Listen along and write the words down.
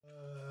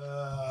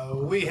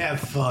We have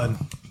fun.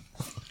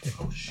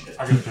 Oh, shit.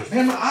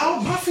 Man,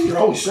 my feet are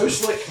always so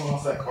slick coming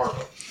off that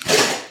carpet.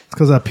 It's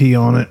because I pee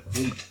on it.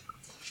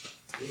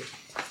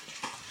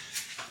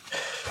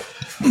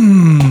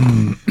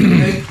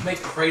 They make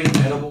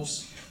kratom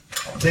edibles.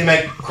 They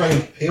make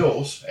kratom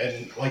pills,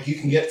 and like you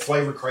can get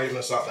flavored kratom.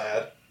 That's not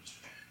bad.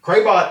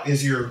 Kraybot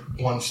is your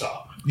one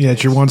stop. Yeah,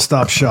 it's your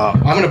one-stop shop.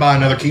 I'm going to buy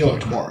another kilo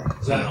tomorrow.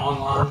 Is that an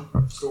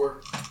online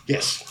store?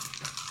 Yes.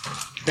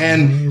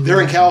 And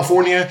they're in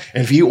California,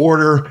 and if you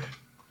order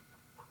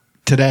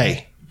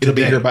today, it'll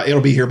be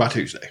here by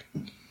Tuesday.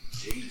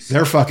 Jeez.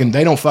 They're fucking.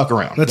 They don't fuck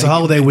around. That's a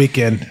holiday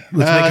weekend.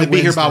 Let's make it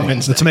be here by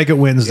Wednesday. Let's make it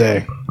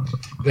Wednesday.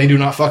 They do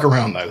not fuck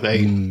around though.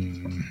 They.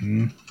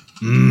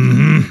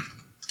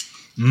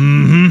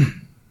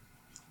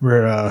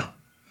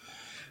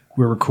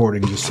 We're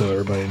recording just so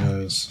everybody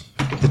knows.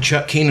 The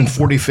Chuck Keenan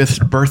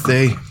 45th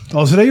birthday.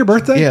 Oh, is today your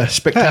birthday? Yeah, Hey,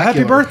 spectacular.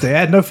 happy birthday. I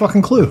had no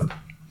fucking clue.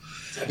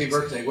 Happy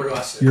birthday. What do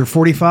I say? You're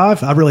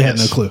 45? I really had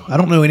no Yes. clue. I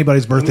don't know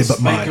anybody's birthday but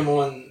Spank mine. him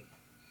on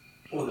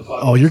the podcast.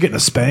 Oh, you're getting a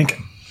spank?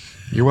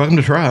 You're welcome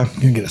to try. You're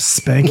going to get a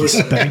spanky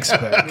spank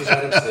spank. Where's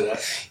Adam sit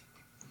at?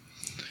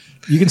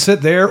 You can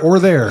sit there or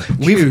there.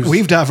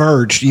 We've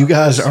diverged. You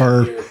guys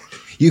are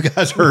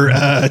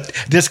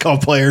disc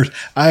golf players.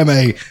 I am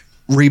a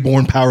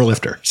reborn power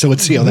lifter. So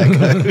let's see how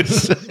that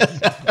goes.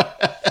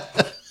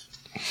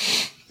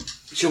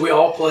 Should we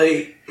all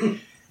play? I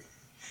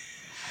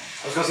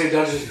was going to say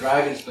Dungeons and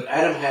Dragons, but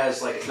Adam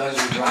has like a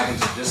Dungeons and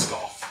Dragons of disc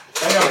golf.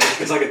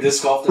 It's like a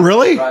disc golf. Dungeons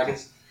Really? and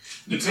Dragons.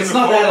 It's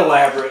not that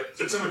elaborate.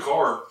 It's in the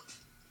car.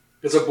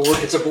 It's a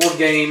board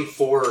game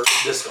for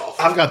disc golf.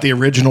 I've got the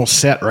original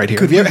set right here.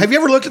 Have you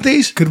ever looked at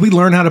these? Could we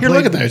learn how to Here, play?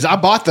 look at those. I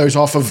bought those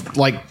off of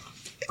like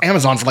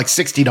Amazon for like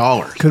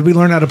 $60. Could we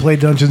learn how to play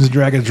Dungeons and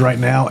Dragons right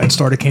now and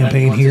start a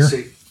campaign want to here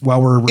see.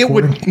 while we're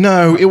recording?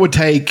 It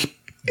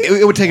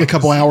would take a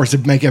couple hours to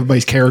make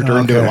everybody's character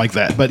and do it Okay. like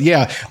that. But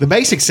yeah, the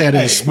basic set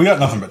Hey, is we got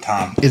nothing but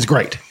time.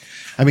 great.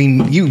 I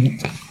mean,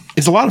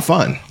 it's a lot of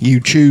fun. You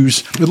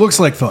choose It looks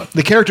like fun.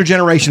 the character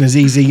generation is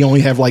easy. You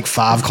only have like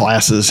 5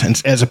 classes,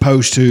 and as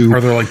opposed to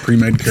Are there like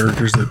pre-made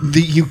characters that?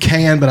 you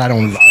can, but I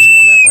don't advise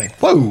going that way.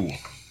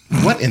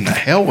 Whoa! What in the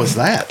hell was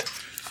that?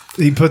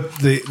 He put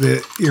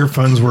the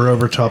earphones were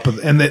over top of,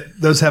 and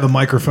those have a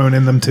microphone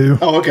in them too.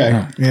 Oh,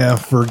 okay. Yeah,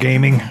 for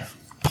gaming.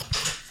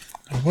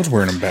 I was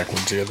wearing them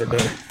backwards the other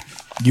day.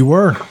 You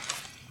were.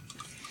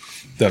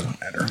 Doesn't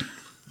matter.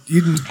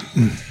 You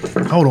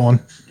hold on.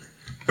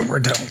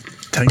 We're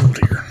tangled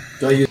here.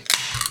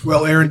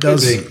 Well, Aaron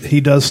does. He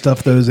does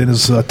stuff those in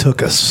his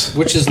tuchus,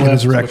 Which is in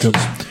his left, rectum.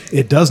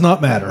 It does not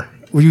matter.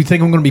 Well, you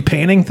think I'm going to be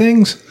panning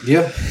things?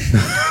 Yep.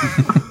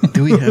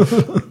 Do we have?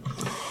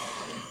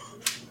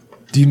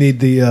 Do you need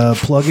the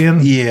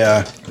plug-in?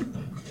 Yeah.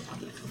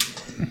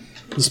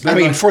 I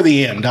mean, for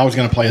the end, I was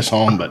going to play a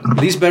song, but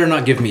These better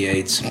not give me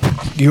AIDS.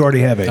 You already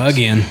have AIDS.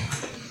 Again.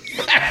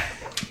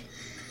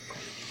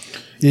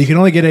 Yeah, you can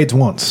only get AIDS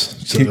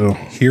once. So,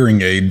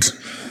 Hearing aids.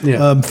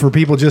 Yeah. for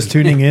people just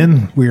tuning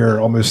in, we are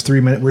almost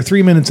 3 minutes. We're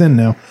 3 minutes in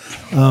now.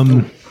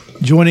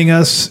 Joining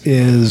us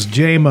is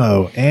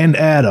J-Mo and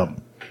Adam,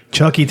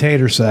 Chucky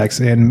Tater Sacks,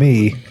 and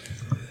me,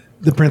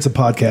 the Prince of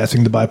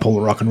Podcasting, the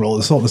bipolar rock and roll,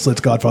 the Salt and Slits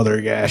Godfather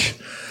of Gash,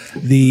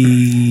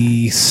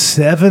 the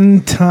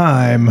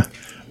 7-time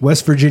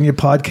West Virginia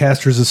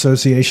Podcasters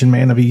Association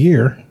Man of the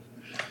Year,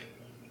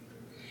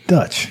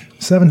 Dutch.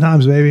 7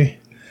 times, baby.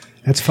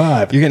 That's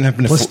 5. you're getting up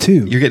into Plus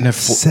 2. You're getting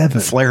 7.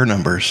 flare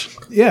numbers.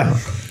 Yeah.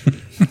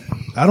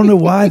 I don't know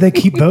why they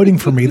keep voting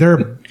for me. There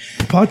are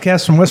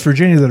podcasts from West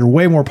Virginia that are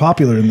way more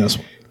popular than this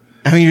one.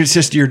 I mean, it's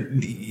just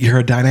you're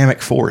a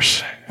dynamic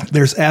force.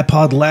 There's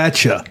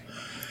Appalachia.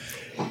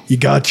 You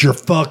got your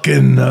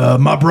fucking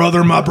my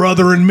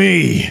brother, and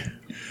me.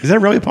 Is that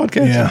really a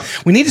podcast? Yeah.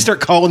 We need to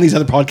start calling these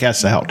other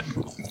podcasts out.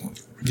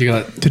 You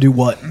got. To do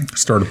what?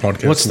 Start a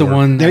podcast. What's the war.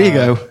 one? There you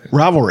go.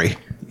 Rivalry.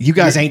 You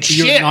guys ain't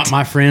You're shit. not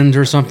my friend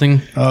or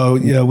something. Oh,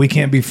 yeah, We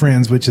Can't Be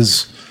Friends, which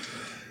is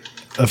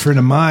a friend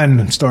of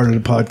mine started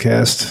a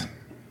podcast,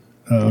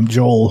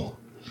 Joel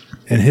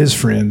and his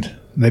friend.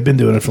 They've been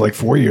doing it for like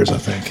 4 years, I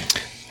think.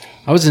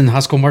 I was in high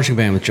school marching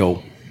band with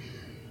Joel.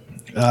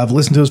 I've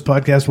listened to his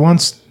podcast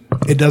once.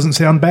 It doesn't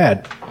sound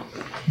bad.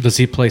 Does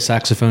he play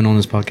saxophone on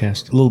his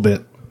podcast? A little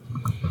bit.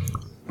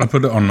 I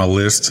put it on my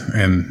list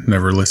and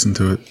never listened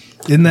to it.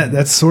 Isn't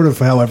that's sort of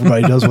how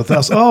everybody does with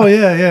us? Oh,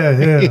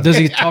 yeah. Does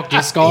he talk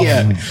disc golf?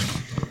 Yeah.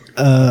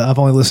 I've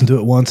only listened to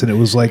it once, and it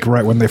was like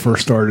right when they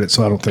first started it,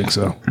 so I don't think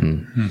so.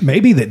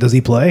 Maybe that. Does he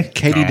play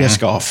Katie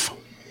Disc Golf.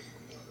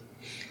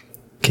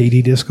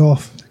 Katie Disc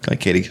Golf? Like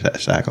Katie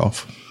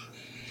Sackhoff.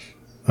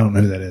 I don't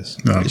know who that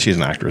is. No. She's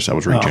an actress. I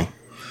was reaching.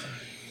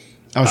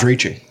 I was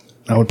reaching.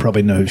 I would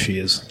probably know who she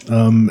is.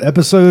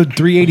 Episode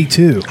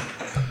 382.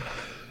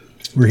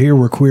 We're here.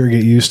 We're queer.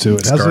 Get used to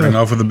it. How's Starting that?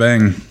 off with a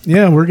bang.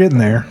 Yeah, we're getting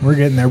there.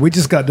 We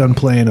just got done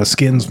playing a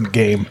skins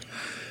game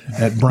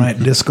at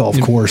Bryant Disc Golf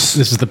Course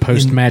This is the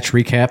post-match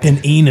recap.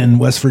 in Enon,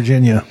 West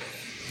Virginia.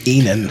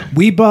 Enon.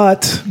 We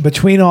bought,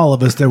 between all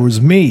of us, there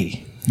was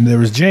me, There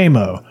was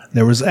J-Mo.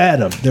 There was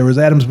Adam. There was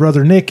Adam's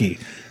brother Nicky.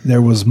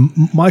 There was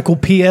Michael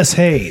P.S.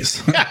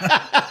 Hayes.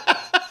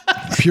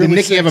 Did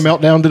Nicky have a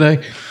meltdown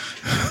today?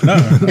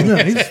 No,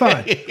 he's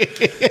fine.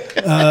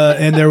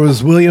 And there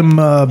was William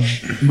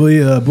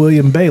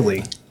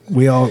Bailey.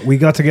 We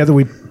got together.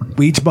 We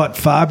each bought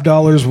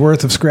 $5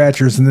 worth of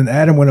scratchers, and then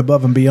Adam went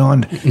above and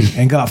beyond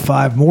and got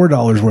 $5 more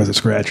worth of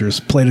scratchers.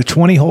 Played a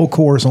 20-hole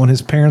course on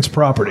his parents'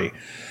 property,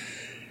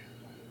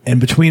 and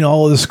between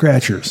all of the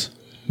scratchers,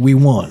 we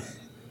won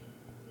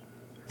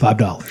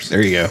 $5.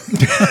 There you go.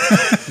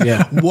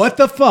 Yeah. What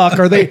the fuck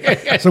are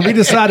they? So we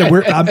decided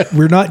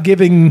we're not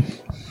giving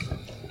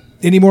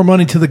any more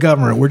money to the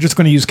government. We're just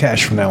going to use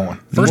cash from now on.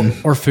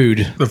 Or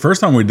food. The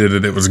first time we did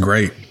it, it was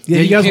great. Yeah,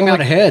 you guys came were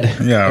out ahead.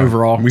 Yeah.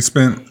 Overall.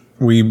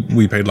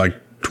 We paid like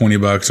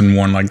 $20 and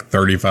won like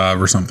 35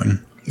 or something.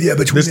 Yeah,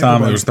 but This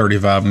time it was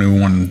 35 and we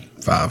won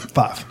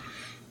 5.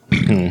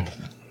 You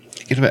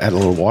can add a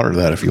little water to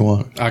that if you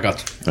want. I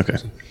got Okay.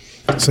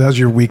 So how's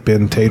your week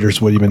been, Taters?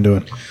 What have you been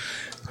doing?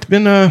 It's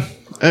been a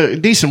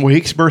decent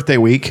week. It's birthday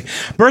week.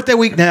 Birthday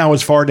week now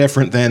is far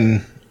different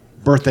than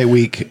birthday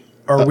week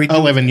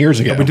 11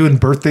 years ago. Are we doing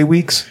birthday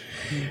weeks?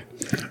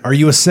 Are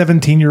you a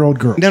 17-year-old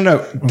girl?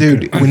 No,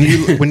 dude. Okay.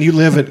 When you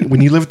live at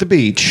the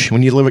beach,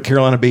 when you live at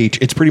Carolina Beach,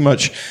 it's pretty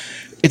much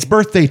it's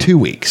birthday 2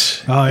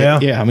 weeks. Oh yeah,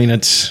 yeah.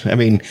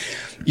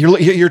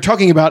 You're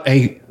talking about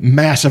a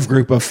massive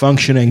group of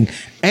functioning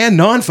and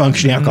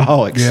non-functioning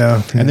alcoholics.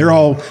 Yeah. And they're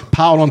all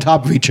piled on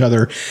top of each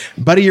other.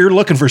 Buddy, you're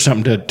looking for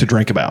something to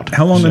drink about.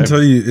 How long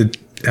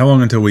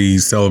until we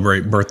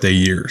celebrate birthday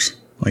years?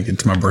 Like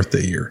it's my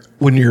birthday year.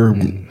 When you're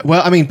Patton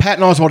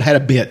Oswalt had a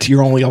bit.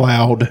 You're only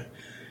allowed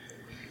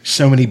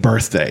so many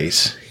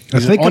birthdays. I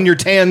think on your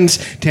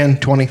 10s, 10,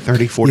 20,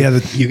 30, 40,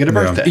 you get a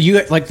birthday.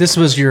 You like this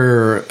was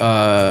your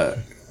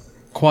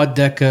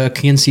Quadeca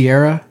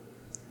Quinceañera?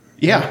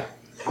 Yeah.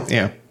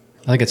 Yeah.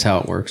 I think that's how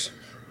it works.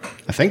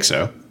 I think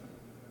so.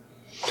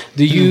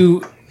 Do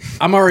you?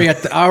 I'm already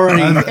at the. I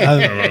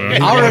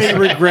already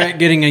regret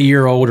getting a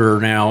year older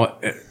now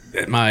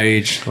at my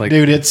age. Like,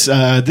 dude, it's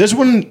this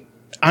one.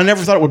 I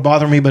never thought it would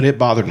bother me, but it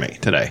bothered me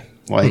today.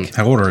 Like,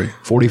 how old are you?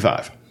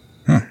 45.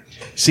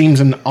 Seems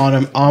an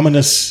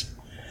ominous.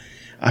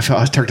 I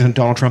was talking to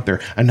Donald Trump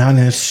there.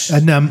 Anonymous.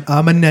 I'm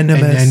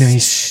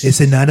anonymous. It's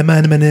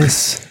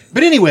anonymous.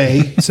 But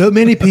anyway, so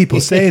many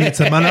people saying it's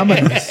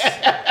anonymous.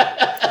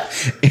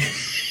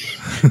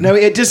 No,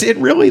 it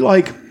really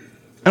like,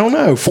 I don't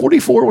know.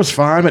 44 was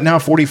fine, but now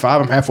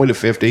 45, I'm halfway to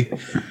 50.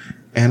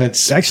 And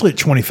it's actually at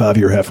 25,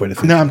 you're halfway to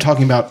 50. No, I'm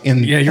talking about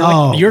in. Yeah,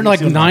 you're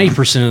like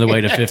 90% of the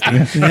way to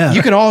 50. Yeah.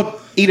 You could all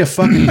eat a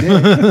fucking dick.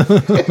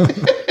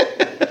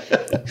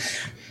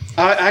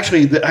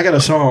 I got a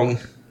song.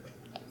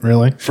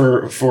 Really?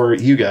 For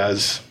you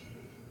guys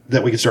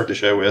that we can start the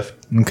show with.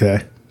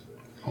 Okay.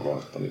 Hold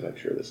on. Let me make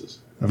sure this is.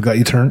 I've got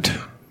you turned.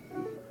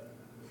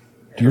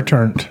 You're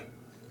turned.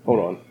 Hold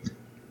on.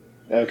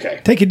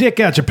 Okay. Take your dick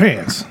out your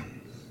pants.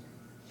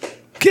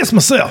 Kiss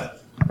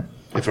myself.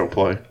 If it'll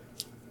play.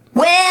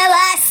 Well,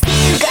 I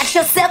see you got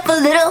yourself a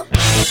little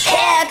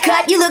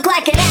haircut. You look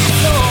like an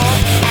asshole.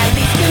 At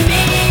least to me.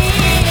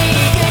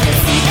 Good to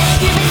see that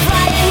you've been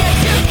flying your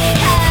true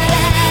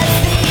colors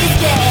these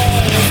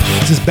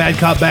days. Is this bad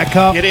cop, bad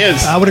cop? It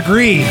is. I would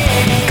agree.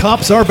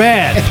 Cops are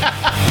bad.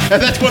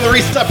 And that's one of the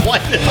reasons I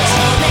played this.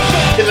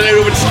 Because I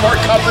knew it would smart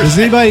covers. Does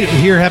anybody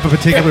here have a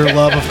particular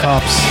love of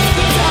cops?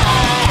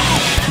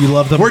 You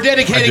love them? We're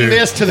dedicating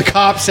this to the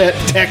cops at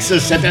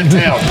Texas at that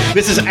town.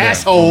 This is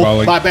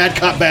Asshole by Bad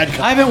Cop, Bad Cop.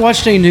 I haven't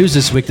watched any news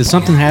this week. Did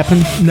something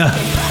happen? No.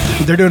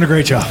 They're doing a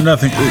great job.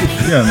 Nothing.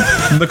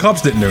 Yeah, the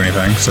cops didn't do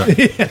anything. So.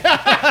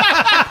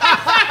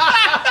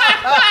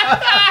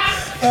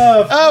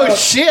 Oh,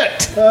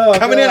 shit.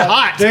 Coming in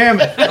hot.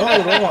 Damn it.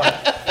 Hold on.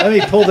 Let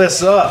me pull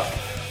this up.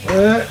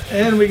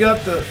 And we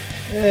got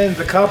and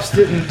the cops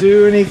didn't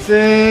do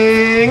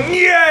anything.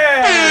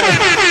 Yeah!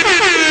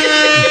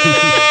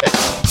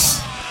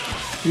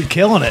 You're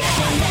killing it.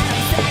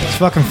 It's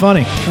fucking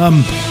funny.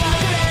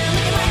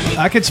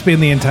 I could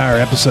spend the entire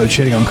episode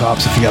shitting on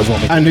cops if you guys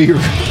want me. I knew you were.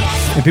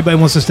 If anybody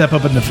wants to step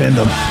up and defend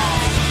them.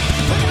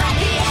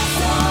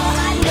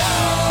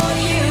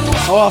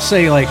 Oh, I'll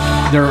say like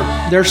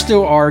there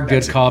still are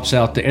good cops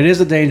out there. It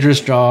is a dangerous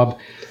job,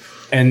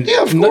 and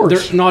yeah, of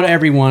course, not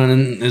everyone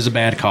is a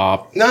bad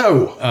cop.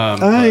 No,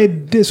 I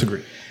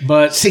disagree.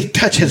 But see,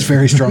 Dutch has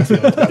very strong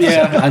feelings.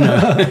 Yeah, I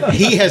know.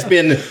 He has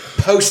been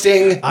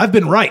posting. I've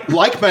been right,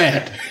 like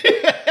mad.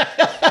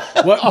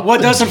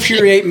 What does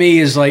infuriate me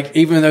is like,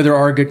 even though there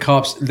are good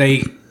cops,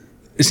 it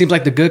seems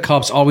like the good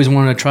cops always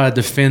want to try to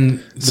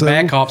defend the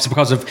bad cops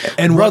because of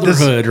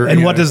brotherhood.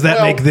 What does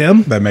that make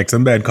them? That makes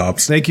them bad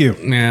cops. Thank you.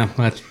 Yeah.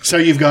 So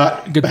you've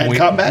got good bad point.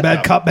 cop,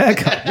 bad cop. Bad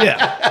cop.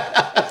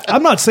 Yeah.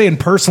 I'm not saying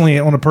personally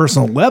on a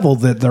personal level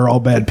that they're all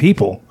bad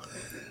people.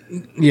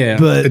 Yeah,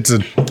 but it's a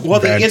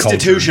the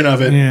institution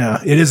of it.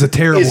 Yeah, it is a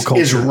terrible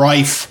culture. Is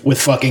rife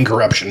with fucking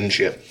corruption and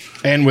shit,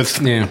 and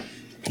with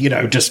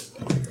just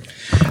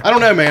I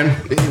don't know,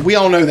 man. We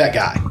all know that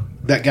guy.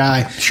 That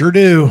guy sure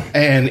do,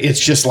 and it's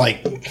just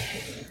like, and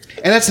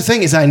that's the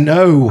thing is I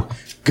know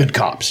good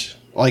cops.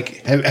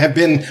 Like have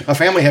been my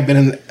family have been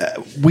in.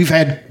 We've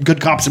had good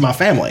cops in my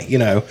family. You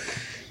know,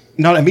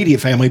 not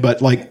immediate family,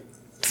 but like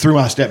through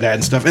my stepdad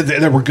and stuff.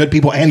 There were good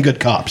people and good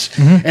cops,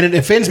 and it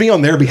offends me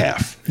on their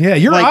behalf. Yeah,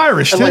 you're Like-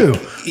 Irish too.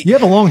 You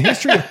have a long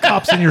history of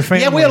cops in your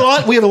family. Yeah,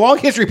 we have a long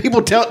history of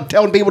people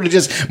telling people to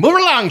just move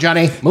along,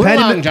 Johnny. Move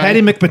along, Johnny.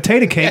 Patty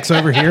McPotato Cakes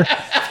over here.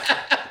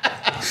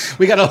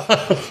 We got a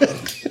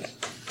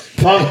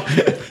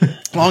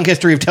long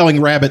history of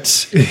telling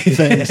rabbits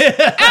things.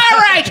 All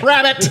right,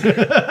 rabbit.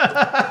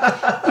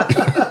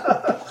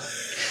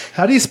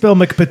 How do you spell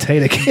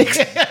McPotato Cakes?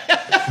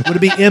 Would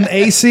it be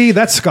M-A-C?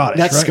 That's Scottish.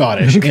 That's right?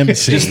 Scottish.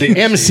 MC. Just the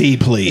MC,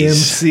 please.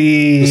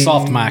 MC. The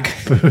soft Mac.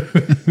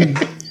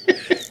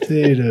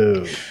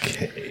 Potato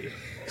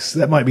Cakes.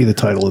 That might be the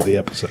title of the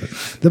episode.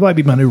 That might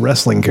be my new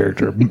wrestling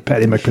character,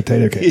 Patty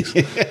McPotato Cakes.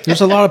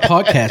 There's a lot of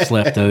podcasts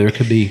left, though. There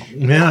could be.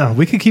 Yeah,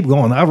 we could keep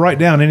going. I'll write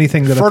down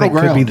anything that Fertile I think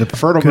ground. could be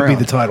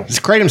the title. This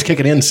kratom's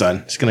kicking in, son.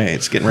 It's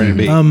getting ready to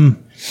be.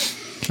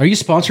 Are you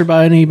sponsored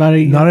by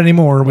anybody? Not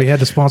anymore. We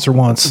had to sponsor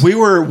once. We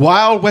were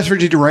Wild West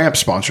Virginia Ramp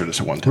sponsored us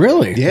at one time.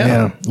 Really?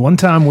 Yeah. One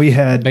time we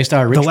had Based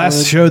out of the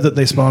last Richwood? show that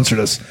they sponsored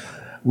us.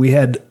 We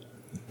had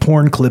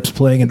porn clips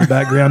playing in the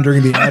background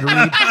during the ad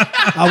read.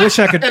 I wish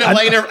I could. And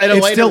Elena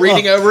it's still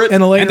reading up. over it?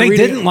 And Elena And they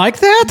reading- didn't like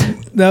that?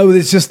 No,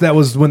 it's just that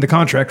was when the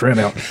contract ran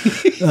out.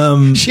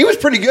 She was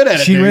pretty good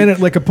at it. She dude. ran it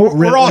like a porn.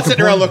 We're all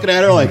sitting around looking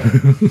at her like,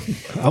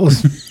 I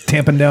was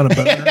tamping down a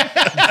boner.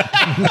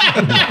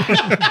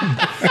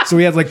 So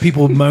we had like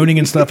people moaning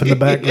and stuff in the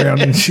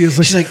background, and she was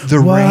like, She's like,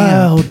 "The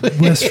Wild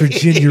West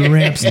Virginia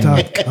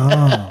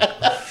Ramps.com.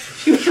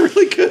 she was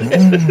really good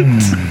at it.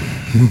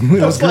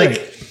 It was great.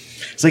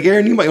 It's like,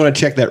 Aaron, you might want to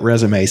check that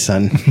resume,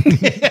 son.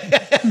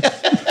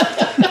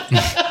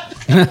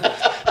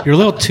 You're a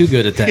little too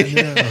good at that.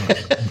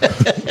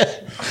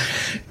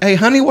 Hey,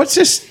 honey, what's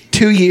this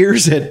 2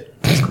 years at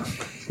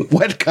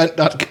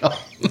wetcunt.com?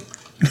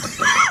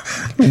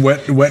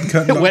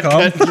 Wetcunt.com? Wet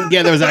cunt.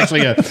 Yeah, there was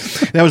actually that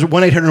was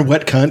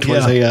 1-800-WET-CUNT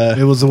was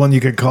it was the one you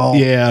could call.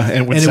 Yeah,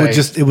 and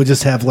it would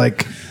just have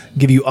like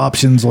give you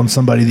options on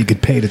somebody that you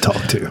could pay to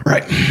talk to.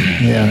 right.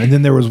 Yeah, and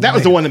then there was That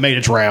was the one that made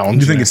its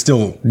rounds. You think it's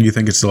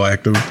still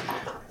active?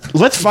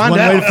 Let's find one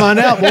out. way to find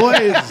out,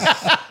 boys.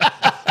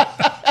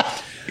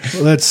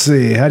 Let's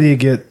see. How do you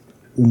get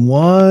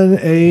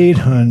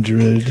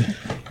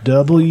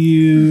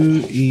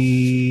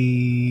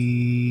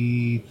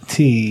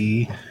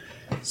 1-800-WETCUNT?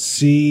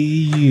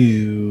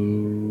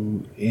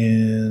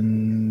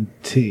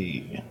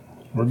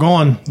 We're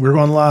going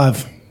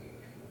live.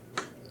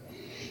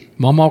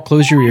 Mama,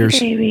 close your ears.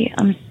 Baby,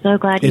 I'm so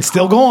glad you It's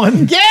still called.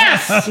 going.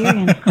 Yes!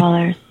 Experience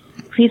callers.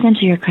 Please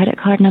enter your credit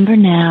card number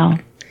now.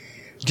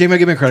 Jamie,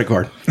 give me a credit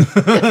card.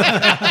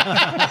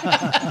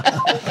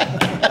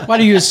 Why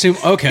do you assume?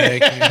 Okay.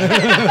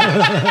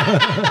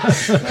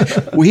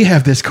 We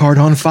have this card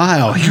on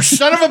file. You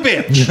son of a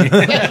bitch.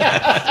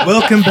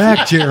 Welcome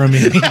back, Jeremy.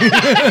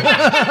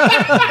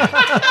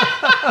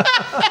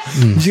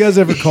 Did you guys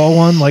ever call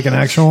one, like an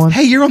actual one?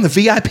 Hey, you're on the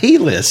VIP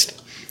list.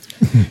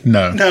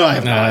 No. No, I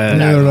have not.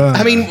 No.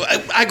 I mean,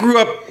 I grew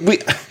up.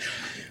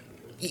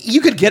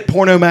 You could get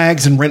porno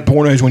mags and rent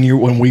pornos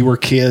when we were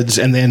kids,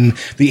 and then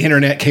the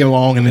internet came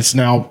along, and it's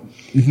now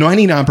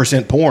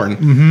 99% porn.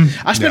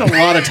 Mm-hmm. I spent a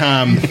lot of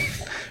time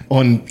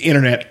on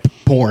internet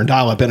porn,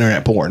 dial-up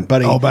internet porn,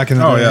 buddy. Oh, back in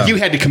the day. yeah. You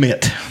had to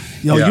commit.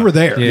 Yo, Yeah. you were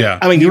there. Yeah.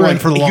 I mean, You you were were in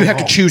for the long You have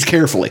haul. to choose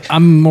carefully.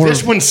 I'm more.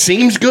 This one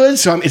seems good,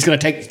 so it's going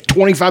to take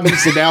 25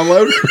 minutes to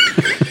download,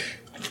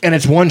 and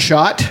it's one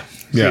shot. So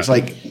Yeah. it's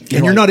like,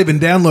 And you're not even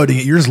downloading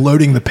it. You're just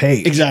loading the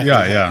page. exactly.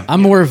 Yeah.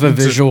 I'm more of a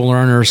visual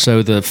learner,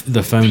 so the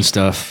phone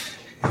stuff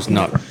is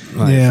not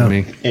Yeah. for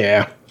me.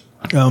 Yeah.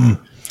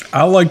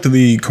 I liked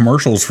the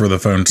commercials for the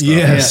phone stuff.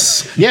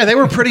 Yes. Yeah, they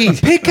were pretty.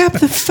 Pick up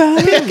the phone.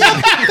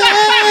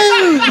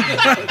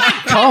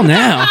 Call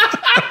now.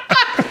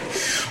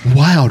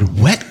 Wild,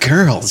 wet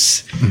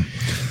girls.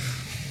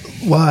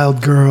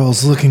 Wild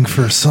girls looking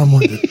for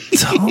someone to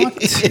talk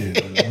to.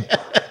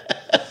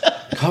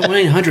 Call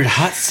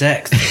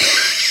 1-800-HOT-SEX.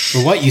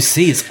 But what you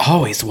see is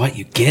always what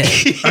you get.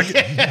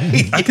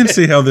 I can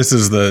see how this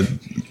is the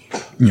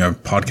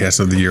podcast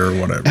of the year or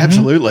whatever.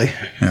 Absolutely.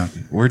 Yeah.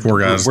 We're Poor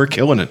guys. We're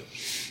killing it.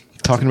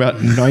 Talking about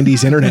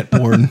 90s internet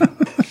porn.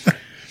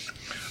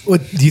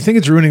 What do you think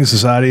it's ruining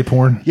society?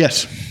 Porn?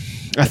 Yes.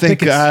 I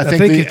think I think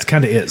the- it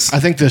kind of is. I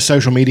think the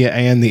social media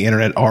and the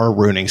internet are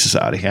ruining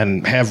society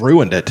and have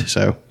ruined it.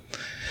 So,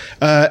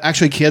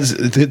 actually, kids,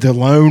 the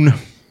lone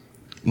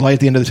light at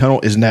the end of the tunnel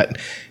is that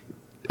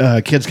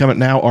kids coming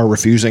now are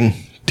refusing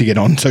to get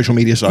on social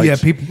media sites. Yeah,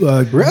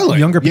 people. Really?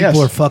 Younger people Yes.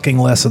 are fucking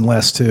less and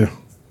less too.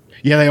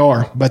 Yeah, they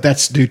are, but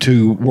that's due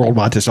to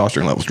worldwide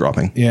testosterone levels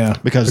dropping. Yeah,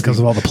 because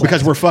of all the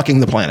because we're fucking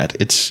the planet.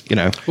 It's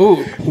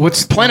Ooh,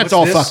 what's Planet's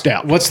all what's this? fucked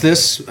out. What's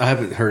this? I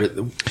haven't heard it.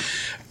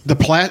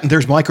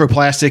 there's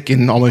microplastic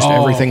in almost Oh.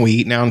 everything we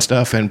eat now and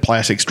stuff, and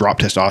plastics drop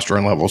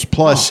testosterone levels.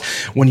 Plus,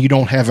 when you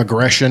don't have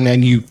aggression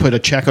and you put a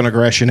check on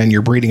aggression and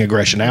you're breeding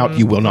aggression out,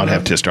 you will not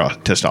have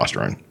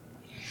testosterone.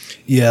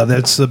 Yeah,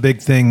 that's a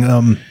big thing.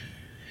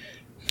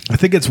 I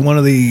think it's one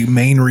of the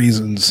main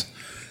reasons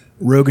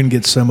Rogan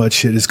gets so much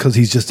shit is because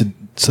he's just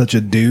such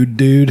a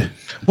dude.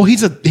 Well,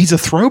 he's a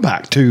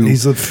throwback to.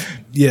 He's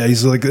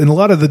like, and a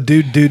lot of the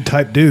dude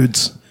type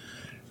dudes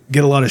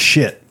get a lot of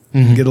shit,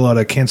 get a lot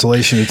of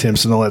cancellation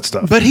attempts and all that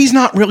stuff. But he's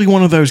not really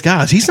one of those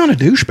guys. He's not a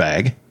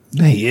douchebag.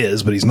 He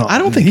is, but he's not. I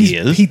don't think he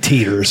is. He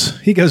teeters.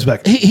 He goes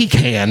back. He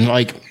can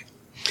like.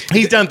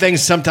 He's done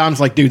things sometimes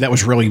like, dude, that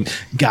was really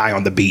guy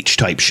on the beach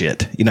type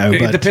shit, you know.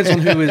 It But depends on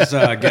who his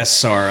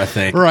guests are, I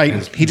think.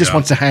 right, he just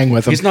wants to hang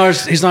with them. He's not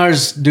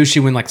as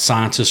douchey when like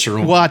scientists are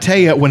on. Well, I tell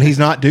you, when he's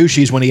not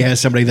douchey is when he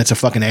has somebody that's a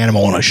fucking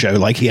animal on a show.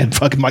 Like he had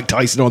fucking Mike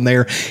Tyson on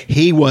there.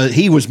 He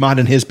was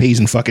minding his P's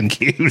and fucking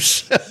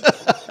Q's.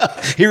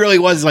 He really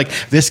was like,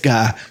 this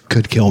guy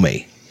could kill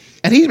me.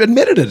 And he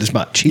admitted it as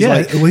much. He's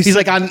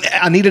like,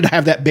 I needed to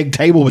have that big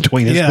table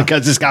between us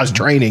because this guy's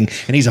training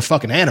and he's a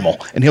fucking animal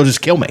and he'll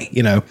just kill me,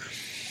 you know.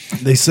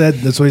 They said,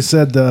 that's what he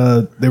said,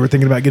 they were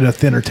thinking about getting a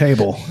thinner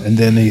table. And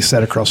then he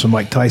sat across from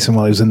Mike Tyson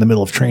while he was in the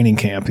middle of training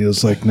camp. He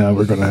was like, no,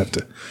 we're going to have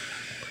to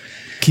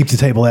keep the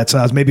table that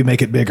size, maybe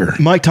make it bigger.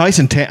 Mike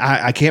Tyson,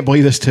 I can't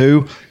believe this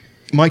too.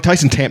 Mike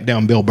Tyson tamped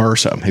down Bill Burr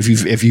some. If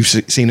you've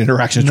seen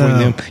interactions between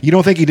them. You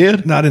don't think he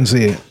did? No, I didn't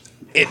see it.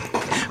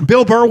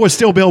 Bill Burr was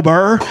still Bill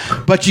Burr,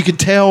 but you could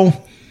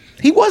tell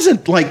he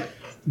wasn't like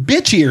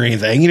bitchy or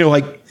anything, you know,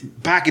 like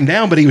backing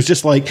down, but he was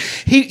just like,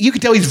 you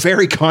could tell he's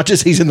very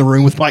conscious he's in the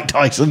room with Mike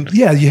Tyson.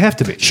 Yeah, you have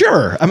to be.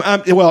 Sure.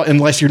 Well,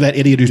 unless you're that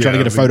idiot who's trying to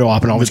get a photo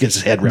op and always gets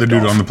his head ripped The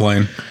dude off. on the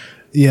plane.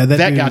 Yeah,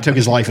 that guy took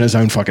his life in his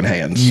own fucking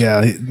hands.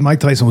 Yeah,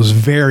 Mike Tyson was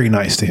very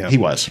nice to him. He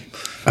was.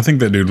 I think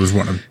that dude was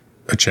wanting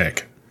a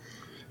check.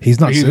 He's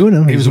not suing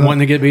him. He was one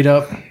to get beat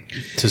up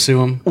to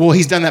sue him. Well,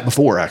 he's done that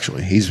before,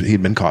 actually.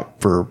 He'd been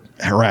caught for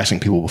harassing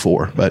people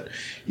before. But,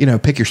 you know,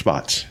 pick your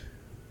spots.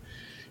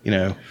 You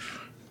know.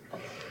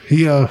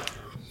 He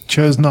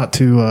chose not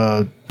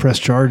to press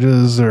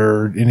charges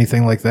or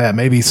anything like that.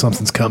 Maybe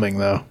something's coming,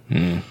 though.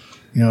 You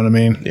know what I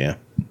mean? Yeah.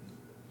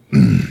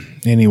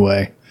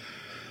 Anyway.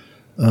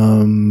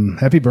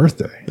 Happy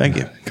birthday. Thank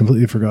you.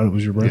 Completely forgot it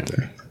was your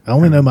birthday. I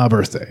only know my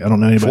birthday. I don't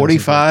know anybody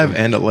else's 45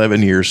 and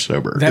 11 years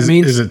sober.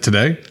 Is it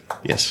today?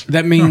 Yes.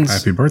 That means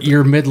happy birthday.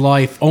 you're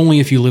midlife only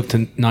if you live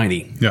to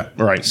 90. Yeah.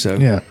 Right. So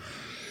birthday. Yeah.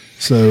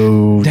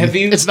 So, have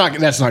you? That's not going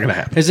to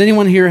happen. Has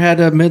anyone here had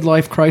a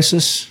midlife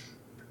crisis?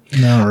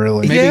 not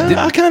really.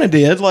 Yeah, I kind of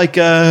did. Like,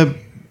 the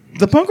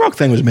punk rock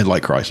thing was a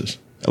midlife crisis.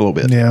 A little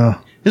bit. Yeah.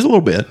 It was a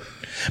little bit.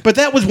 But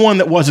that was one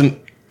that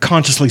wasn't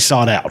consciously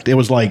sought out. It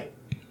was like,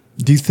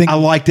 Do you think I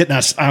liked it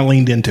and I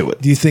leaned into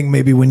it. Do you think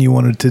maybe when you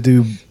wanted to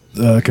do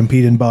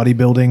compete in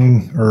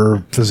bodybuilding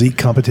or physique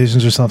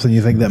competitions or something,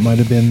 you think that might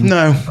have been?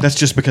 No, that's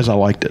just because I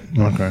liked it.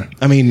 Okay.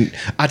 I mean,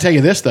 I tell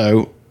you this,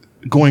 though,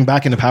 going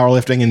back into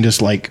powerlifting and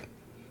just like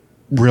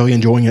really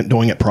enjoying it,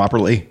 doing it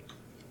properly,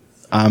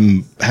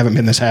 haven't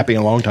been this happy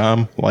in a long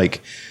time.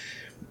 Like,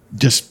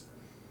 just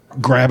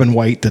grabbing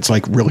weight that's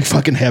like really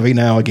fucking heavy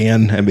now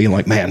again and being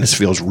like, man, this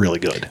feels really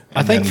good.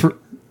 I think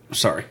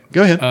sorry.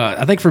 Go ahead.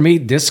 I think for me,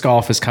 disc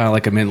golf is kind of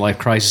like a midlife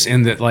crisis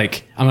in that,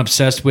 like, I'm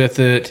obsessed with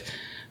it,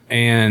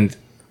 and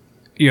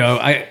you know,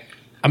 I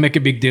make a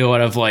big deal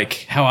out of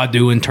like how I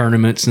do in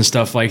tournaments and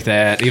stuff like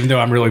that, even though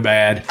I'm really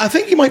bad. I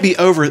think we might be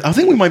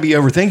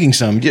overthinking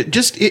some.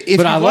 Just if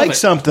But you I love like it.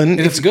 something,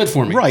 It's good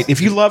for me. right? If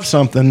you love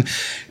something,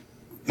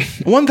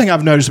 one thing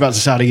I've noticed about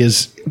society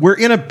is we're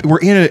in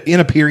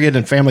a period,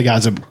 and Family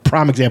Guy's a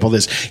prime example of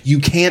this. You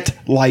can't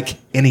like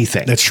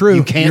anything. That's true.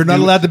 You can't. You're not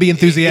allowed to be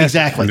enthusiastic.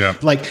 Exactly. Yeah.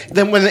 Like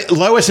then when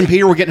Lois and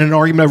Peter were getting in an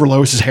argument over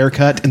Lois's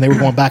haircut, and they were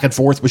going back and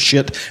forth with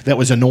shit that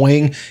was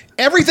annoying.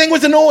 Everything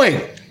was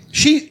annoying.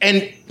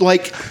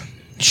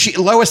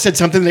 Lois said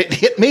something that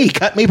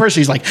cut me personally.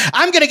 She's like,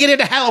 I'm going to get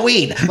into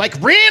Halloween. Like,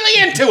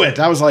 really into it.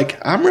 I was like,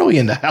 I'm really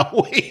into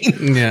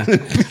Halloween. Yeah,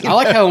 I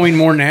like Halloween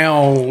more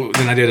now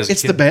than I did as a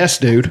It's kid. the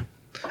best, dude.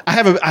 I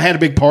had a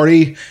big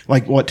party,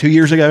 like, 2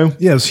 years ago?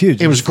 Yeah, it was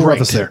huge. It was Four great.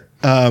 of us there.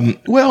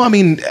 Well, I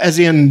mean, as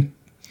in,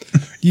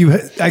 You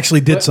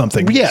actually did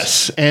something.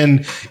 yes.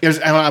 And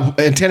I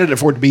intended it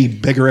for it to be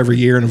bigger every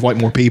year and invite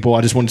more people.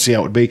 I just wanted to see how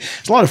it would be.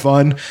 It's a lot of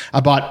fun. I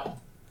bought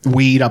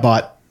weed. I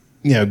bought,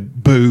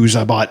 booze.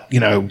 I bought,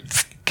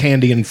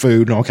 candy and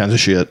food and all kinds of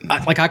shit.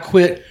 I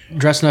quit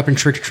dressing up and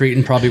trick or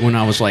treating probably when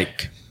I was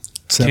like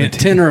 17.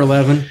 10 or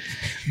 11,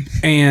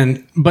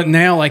 but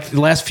now, like, the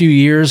last few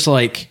years,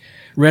 like,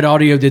 Red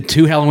Audio did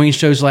 2 Halloween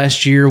shows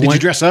last year. Did you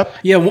dress up?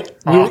 Yeah,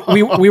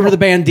 we were the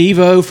band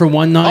Devo for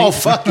one night. Oh,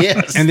 fuck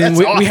yes. And then That's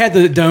we awesome. had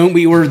the dome.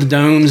 We ordered the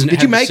domes. And Did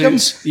had you the make them?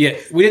 suits. Yeah,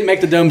 we didn't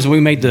make the domes. We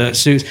made the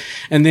suits.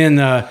 And then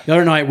the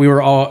other night,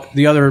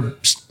 the other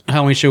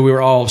Halloween show, we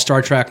were all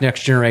Star Trek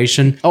Next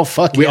Generation. Oh,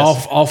 fuck We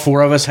yes. all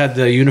 4 of us had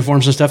the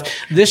uniforms and stuff.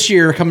 This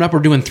year, coming up, we're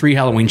doing 3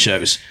 Halloween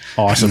shows.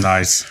 Awesome.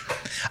 Nice.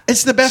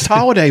 It's the best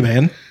holiday,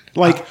 man.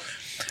 Like,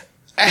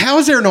 how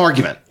is there an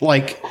argument?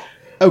 Like,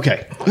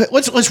 okay,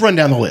 let's run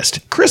down the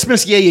list.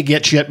 Christmas, yeah, you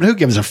get shit, but who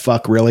gives a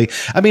fuck, really?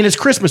 I mean, it's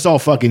Christmas all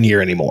fucking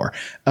year anymore.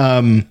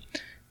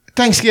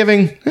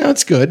 Thanksgiving,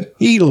 it's good.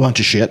 You eat a bunch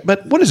of shit,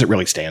 but what does it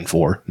really stand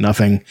for?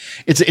 Nothing.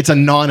 It's a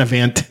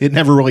non-event. It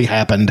never really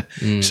happened.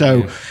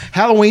 So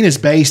Halloween is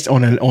based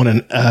on an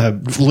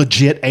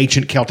legit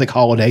ancient Celtic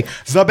holiday.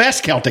 The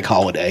best Celtic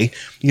holiday,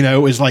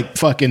 is like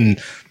fucking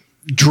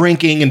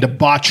drinking and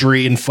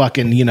debauchery and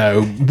fucking,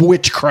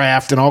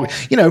 witchcraft and all,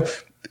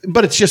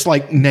 but it's just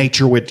like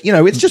nature with,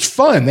 it's just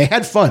fun. They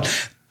had fun.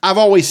 I've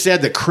always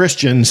said that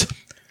Christians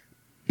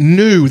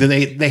knew that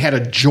they had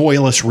a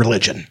joyless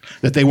religion,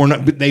 that they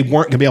weren't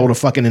going to be able to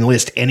fucking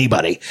enlist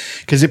anybody.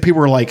 Because if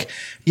people were like,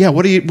 yeah,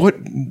 what are you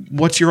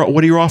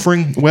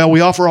offering? Well, we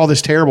offer all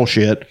this terrible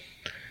shit.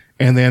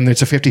 And then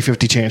it's a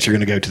 50-50 chance you're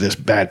going to go to this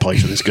bad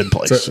place or this good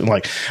place. And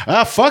like,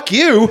 fuck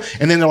you.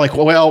 And then they're like,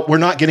 well, we're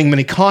not getting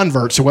many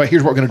converts. So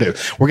here's what we're going to do.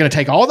 We're going to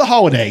take all the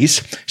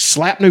holidays,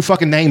 slap new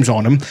fucking names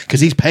on them,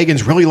 because these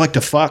pagans really like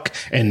to fuck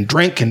and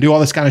drink and do all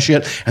this kind of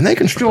shit. And they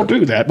can still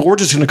do that. But we're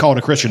just going to call it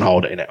a Christian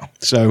holiday now.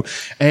 So,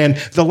 and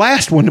the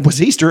last one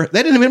was Easter.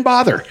 They didn't even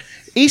bother.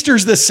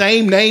 Easter's the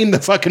same name the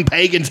fucking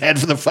pagans had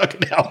for the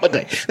fucking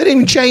holiday. They didn't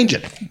even change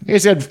it. They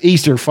said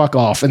Easter, fuck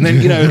off. And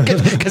then,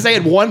 because they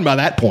had won by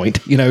that point,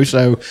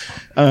 so.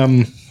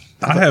 I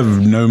have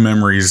no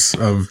memories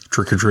of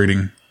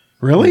trick-or-treating.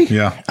 Really?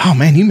 Yeah. Oh,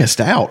 man, you missed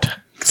out.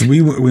 So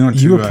we went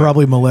to... You were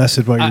probably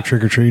molested while you were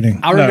trick-or-treating.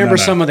 I remember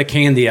some of the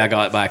candy I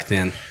got back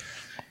then.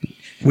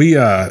 We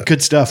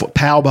good stuff.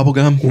 Pal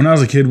bubblegum. When I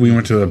was a kid, we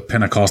went to a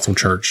Pentecostal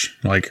church.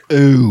 Like,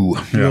 ooh,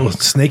 Little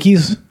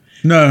snakies?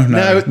 No,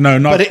 not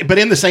but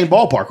in the same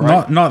ballpark,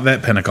 right? Not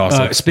that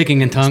Pentecostal.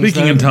 Speaking in tongues.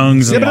 Speaking in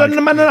tongues, and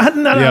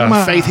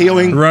like, Faith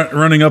healing.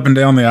 running up and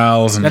down the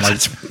aisles, and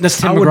That's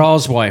Tim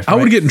McGraw's wife. I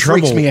would right? get in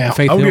trouble. Freaks me out.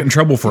 I would get in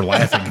trouble for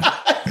laughing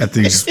at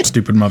these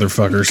stupid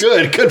motherfuckers.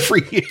 Good for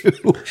you.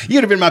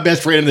 You'd have been my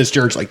best friend in this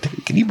church. Like,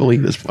 dude, can you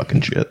believe this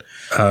fucking shit?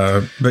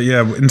 But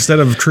yeah, instead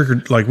of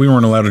we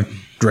weren't allowed to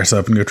dress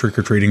up and go trick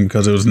or treating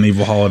because it was an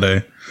evil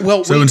holiday.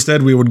 Well, so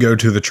instead we would go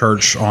to the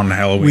church on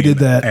Halloween. We did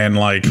that, and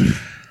like.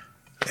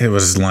 It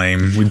was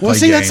lame. We'd play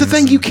that's the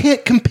thing. You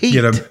can't compete.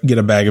 Get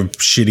a bag of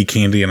shitty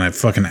candy and a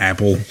fucking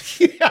apple.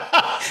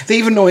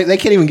 They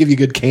can't even give you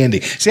good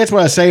candy. See, that's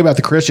what I say about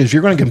the Christians. If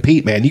you're going to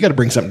compete, man, you got to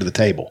bring something to the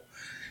table.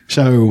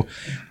 So,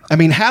 I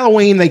mean,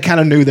 Halloween, they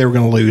kind of knew they were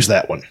going to lose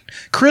that one.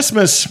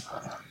 Christmas,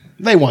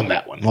 they won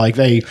that one. Like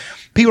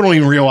people don't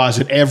even realize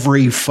that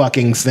every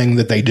fucking thing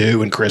that they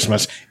do in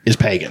Christmas is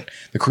pagan.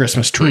 The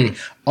Christmas tree,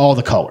 all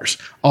the colors,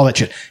 all that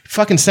shit.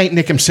 Fucking Saint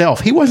Nick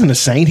himself, he wasn't a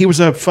saint. He was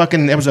a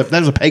fucking that was a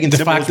pagan. The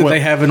symbol fact as that well. they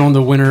have it on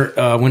the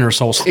winter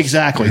solstice.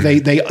 Exactly.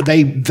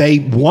 They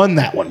won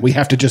that one. We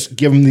have to just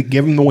give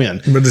them the win.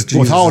 But it's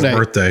Jesus' holiday.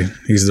 birthday.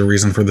 He's the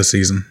reason for the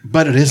season.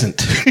 But it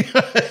isn't.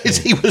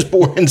 He was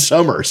born in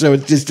summer, so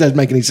it just doesn't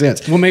make any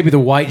sense. Well, maybe the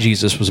white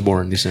Jesus was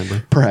born in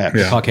December. Perhaps.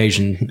 Yeah.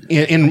 Caucasian.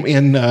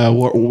 In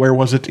where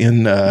was it?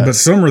 But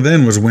summer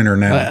then was winter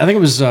now. I think it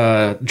was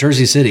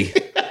Jersey City.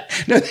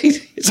 No,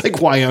 it's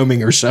like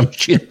Wyoming or some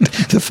shit.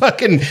 The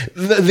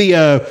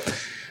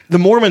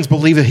Mormons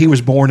believe that he was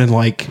born in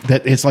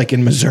it's like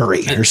in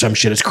Missouri or some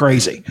shit. It's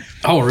crazy.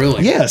 Oh,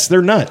 really? Yes,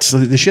 they're nuts.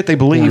 The shit they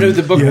believe. I know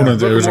the Book of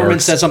Mormon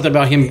Ozarks. said something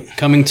about him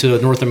coming to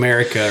North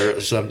America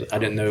or something. I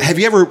didn't know. Have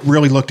you ever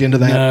really looked into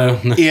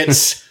that? No.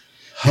 It's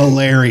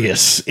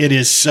hilarious. It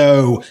is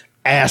so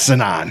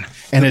asinine.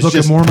 And it's Book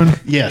just of Mormon?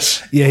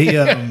 Yes. Yeah, he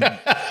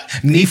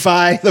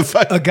Nephi, the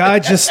fuck. a guy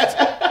just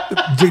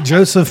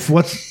Joseph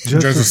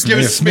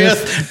Joseph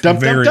Smith.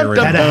 Very had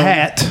original. a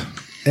hat,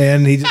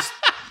 and he just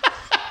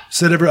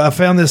said, "I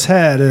found this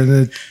hat,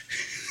 and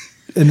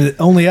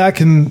only I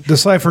can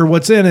decipher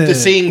what's in it." The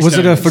seeing Was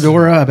it a stones.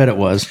 fedora? I bet it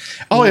was.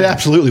 Oh, it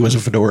absolutely was a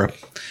fedora.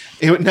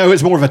 It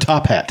was more of a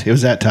top hat. It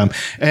was that time.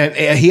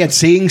 And he had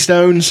seeing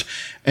stones,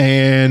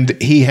 and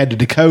he had to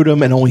decode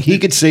them, and only he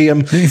could see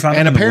them. you find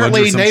And them in the woods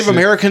apparently or some Native shit?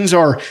 Americans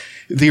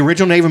the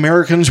original Native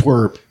Americans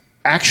were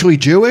actually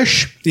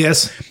Jewish.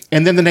 Yes.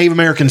 And then the Native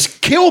Americans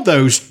killed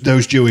those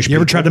Jewish people. You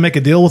ever tried to make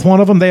a deal with one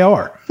of them? They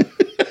are.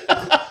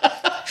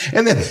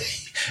 And then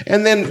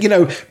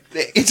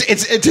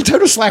it's a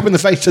total slap in the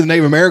face to the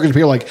Native Americans.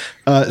 People are like,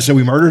 so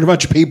we murdered a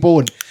bunch of people,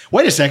 and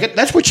wait a second,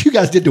 that's what you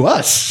guys did to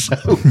us.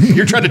 So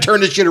you're trying to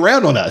turn this shit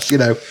around on us,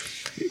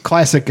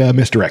 Classic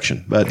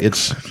misdirection. But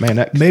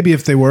Maybe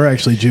if they were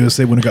actually Jewish,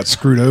 they wouldn't have got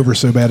screwed over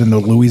so bad in the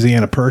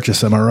Louisiana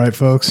Purchase. Am I right,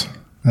 folks?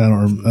 I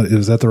don't remember.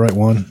 Is that the right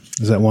one?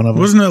 Is that one of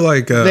them? Wasn't it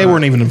like they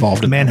weren't even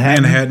involved in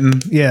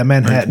Manhattan? Yeah,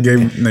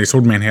 Manhattan. They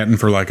sold Manhattan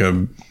for like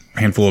a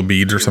handful of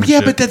beads or something.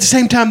 Yeah, but at the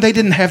same time, they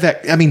didn't have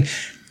that. I mean,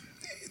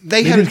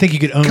 they had didn't think you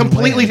could own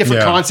completely land.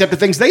 different Yeah. concept of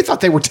things. They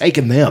thought they were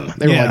taking them.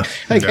 They were Yeah.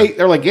 hey,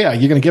 they're like, yeah,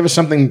 you're going to give us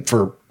something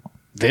for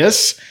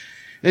this?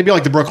 It'd be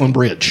like the Brooklyn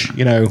Bridge,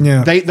 Yeah.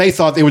 They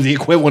thought it was the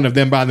equivalent of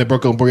them buying the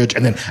Brooklyn Bridge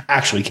and then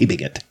actually keeping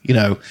it,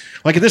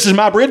 Like, this is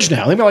my bridge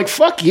now. They'd be like,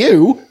 fuck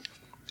you.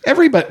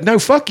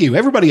 Fuck you.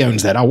 Everybody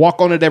owns that. I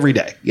walk on it every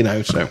day,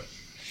 so.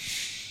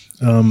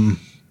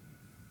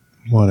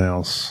 What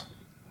else?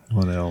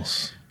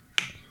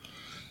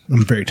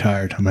 I'm very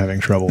tired. I'm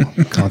having trouble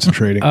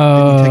concentrating. Take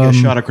a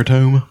shot of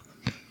Kratom.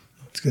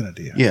 It's a good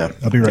idea. Yeah.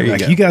 I'll be right There you back.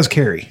 go. You guys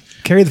carry.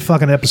 Carry the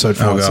fucking episode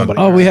for Oh, God. somebody.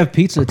 Oh, we have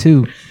pizza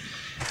too.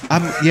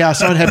 Yeah, I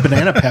saw it had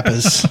banana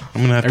peppers.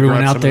 I'm gonna have Everyone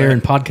to grab out some there of in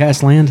that.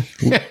 podcast land.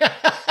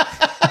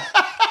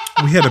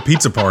 We had a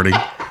pizza party.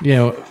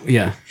 Yeah,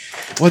 yeah.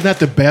 Wasn't that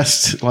the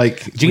best?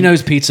 Like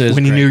Gino's Pizza is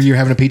when you great. knew you were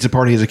having a pizza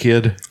party as a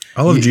kid.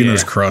 I love Yeah.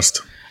 Gino's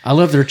crust. I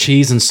love their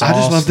cheese and sauce. I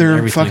just love their and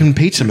everything. fucking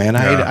pizza, man.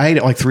 Yeah. I ate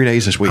it like 3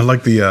 days this week. I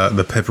like the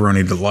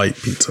pepperoni delight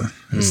pizza.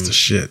 It's the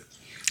shit.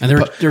 and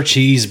their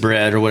cheese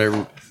bread or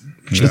whatever.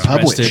 the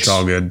pub witch. It's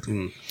all good.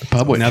 The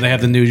pub witch. Now they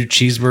have the new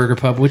cheeseburger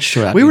pub, which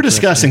We were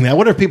discussing that.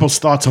 What are people's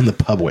thoughts on the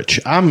pub witch?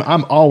 I'm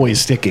always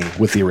sticking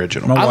with the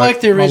original. My I wife-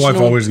 like the My wife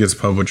original. always gets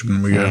pub which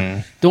when we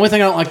go. The only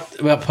thing I don't like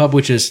about pub,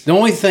 which is the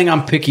only thing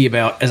I'm picky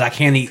about, is I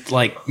can't eat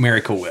like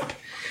Miracle Whip,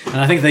 and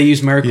I think they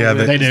use Miracle Yeah,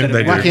 Whip. they do. instead of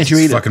They Why do. can't you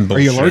It's eat it? fucking Are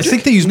you bullshit. I allergic?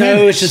 think they use No,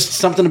 mayonnaise. it's just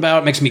something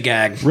about it makes me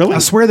gag. Really? I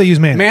swear they use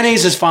mayonnaise.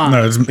 Mayonnaise is fine.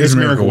 No, it's Miracle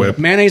Miracle Whip.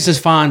 Mayonnaise is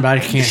fine, but I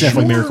can't. It's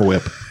definitely Miracle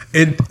Whip.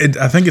 I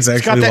think it's Got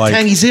actually that like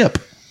tangy zip.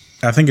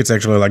 I think it's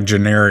actually like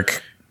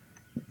generic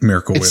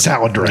Miracle Whip. It's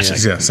salad dressing.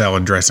 Yeah,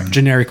 salad dressing.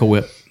 Generical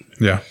Whip.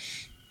 Yeah.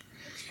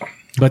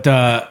 But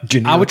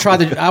I would try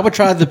the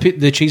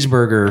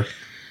cheeseburger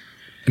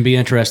and be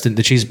interested in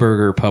the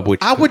cheeseburger pub. Which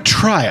I would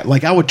try it.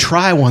 Like I would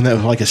try one that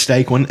was like a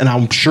steak one, and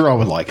I'm sure I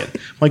would like it.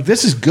 Like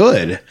this is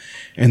good,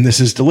 and this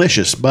is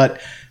delicious.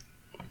 But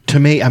to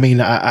me, I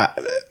mean, I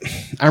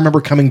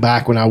remember coming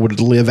back when I would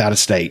live out of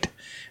state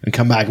and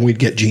come back, and we'd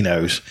get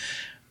Gino's.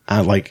 I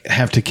like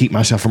have to keep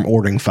myself from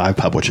ordering 5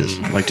 pub witches.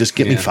 Like just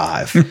get me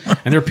 5.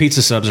 and their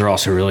pizza subs are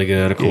also really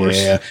good, of course.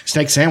 Yeah,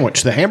 steak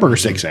sandwich, the hamburger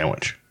steak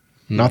sandwich,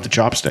 not the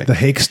chopstick. The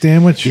Hake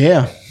sandwich.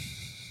 Yeah,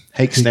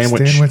 hake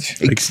sandwich. sandwich?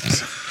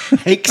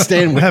 Hake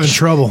sandwich. We're having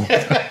trouble.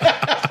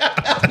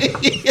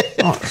 You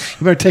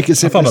better take a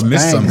sip thought of I this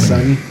missed bang,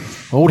 something.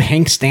 son. Old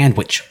Hank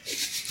Sandwich.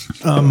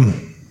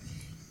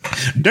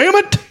 Damn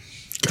it!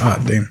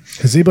 God damn.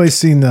 Has anybody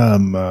seen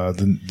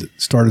the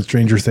start of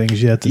Stranger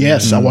Things yet?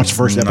 Yes, I watched the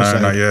first No,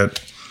 episode. not yet.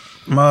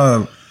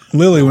 My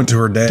Lily went to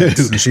her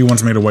dad's and she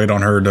wants me to wait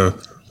on her to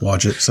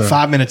watch it. So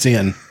 5 minutes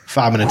in.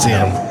 5 minutes in.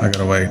 I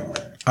gotta wait.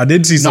 I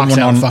did see Knocks someone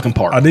out on the fucking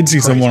park. I did see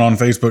Crazy. someone on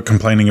Facebook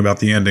complaining about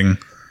the ending.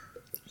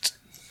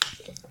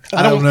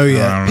 I don't know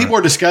yet. I don't know. People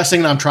are discussing,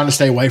 and I'm trying to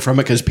stay away from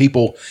it because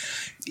people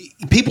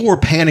were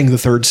panning the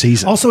third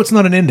season. Also, it's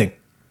not an ending.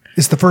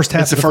 It's the first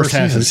half. It's the of first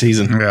half of the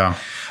season. Yeah.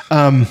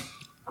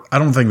 I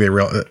don't think they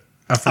real.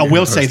 I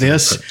will say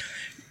this: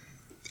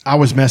 I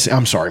was messing.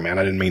 I'm sorry, man.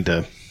 I didn't mean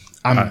to.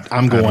 I'm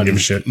don't going give a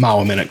shit. mile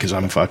a minute because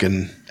I'm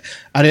fucking.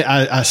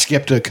 I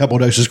skipped a couple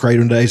doses of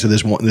Kratom today, so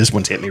this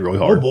one's hit me really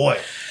hard. Oh boy.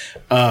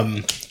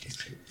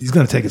 He's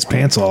going to take his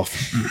pants off.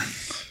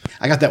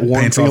 I got that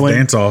warm Pants off, feeling.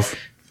 dance off.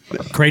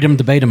 Kratom,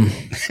 debate 'em.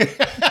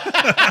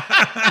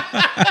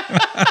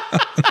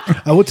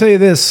 I will tell you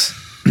this.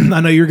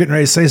 I know you're getting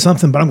ready to say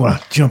something, but I'm going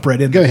to jump right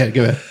in. Go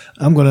ahead.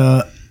 I'm going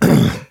to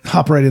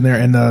hop right in there.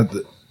 And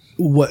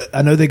what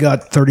I know they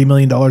got $30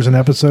 million an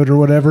episode or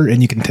whatever,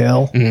 and you can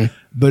tell,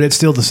 but it's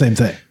still the same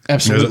thing.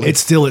 Absolutely. It's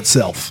still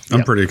itself.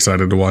 I'm pretty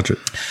excited to watch it.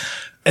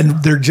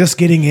 And they're just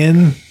getting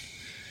in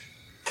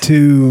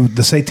to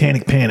the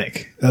satanic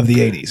panic of the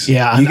 80s.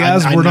 Yeah, you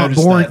guys I were not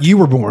noticed born. that. You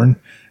were born,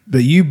 but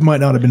you might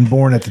not have been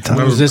born at the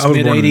time. Was this I was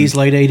mid born in- 80s,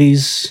 late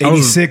 80s?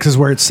 86 is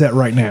where it's set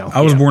right now.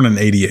 I was born in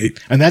 '88.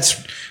 And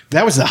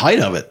that was the height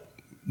of it.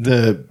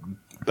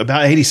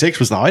 About 86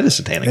 was the height of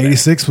Satanic. Panic.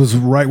 86 was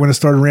right when it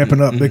started ramping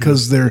up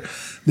because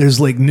there's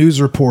like news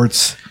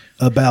reports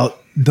about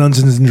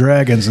Dungeons and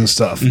Dragons and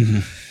stuff.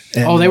 And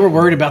Oh, they were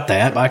worried about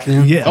that back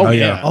then? yeah. Oh,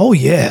 yeah. Oh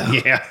yeah.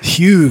 Yeah.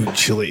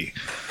 Hugely.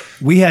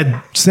 We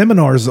had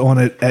seminars on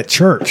it at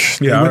church.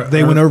 Yeah,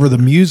 They went over the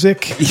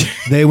music.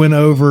 They went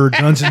over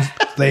Dungeons.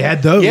 They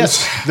had those.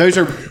 Yes,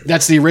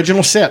 that's the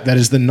original set. That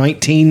is the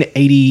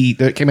 1980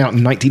 that came out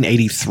in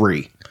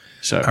 1983.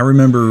 So I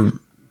remember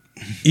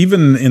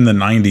even in the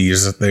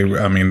 '90s,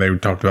 they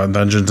talked about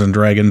Dungeons and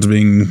Dragons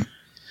being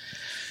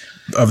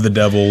of the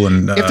devil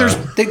and if there's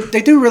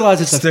They do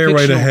realize it's a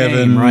Stairway to fictional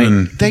Heaven game, right?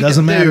 and they,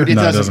 doesn't matter. It No, it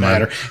doesn't doesn't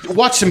matter.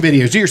 Watch some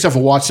videos. Do yourself a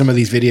watch some of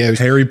these videos.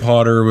 Harry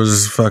Potter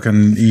was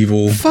fucking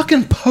evil.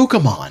 Fucking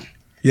Pokemon.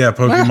 Yeah,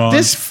 Pokemon.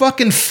 This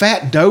fucking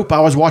fat dope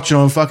I was watching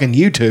on fucking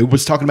YouTube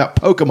was talking about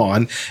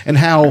Pokemon and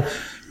how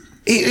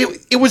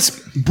it was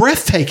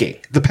breathtaking.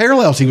 The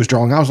parallels he was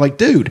drawing. I was like,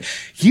 dude,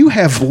 you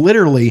have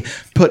literally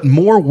put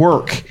more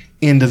work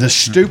into the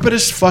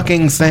stupidest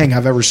fucking thing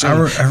I've ever seen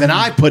than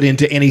I put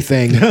into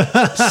anything.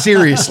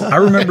 Seriously. I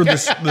remember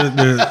this.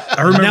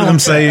 I remember them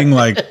saying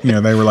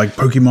they were like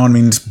Pokemon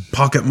means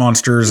pocket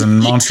monsters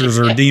and monsters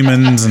are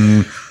demons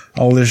and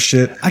all this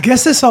shit. I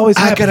guess this always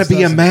I happens. gotta be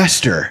a doesn't it?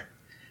 master.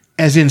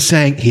 As in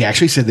saying, he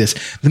actually said this,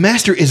 the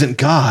master isn't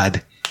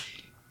God,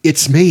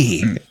 it's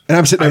me. And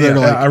I'm sitting over there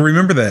Yeah, like, I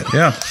remember that.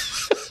 Yeah,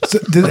 So,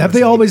 have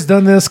they always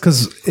done this?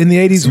 Because in the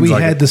 80s, we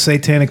like had it. the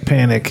satanic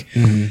panic.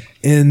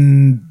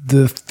 In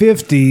the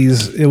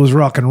 50s, it was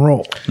rock and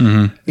roll.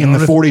 in the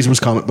 40s was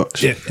comic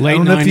books. I Late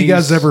don't know if you 90s.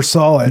 guys ever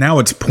saw it. now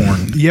it's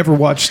porn. You ever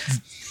watched?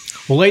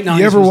 Well, late 90s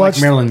You ever was watched-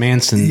 like Marilyn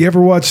Manson. You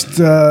ever watched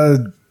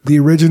the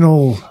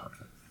original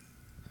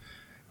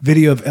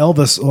video of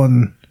Elvis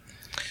on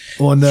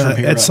On here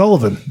Ed up.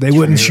 Sullivan, they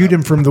wouldn't shoot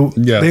him from the.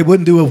 Yeah. They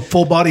wouldn't do a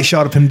full body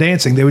shot of him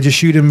dancing. They would just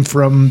shoot him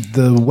from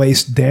the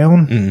waist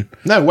down,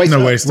 No, waist No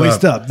up. waist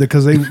waist up,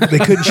 because they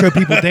couldn't show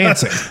people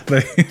dancing.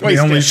 They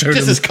Waist only down. showed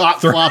just him his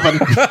cock flopping.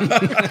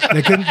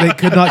 They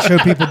could not show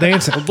people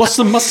dancing. What's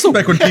the muscle?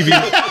 back when TV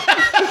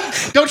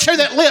Don't show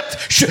that lip.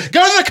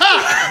 Go to the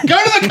cock. Go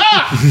to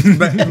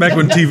the cock. back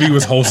when TV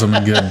was wholesome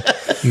and good.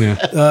 Yeah.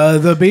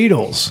 The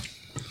Beatles,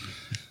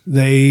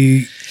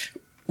 they.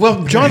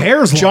 Well, John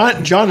hair's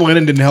John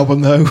Lennon didn't help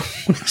him though.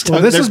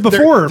 Well, this is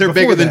before. They're before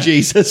bigger than that.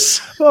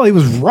 Jesus. Well, he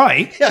was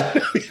right.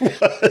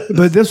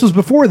 But this was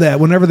before that.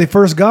 Whenever they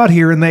first got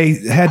here and they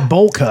had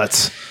bowl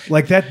cuts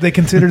like that, they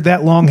considered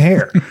that long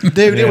hair.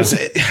 Dude, it was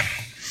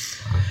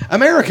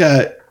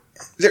America.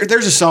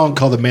 There's a song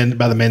called by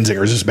the Menzingers.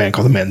 There's this band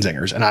called the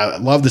Menzingers, and I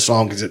love the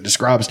song because it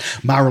describes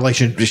my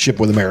relationship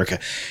with America.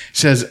 It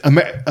says,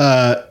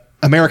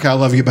 America, I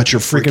love you, but you're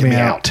freaking me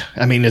out.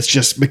 I mean, it's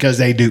just because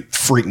they do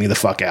freak me the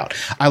fuck out.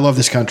 I love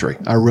this country.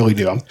 I really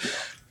do. I'm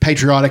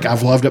patriotic.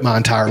 I've loved it my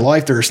entire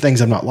life. There's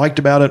things I've not liked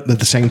about it, but at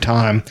the same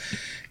time,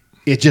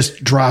 it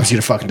just drives you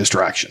to fucking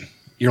distraction.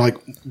 You're like,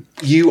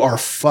 you are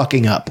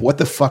fucking up. What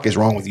the fuck is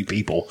wrong with you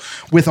people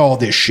with all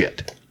this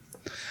shit?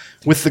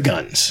 With the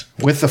guns,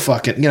 with the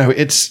fucking,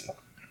 it's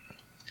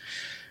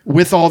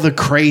with all the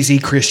crazy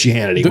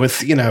Christianity, it's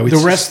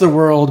The rest of the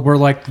world, we're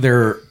like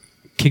they're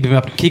kicking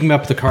up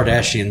the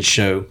Kardashians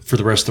show for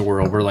the rest of the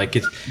world. We're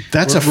like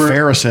that's a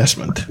fair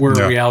assessment. We're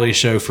Yeah. a reality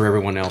show for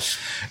everyone else.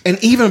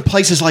 And even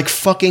places like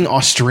fucking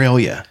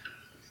Australia.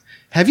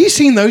 Have you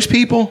seen those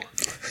people?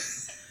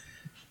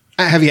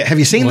 Have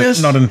you seen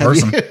this? Not in Have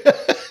you- person.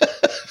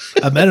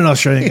 I met an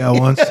Australian guy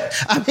once.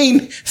 I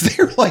mean,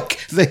 they're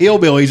like the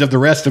hillbillies of the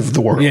rest of the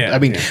world. Yeah, I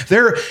mean,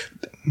 yeah.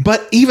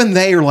 but even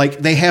they are like,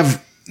 they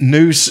have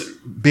news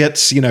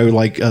bits,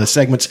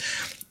 segments,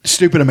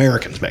 stupid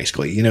Americans,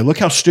 basically. Look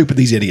how stupid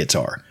these idiots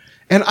are.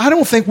 And I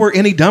don't think we're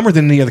any dumber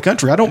than any other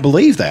country. I don't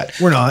believe that.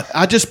 We're not.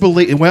 I just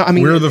believe,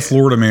 We're the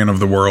Florida man of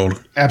the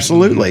world.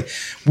 absolutely.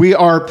 We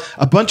are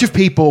a bunch of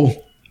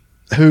people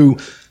who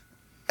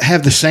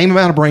have the same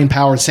amount of brain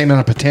power, the same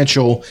amount of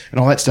potential,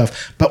 and all that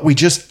stuff, but we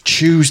just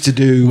choose to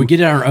do We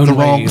get our own the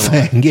way wrong a lot.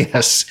 thing.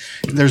 Yes,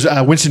 there's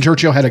Winston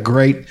Churchill had a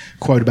great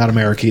quote about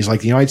America. He's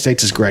like, the United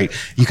States is great.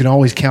 You can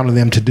always count on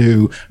them to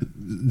do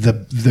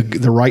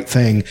the right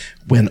thing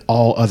when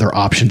all other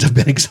options have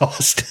been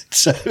exhausted.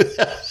 So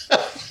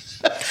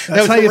that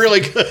was how you-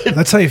 really good.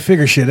 That's how you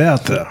figure shit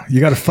out, though.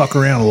 You got to fuck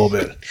around a little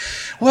bit.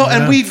 Well,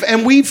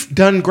 and we've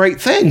done great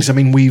things. I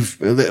mean, we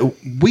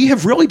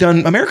have really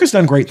done. America's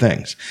done great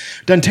things,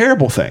 done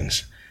terrible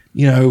things.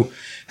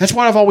 That's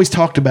what I've always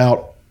talked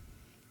about.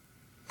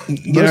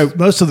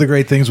 Most of the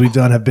great things we've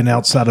done have been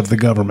outside of the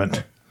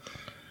government.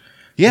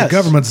 Yeah, The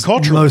government's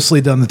culturally.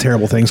 mostly done the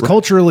terrible things.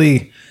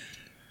 Culturally,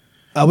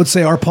 I would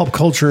say our pop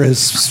culture has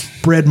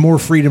spread more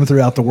freedom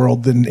throughout the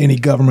world than any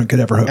government could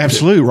ever hope to.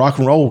 Absolutely, rock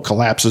and roll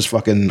collapses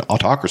fucking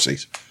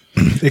autocracies.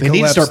 It They need to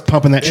collapsed- start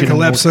pumping that shit. It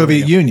collapsed in North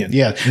Soviet Korea. Union.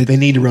 Yeah, they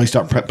need to really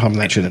start pumping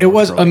that shit. In It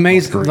was North Korea.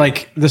 amazing. North Korea.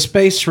 Like the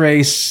space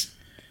race,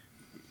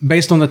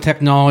 based on the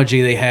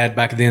technology they had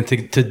back then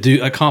to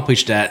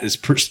accomplish that is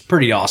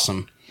pretty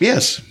awesome.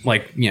 yes,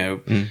 Like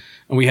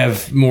we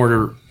have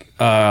more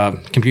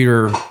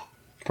computer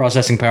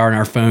processing power in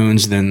our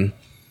phones than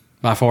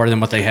by far than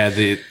what they had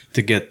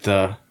to get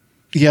the.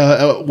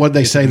 yeah. What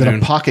they say the that a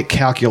moon. pocket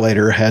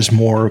calculator has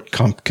more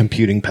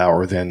computing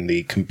power than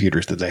the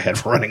computers that they had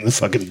for running the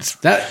fucking.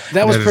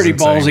 That was is pretty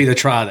insane. ballsy to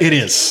try that. It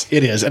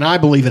is, and I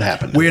believe it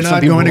happened. We're Some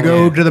not people going to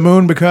don't. go to the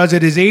moon because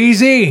it is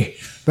easy,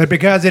 but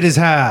because it is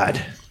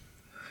hard.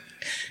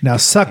 Now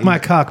suck my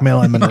cock,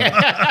 Marilyn Monroe.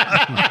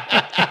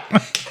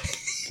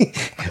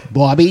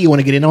 Bobby, you want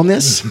to get in on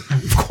this?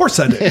 Of course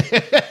I do.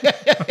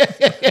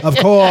 Of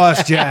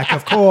course, Jack.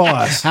 Of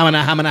course.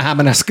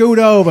 Hamana. Scoot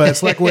over.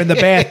 It's like we're in the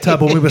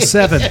bathtub when we were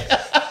 7.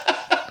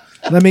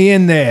 Let me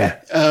in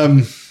there.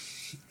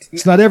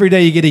 It's not every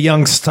day you get a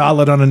young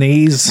starlet on her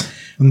knees.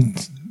 I'm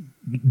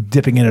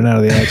dipping in and out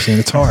of the accent.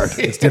 It's hard.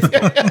 It's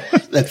difficult.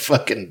 That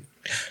fucking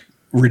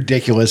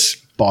ridiculous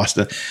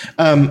Boston.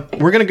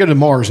 We're going to go to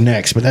Mars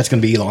next, but that's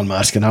going to be Elon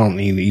Musk, and I don't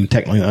even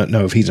technically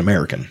know if he's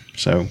American.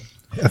 So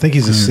I think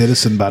he's a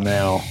citizen by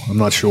now. I'm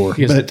not sure.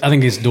 I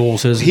think it's dual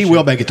citizenship. he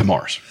will make it to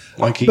Mars.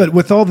 But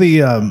with all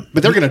the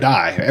But they're going to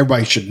die.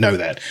 Everybody should know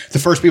that. The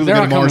first people that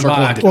They're go to not Mars are coming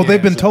going back. to well,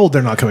 they've been told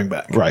they're not coming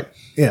back. right.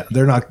 Yeah,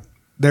 they're not.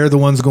 They're the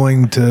ones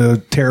going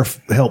to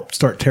help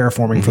start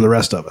terraforming for the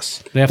rest of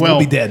us. They have to Well,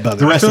 We'll be dead by the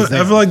then. rest of I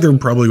them. feel like they're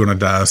probably going to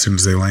die as soon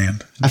as they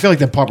land. I feel like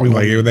they probably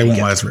Like, won't they won't make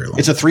it. last very long.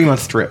 It's a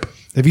 3-month trip.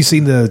 Have you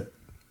seen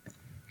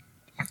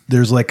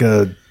there's like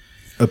a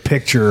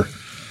picture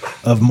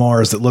of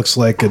Mars that looks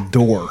like a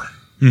door.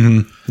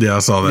 Yeah, I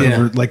saw that. Yeah.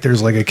 Or like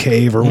there's like a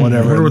cave or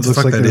whatever. wonder what It the looks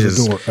fuck like that there's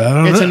is. a door. I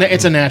don't know.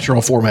 It's a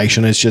natural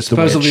formation. It's just the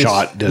way it's Supposedly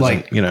shot doesn't,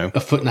 like you a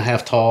foot and a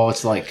half tall.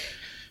 It's like,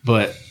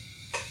 but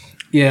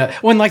yeah,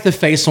 when like the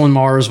face on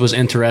Mars was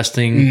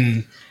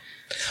interesting.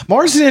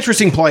 Mars is an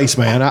interesting place,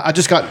 man. I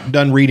just got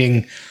done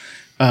reading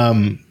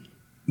the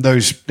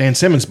those Dan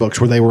Simmons books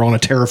where they were on a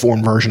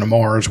terraformed version of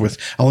Mars with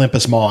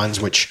Olympus Mons,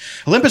 which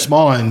Olympus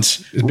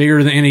Mons, It's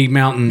bigger than any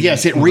mountain.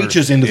 yes, it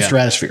reaches into the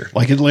stratosphere.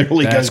 Like it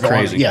literally That's goes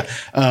crazy. Yeah.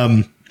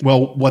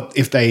 Well, what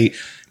if they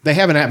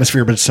have an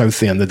atmosphere, but it's so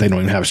thin that they don't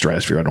even have a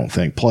stratosphere? I don't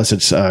think. Plus,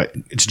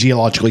 it's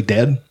geologically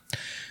dead.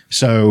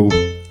 So,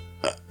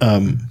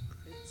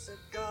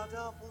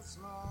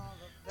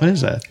 what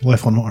is that?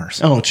 Life on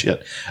Mars. Oh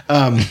shit.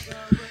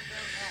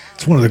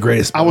 It's one of the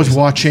greatest. I was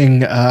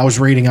watching, I was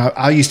reading,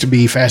 I used to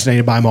be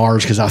fascinated by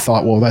Mars because I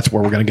thought, well, that's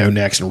where we're going to go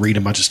next and read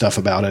a bunch of stuff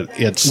about it.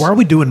 It's Why are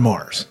we doing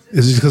Mars?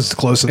 Is it because it's the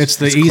closest? It's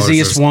the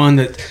easiest closest. one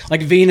that,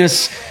 like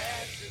Venus.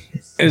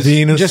 Is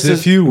Venus, just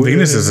if you will.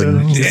 Venus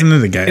isn't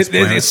it a gas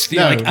planet? It's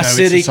No, like no, it's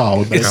acidic. a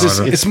solid, but It's, it's-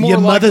 just, it's more Your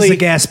mother's likely. a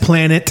gas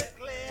planet.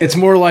 It's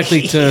more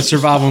likely to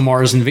survive on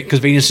Mars because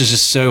Venus is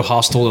just so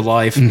hostile to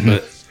life.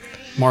 But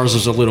Mars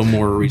is a little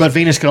more. but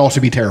Venus could also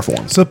be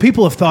terraformed. So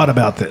people have thought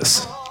about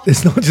this.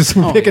 It's not just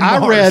we're picking I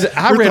Mars. read-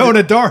 We're throwing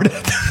a dart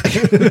at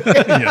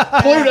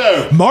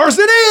Pluto, Mars.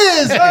 It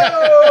is.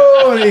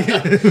 Oh!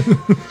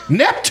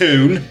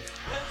 Neptune,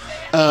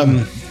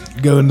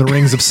 Go in the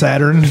rings of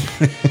Saturn.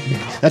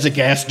 that's a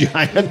gas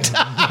giant.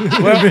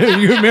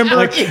 you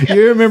remember?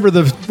 You remember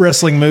the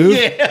wrestling move?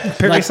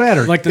 Perry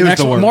Saturn. Like the It was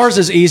next the one, worst. Mars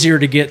is easier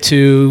to get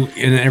to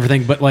and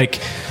everything, but like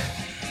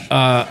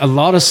a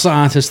lot of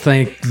scientists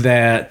think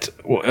that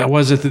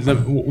was it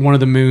one of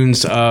the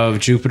moons of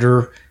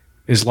Jupiter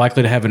is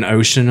likely to have an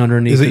ocean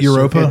underneath. Is it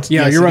Europa?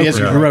 Yeah, Yes, it Europa. is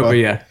Europa.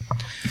 Yeah,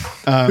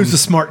 Who's the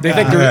smart they guy?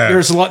 think they're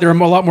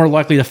a lot more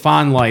likely to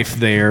find life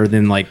there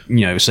than like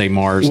say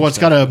Mars. Well, it's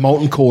got a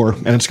molten core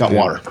and it's got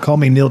water. Call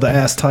me Neil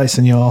deGrasse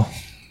Tyson, y'all.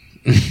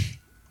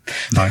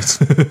 Nice.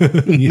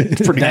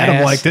 Pretty Adam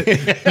ass. liked it.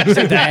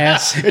 the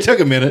ass. It took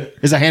a minute.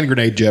 It's a hand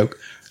grenade joke.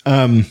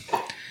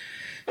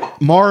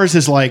 Mars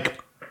is like,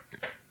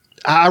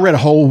 I read a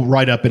whole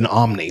write up in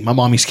Omni. My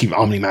mom used to keep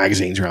Omni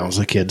magazines when I was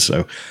a kid,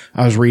 so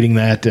I was reading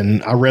that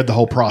and I read the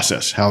whole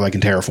process, how they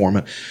can terraform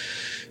it.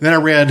 Then I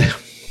read,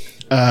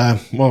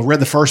 read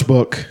the first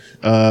book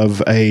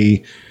of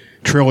a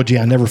trilogy.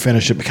 I never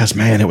finished it because,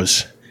 man, it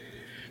was,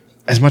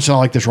 as much as I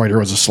like this writer, it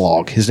was a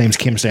slog. His name's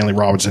Kim Stanley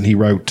Robinson. He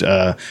wrote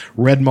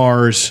Red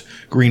Mars,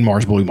 Green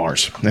Mars, Blue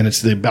Mars. And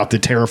it's about the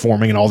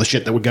terraforming and all the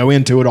shit that would go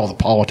into it, all the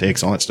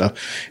politics, all that stuff.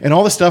 And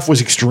all the stuff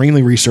was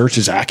extremely researched,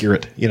 is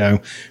accurate,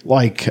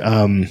 like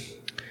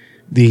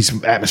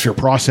these atmosphere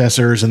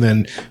processors and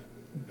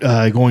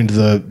then going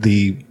to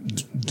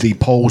the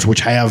poles, which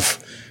have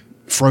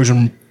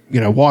frozen,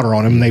 water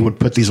on them. They would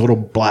put these little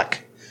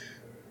black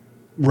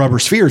rubber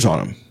spheres on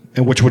them,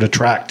 and which would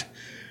attract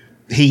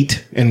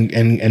heat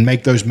and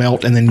make those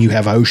melt, and then you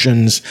have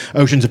oceans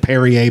of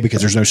Perrier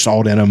because there's no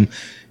salt in them,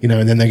 and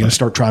then they're going to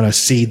start trying to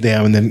seed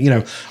them, and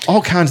then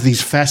all kinds of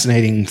these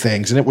fascinating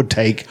things, and it would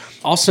take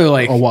Also,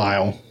 like a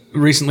while.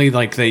 recently,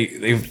 like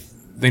they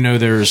know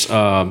there's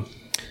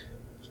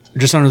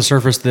just under the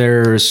surface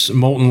there's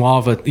molten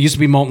lava. It used to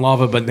be molten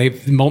lava, but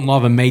molten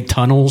lava made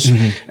tunnels,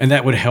 and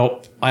that would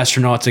help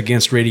astronauts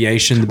against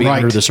radiation to be Right.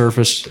 under the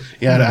surface.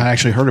 Yeah, I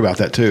actually heard about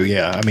that too.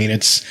 Yeah, I mean,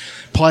 it's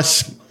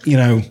plus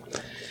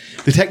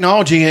the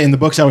technology in the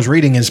books I was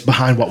reading is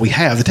behind what we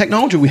have. The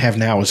technology we have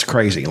now is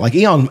crazy. Like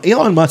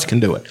Elon Musk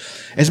can do it.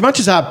 As much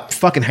as I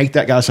fucking hate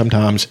that guy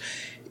sometimes,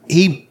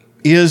 he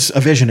is a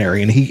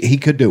visionary and he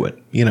could do it.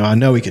 I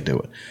know he could do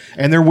it.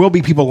 And there will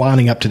be people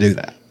lining up to do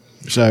that.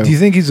 So, Do you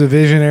think he's a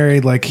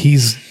visionary? Like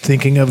he's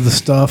thinking of the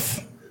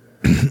stuff.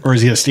 or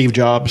is he a Steve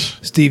Jobs?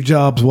 Steve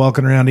Jobs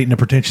walking around eating a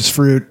pretentious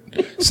fruit.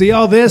 See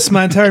all this?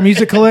 My entire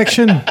music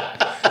collection.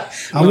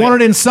 I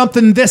want it in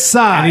something this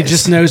size. He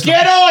just knows.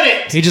 Get on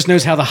it. He just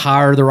knows how to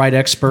hire the right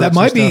experts. that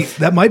might and be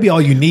stuff.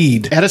 all you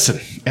need.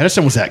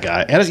 Edison was that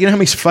guy. Edison, you know how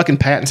many fucking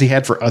patents he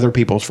had for other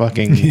people's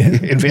fucking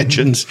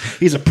inventions?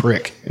 He's a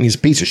prick and he's a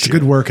piece of shit.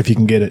 Good work if you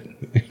can get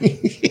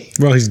it.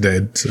 Well, he's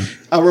dead. So.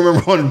 I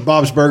remember on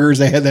Bob's Burgers,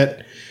 they had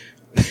that.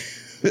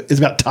 It's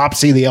about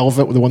Topsy the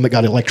elephant, the one that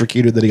got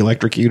electrocuted, that he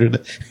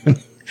electrocuted.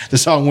 The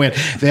song went,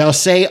 they'll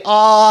say,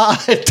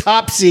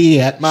 Topsy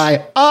at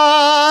my,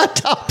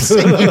 Topsy.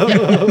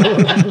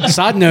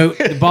 Side note: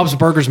 the Bob's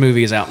Burgers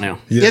movie is out now.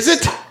 Is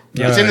it?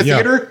 It's in the Yeah.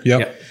 theater? Yep.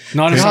 Yeah.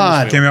 Not as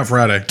God. Came out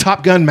Friday.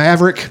 Top Gun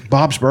Maverick,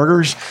 Bob's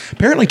Burgers.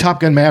 Apparently, Top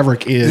Gun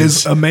Maverick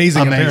Is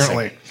amazing,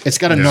 apparently. It's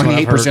got a That's what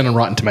I've 98% on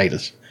Rotten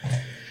Tomatoes.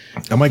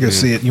 I might go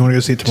see it. You want to go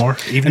see it tomorrow?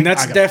 And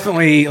that's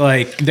definitely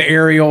like the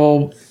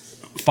aerial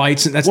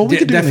fights. That's Well, we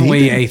could do it in the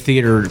definitely evening. a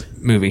theater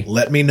movie.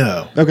 Let me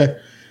know. Okay.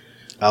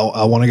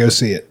 I want to go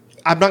see it.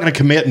 I'm not going to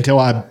commit until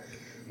I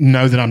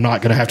know that I'm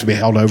not going to have to be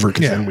held over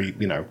because then we,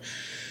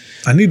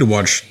 I need to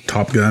watch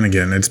Top Gun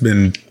again. It's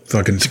been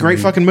fucking. It's a great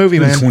fucking movie,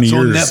 man. 20 It's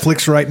on years.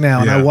 Netflix right now,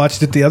 and Yeah. I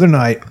watched it the other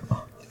night,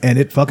 and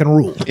it fucking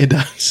ruled. It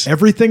does.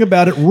 Everything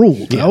about it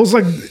ruled. I was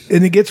like,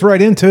 and it gets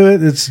right into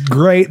it. It's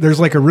great. There's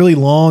like a really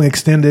long,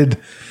 extended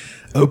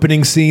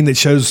opening scene that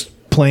shows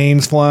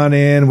planes flying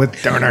in with.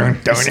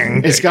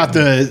 It's got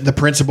the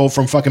principal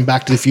from fucking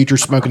Back to the Future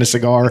smoking a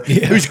cigar,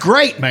 who's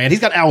great, man. He's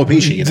got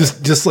alopecia.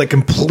 Just like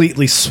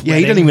completely sweating. Yeah,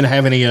 he doesn't even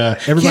have any.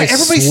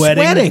 Everybody's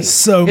sweating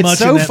so It's much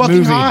so in that fucking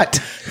movie. hot.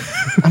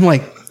 I'm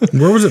like,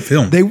 Where was it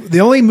filmed? The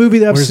only movie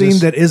that I've Where's seen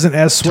this? that isn't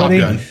as sweaty,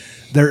 Gun.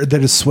 that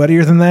is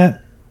sweatier than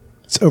that,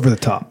 it's Over the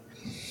Top.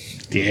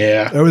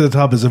 Yeah. Over the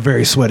Top is a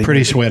very sweaty Pretty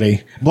movie.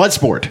 sweaty.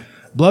 Bloodsport.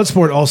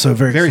 Bloodsport also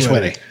very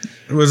Sweaty.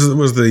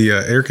 Was the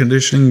air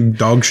conditioning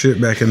dog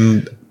shit back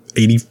in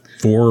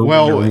 '84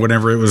 Well, or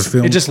whenever it was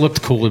filmed? It just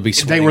looked cool to be.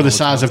 They were the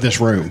size of this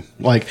room.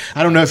 Like,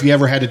 I don't know if you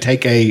ever had to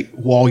take a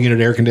wall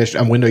unit air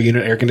conditioner, a window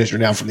unit air conditioner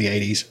down from the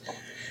 80s.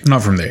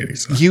 not from the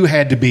 '80s. You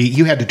had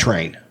to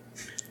train.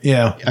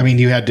 Yeah. I mean,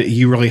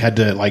 you really had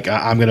to, like,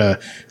 I'm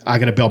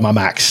gonna build my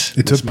max.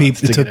 It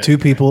took two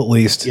people at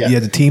least. Yeah. You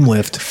had to team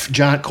lift.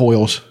 Giant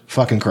coils,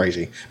 fucking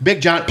crazy.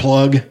 Big giant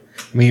plug.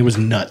 I mean, it was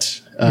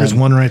nuts. There's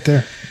one right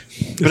there.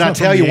 But I not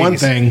tell from you the one 80s.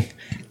 thing,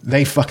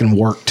 they fucking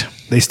worked.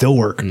 They still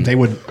work. They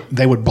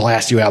would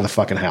blast you out of the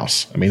fucking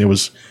house. I mean, it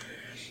was.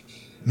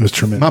 It was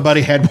tremendous. My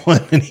buddy had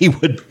one, and he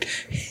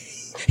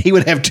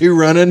would have two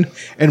running,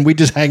 and we'd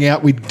just hang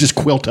out. We'd just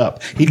quilt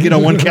up. He'd get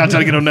on one couch,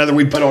 I'd get on another.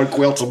 We'd put on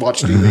quilts and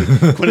watch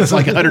TV when it's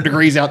like 100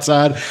 degrees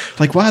outside.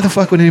 Like, why the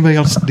fuck would anybody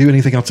else do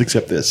anything else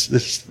except this?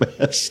 This is the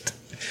best.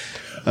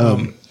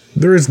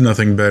 There is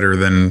nothing better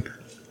than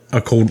a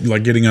cold,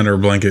 like getting under a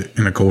blanket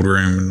in a cold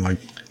room, and like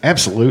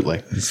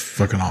Absolutely. it's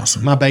fucking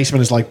awesome. My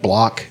basement is like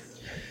block,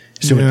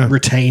 so Yeah. it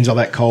retains all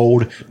that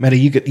cold. Matty,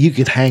 you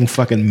could hang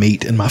fucking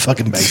meat in my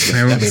fucking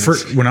basement. Man, I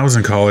mean, when I was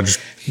in college,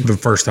 the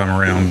first time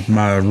around,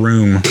 my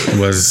room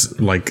was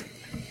like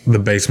the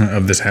basement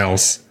of this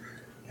house,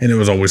 and it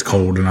was always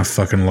cold, and I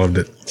fucking loved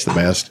it. it's the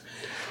best.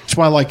 That's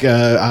why, like,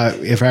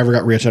 if I ever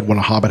got rich, I'd want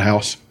a Hobbit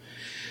house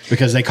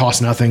because they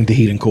cost nothing to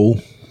heat and cool.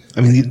 I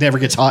mean, it never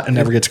gets hot and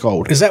never gets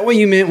cold. Is that what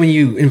you meant when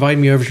you invited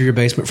me over to your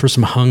basement for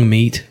some hung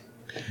meat?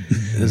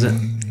 Is it?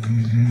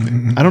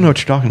 I don't know what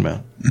you're talking about.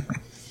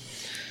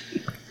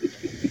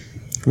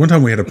 One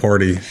time we had a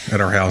party at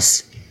our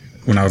house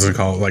when I was in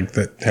college, like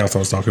that house I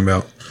was talking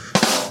about.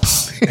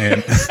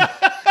 And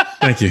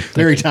thank you.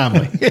 Very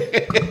timely.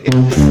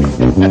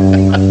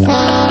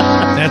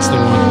 That's the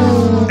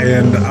one.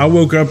 And I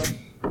woke up,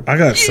 I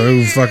got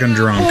so fucking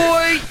drunk.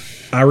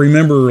 I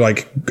remember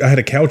like I had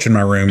a couch in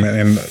my room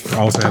and I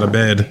also had a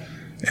bed.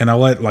 And I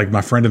let like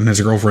my friend and his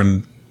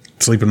girlfriend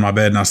sleep in my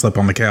bed and I slept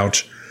on the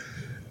couch.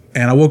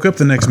 And I woke up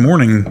the next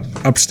morning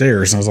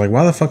upstairs and I was like,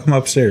 why the fuck am I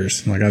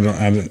upstairs? Like, I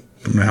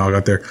don't know how I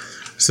got there.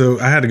 So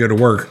I had to go to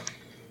work.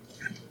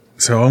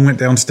 So I went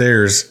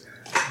downstairs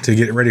to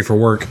get ready for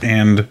work.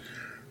 And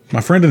my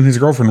friend and his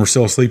girlfriend were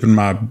still asleep in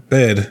my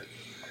bed.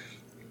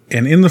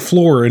 And in the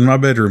floor in my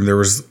bedroom, there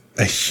was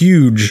a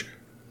huge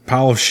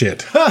pile of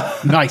shit.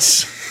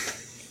 Nice.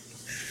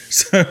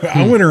 So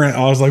I went around.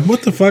 I was like,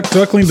 what the fuck?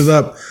 So I cleaned it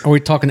up. Are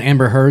we talking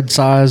Amber Heard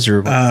size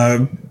or?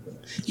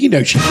 You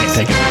know she can't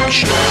take a big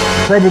shit.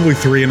 Probably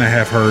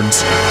 3.5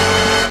 herds.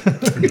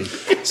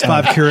 It's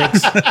 5 carats.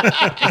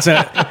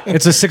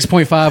 it's a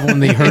 6.5 on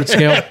the Heard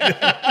scale.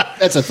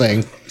 That's a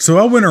thing. So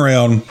I went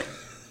around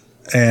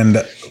and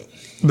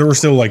there were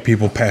still like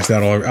people passed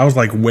out all over. I was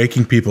like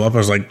waking people up. I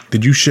was like,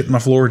 did you shit in my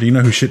floor? Do you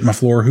know who shit in my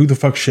floor? Who the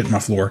fuck shit in my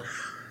floor?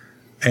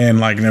 And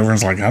like, and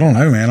everyone's like, I don't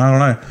know, man. I don't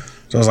know.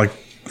 So I was like,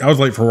 I was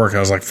late for work. I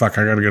was like, fuck,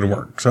 I got to go to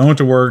work. So I went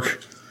to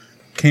work,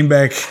 came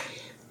back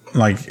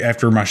like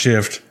after my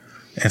shift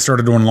and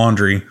started doing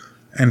laundry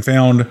and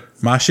found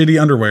my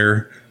shitty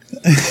underwear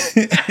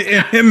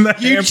in the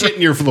You hamper. shit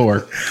in your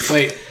floor.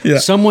 Wait, Yeah.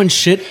 someone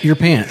shit your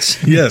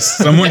pants. Yes,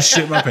 someone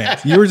shit my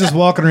pants. You were just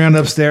walking around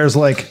upstairs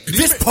like,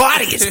 This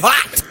party is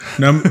hot.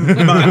 No,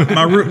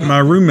 my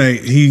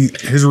roommate,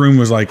 his room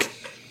was like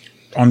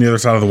on the other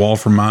side of the wall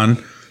from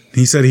mine.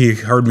 He said he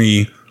heard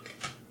me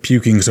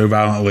puking so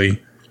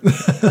violently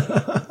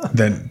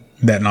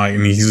that night,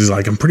 and he was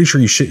like, "I'm pretty sure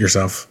you shit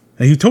yourself."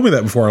 And he told me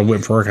that before I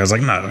went for work. I was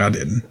like, "No, I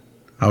didn't.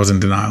 I was in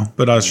denial,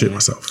 but I shit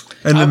myself."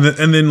 And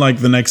then like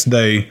the next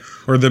day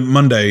or the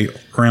Monday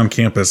around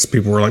campus,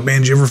 people were like,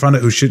 "Man, did you ever find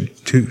out who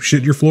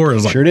shit your floor?" I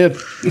was like, Sure did.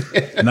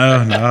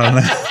 No.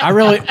 I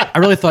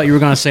really thought you were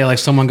going to say like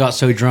someone got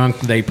so drunk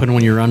they put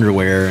on your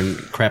underwear and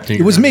crapped in.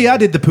 it was me. I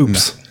did the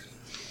poops.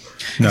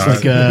 No,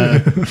 Like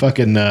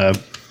fucking. that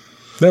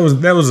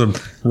was a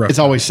rough. It's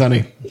Always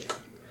Sunny.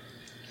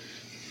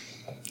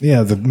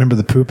 Yeah, remember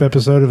the poop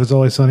episode of It's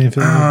Always Sunny in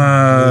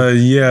Philadelphia?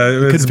 Yeah, it's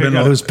Couldn't been figure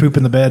out who's poop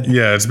in the bed.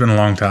 yeah, it's been a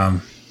long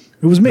time.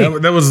 It was me.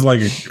 That was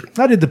like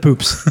I did the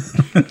poops.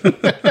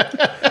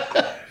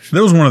 that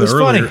was one of the It's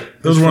earlier. funny.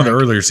 That was one of the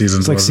earlier seasons.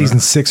 It's like wasn't season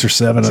it? 6 or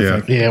 7, I Yeah.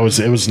 think. Yeah,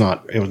 it was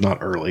not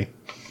early.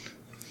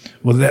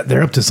 Well,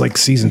 they're up to like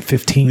season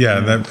 15. Yeah,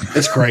 that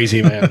It's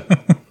crazy, man.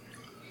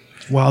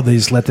 Wow, they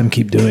just let them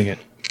keep doing it.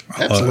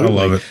 Absolutely. I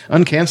love it.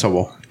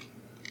 Uncancelable.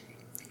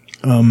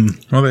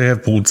 well, they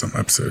have pulled some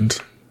episodes.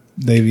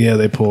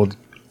 They pulled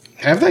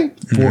Have they?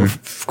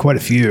 quite a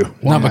few.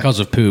 not because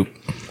of poop.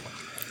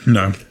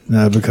 No,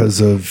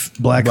 Because of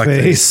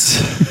blackface.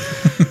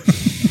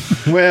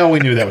 Well, we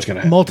knew that was going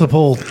to happen.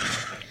 Multiple.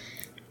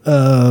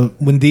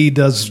 When Dee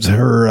does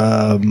her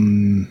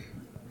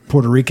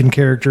Puerto Rican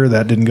character,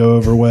 that didn't go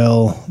over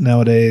well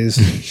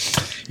nowadays.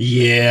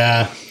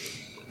 Yeah.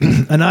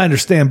 And I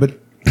understand, but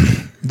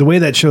the way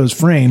that show is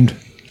framed,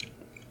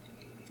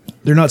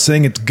 They're not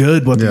saying it's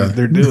good what Yeah.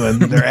 they're doing.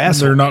 They're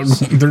assholes.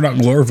 They're not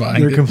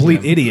glorifying. They're it.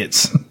 complete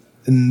idiots,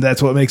 and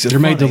that's what makes it. They're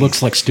made to funny.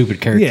 look like stupid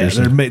Yeah,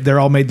 characters. they're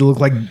all made to look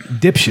like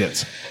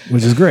dipshits,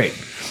 which is great.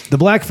 The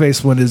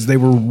blackface one is they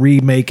were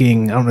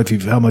remaking. I don't know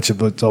if how much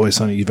of It's Always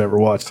Sunny you've ever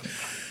watched,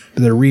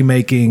 but they're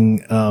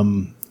remaking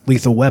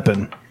Lethal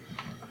Weapon,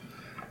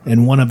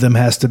 and one of them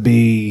has to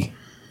be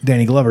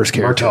Danny Glover's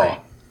character. Murtaugh.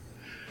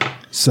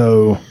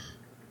 So,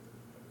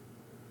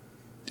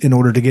 in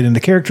order to get into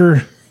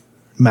character,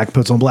 Mac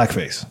puts on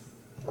blackface,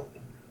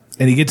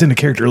 and he gets into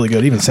character really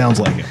good. Even sounds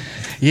like him.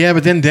 Yeah,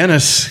 but then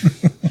Dennis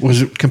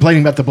was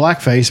complaining about the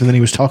blackface, and then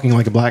he was talking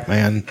like a black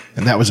man,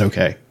 and that was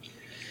okay.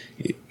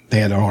 They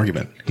had an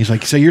argument. He's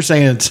like, "So you're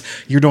saying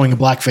you're doing a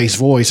blackface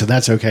voice, and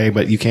that's okay,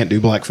 but you can't do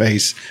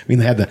blackface?" I mean,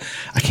 they had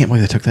I can't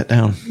believe they took that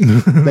down.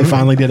 They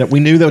finally did it. We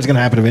knew that was going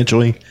to happen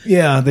eventually.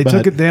 Yeah, they But-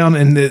 took it down,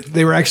 and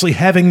they were actually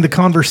having the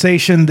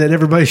conversation that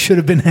everybody should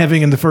have been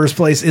having in the first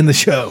place in the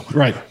show.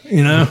 Right.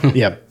 You know.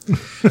 Yeah.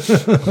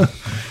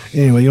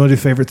 Anyway, you want to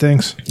do favorite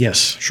things?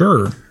 Yes.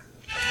 Sure.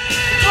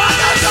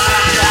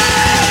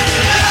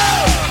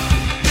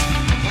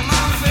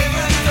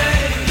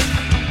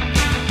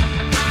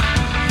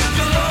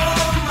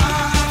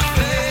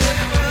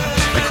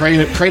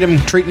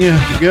 Kratom treating you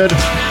good?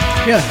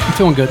 Yeah, I'm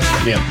feeling good.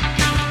 Yeah.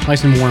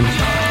 Nice and warm.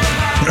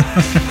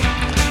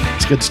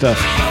 It's good stuff.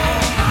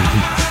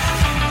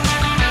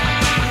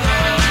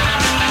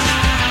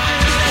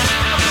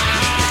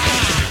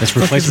 That's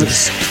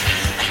replacements.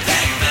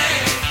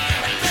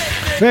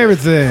 Favorite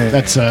thing?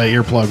 That's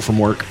earplug from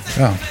work.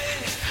 Oh,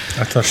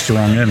 I touched the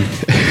wrong end.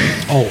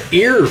 Oh,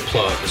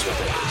 earplug is what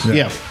that is.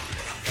 Yeah.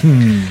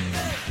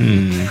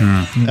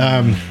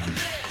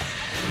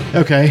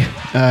 Okay.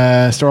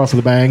 Start off with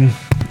a bang.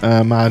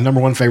 My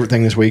number one favorite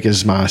thing this week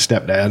is my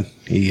stepdad.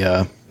 He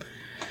right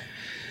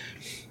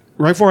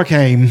before I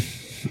came,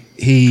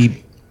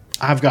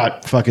 I've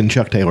got fucking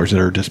Chuck Taylors that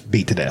are just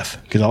beat to death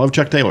because I love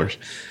Chuck Taylors,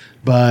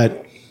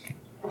 but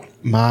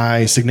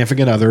my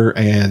significant other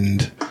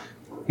and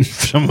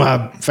some of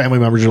my family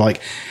members are like,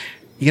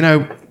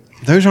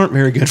 those aren't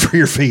very good for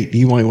your feet.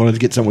 You might want to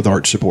get some with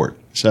arch support.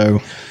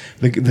 So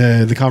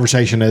the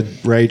conversation had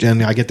raged,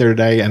 and I get there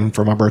today, and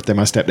for my birthday,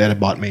 my stepdad had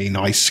bought me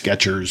nice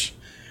Skechers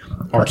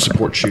arch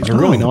support shoes. They're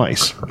really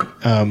nice.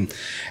 And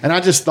I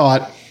just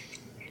thought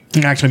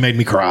it actually made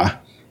me cry.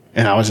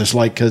 And I was just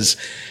like, because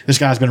this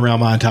guy's been around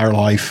my entire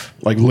life,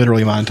 like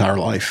literally my entire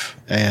life,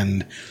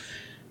 and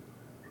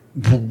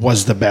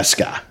was the best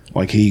guy.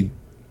 Like he,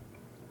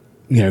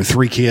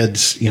 3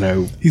 kids,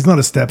 He's not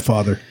a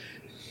stepfather.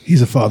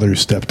 He's a father who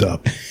stepped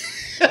up.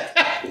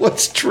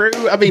 What's true?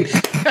 I mean,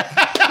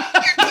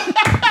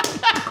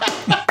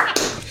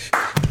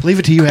 leave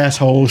it to you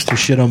assholes to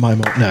shit on my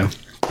mom.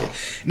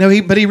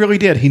 No, but he really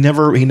did. He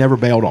never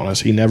bailed on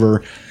us. He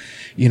never,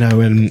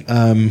 and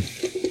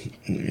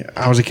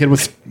I was a kid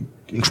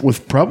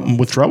with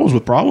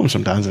problems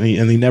sometimes, and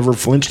he never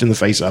flinched in the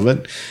face of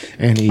it,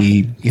 and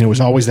he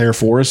was always there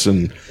for us,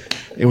 and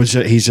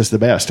he's just the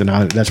best, and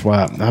that's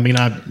why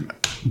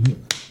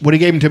when he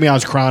gave him to me, I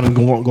was crying and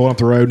going up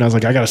the road, and I was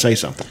like, I got to say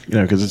something,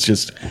 because it's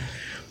just,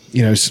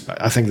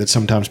 I think that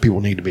sometimes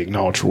people need to be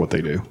acknowledged for what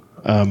they do.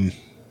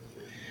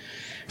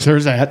 So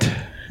there's that.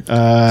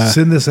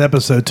 Send this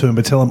episode to him,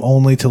 but tell him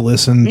only to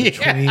listen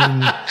between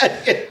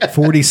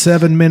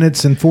 47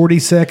 minutes and 40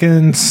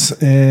 seconds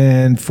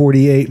and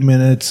 48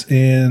 minutes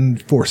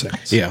and 4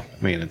 seconds. Yeah,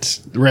 I mean,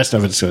 the rest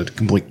of it's a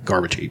complete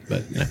garbage heap.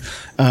 But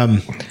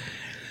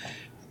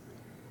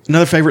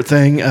another favorite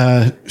thing,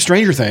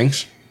 Stranger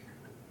Things.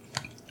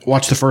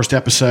 Watch the first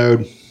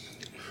episode.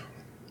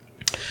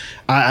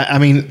 I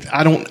mean,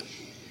 I don't.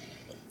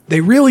 They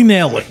really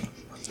nail it.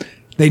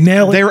 They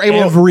nail it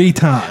every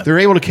time. They're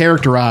able to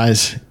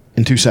characterize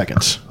in 2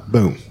 seconds.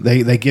 Boom.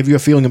 They give you a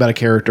feeling about a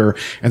character,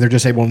 and they're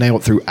just able to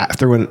nail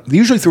it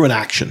usually through an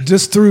action.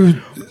 Just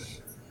through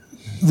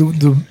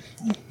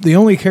the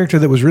only character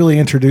that was really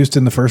introduced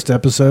in the first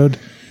episode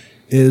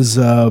is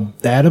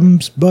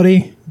Adam's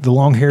buddy, the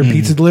long-haired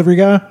pizza delivery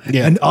guy.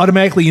 Yeah. And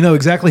automatically you know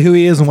exactly who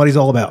he is and what he's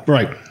all about.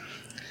 Right.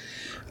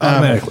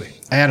 Automatically.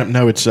 Adam.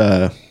 No, it's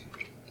not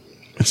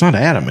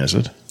Adam, is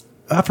it?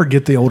 I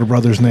forget the older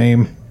brother's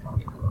name.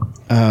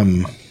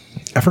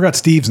 I forgot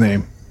Steve's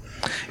name.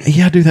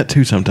 Yeah, I do that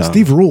too sometimes.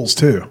 Steve rules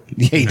too.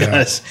 Yeah, he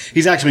does.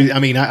 He's actually. I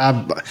mean,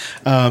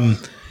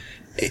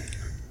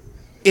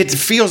 it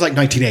feels like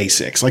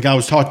 1986. Like I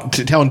was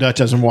telling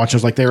Dutch as I'm watching, I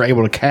was like they were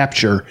able to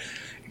capture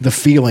the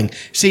feeling.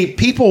 See,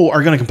 people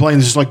are going to complain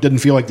this didn't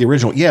feel like the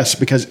original. Yes,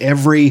 because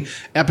every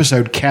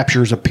episode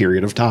captures a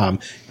period of time,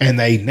 and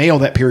they nail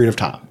that period of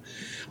time.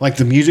 Like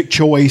the music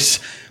choice,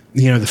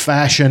 the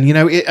fashion.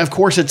 Of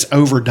course, it's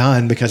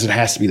overdone because it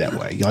has to be that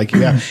way. Like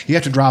you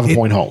have to drive a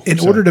point home. In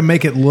order to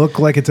make it look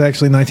like it's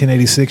actually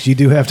 1986, you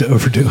do have to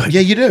overdo it.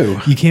 Yeah, you do.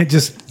 You can't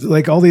just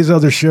like all these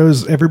other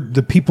shows.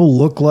 The people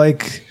look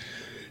like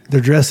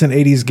they're dressed in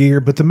 80s gear,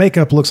 but the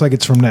makeup looks like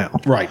it's from now.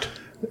 Right.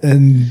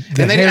 And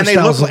the They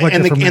hairstyles look like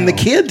they're from and the now.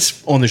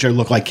 kids on the show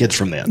look like kids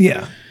from then.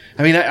 Yeah.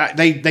 I mean,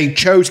 they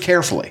chose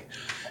carefully.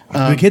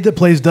 The kid that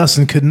plays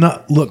Dustin could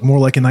not look more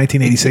like a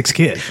 1986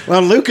 kid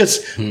Well, Lucas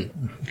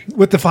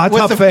with the five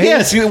with top the face.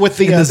 yes, with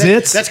the, and the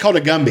zits. that's called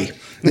a Gumby.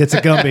 It's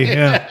a Gumby.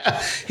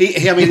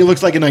 Yeah, I mean, he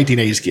looks like a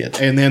 1980s kid.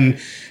 And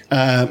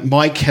then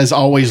Mike has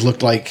always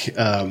looked like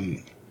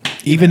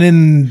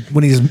even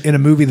when he's in a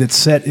movie that's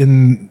set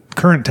in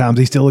current times,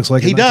 he still looks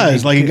like he a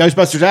does. Like in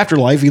Ghostbusters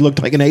Afterlife, he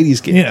looked like an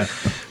 80s kid. Yeah,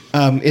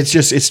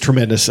 It's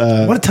tremendous.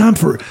 what a time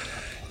for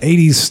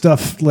 80s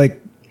stuff.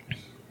 Like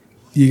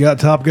you got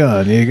Top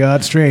Gun, you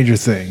got Stranger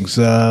Things,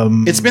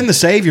 It's been the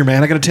savior,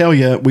 man. I got to tell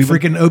you,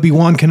 freaking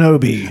Obi-Wan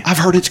Kenobi. I've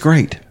heard it's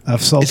great.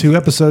 I've saw 2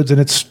 episodes and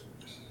it's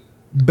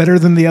better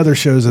than the other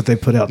shows that they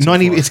put out. So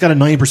 90. far. It's got a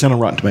 90% on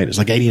Rotten Tomatoes,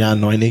 like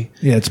 89, 90.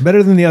 Yeah, it's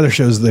better than the other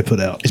shows that they put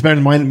out. It's better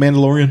than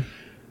Mandalorian.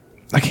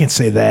 I can't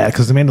say that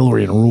because the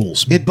Mandalorian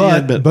rules. It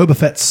but did, but- Boba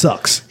Fett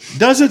sucks.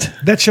 Does it?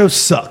 That show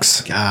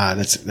sucks. God,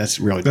 that's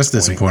really That's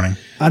disappointing.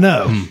 I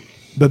know,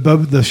 but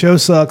the show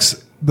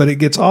sucks. But it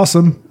gets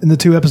awesome in the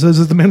 2 episodes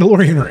that the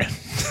Mandalorian are in.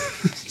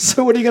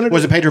 So what are you gonna do?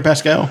 Was it Pedro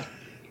Pascal?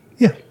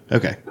 Yeah,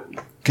 Okay,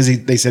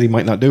 because they said he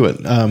might not do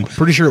it.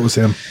 pretty sure it was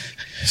him.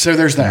 So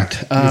there's that.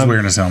 He's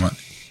wearing his helmet.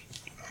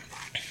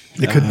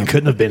 It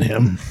couldn't have been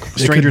him. It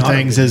Stranger could not have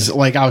Things been. is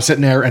like I was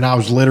sitting there and I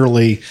was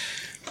literally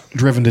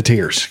driven to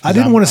tears. I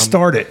didn't want to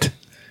start it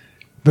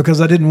because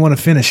I didn't want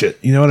to finish it.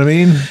 You know what I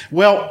mean?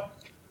 Well,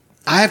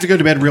 I have to go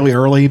to bed really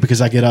early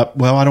because I get up.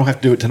 Well, I don't have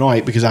to do it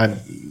tonight because I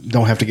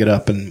don't have to get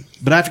up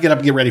but I have to get up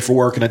and get ready for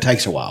work, and it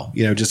takes a while.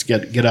 You know, just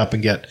get up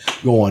and get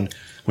going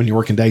when you're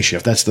working day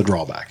shift. That's the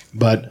drawback.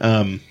 But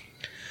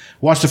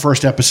watch the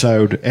first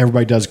episode.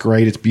 Everybody does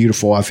great. It's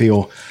beautiful. I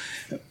feel.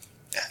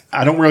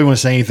 I don't really want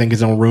to say anything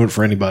because I don't ruin it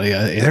for anybody.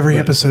 Every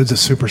episode's a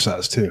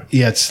supersize too.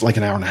 Yeah, it's like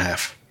an hour and a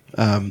half.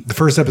 The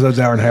first episode's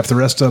an hour and a half. The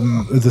rest of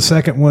them, the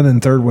second one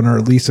and third one, are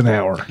at least an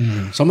hour.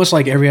 It's almost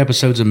like every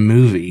episode's a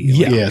movie.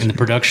 Yeah. Like, Yes. and the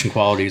production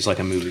quality is like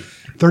a movie.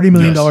 $30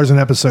 million an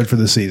episode for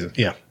this season.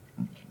 Yeah,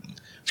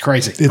 it's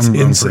crazy. It's I'm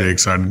insane. pretty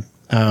excited.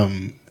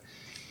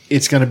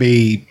 It's going to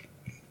be.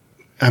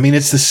 I mean,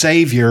 it's the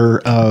savior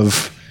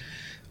of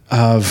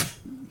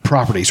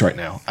properties right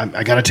now.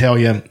 I got to tell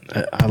you,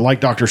 I like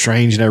Doctor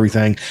Strange and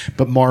everything,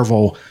 but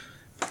Marvel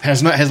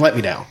has let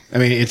me down. I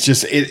mean, it's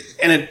just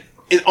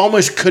it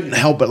almost couldn't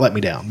help but let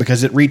me down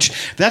because it reached.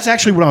 That's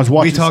actually what I was We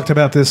watching. talked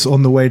about this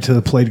on the way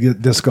to play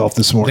disc golf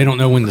this They morning. don't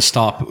know when to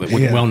stop.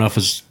 Yeah. Well enough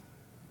is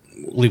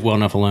leave well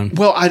enough alone.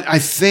 Well, I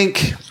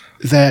think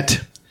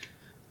that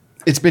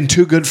it's been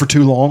too good for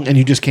too long, and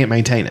you just can't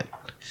maintain it.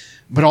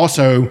 But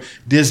also,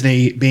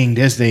 Disney, being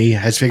Disney,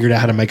 has figured out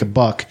how to make a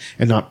buck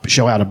and not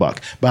show out a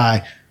buck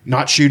by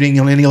not shooting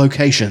in any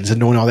locations and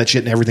doing all that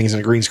shit and everything's in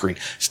a green screen.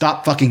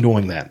 Stop fucking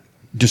doing that.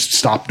 Just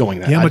stop doing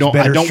that. You know how I much don't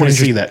better want to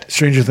Stranger- see that.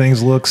 Stranger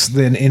Things looks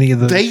than any of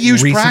the They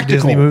use recent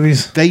practical Disney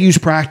movies. They use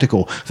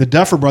practical. The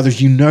Duffer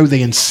Brothers, you know,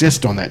 they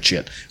insist on that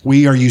shit.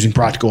 We are using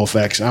practical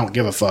effects. I don't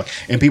give a fuck.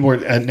 And people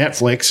at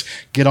Netflix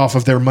get off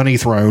of their money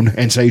throne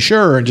and say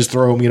sure and just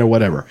throw them,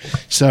 whatever.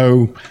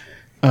 So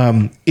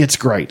it's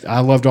great. I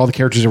loved all the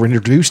characters that were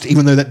introduced,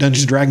 even though that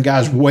Dungeons and Dragon guy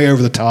is way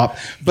over the top.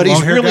 But he's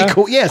long-haired really guy?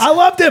 cool. Yes, I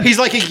loved him. He's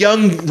like a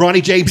young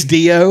Ronnie James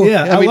Dio.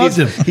 Yeah, I loved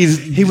him.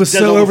 He was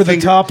does so all over the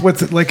finger- top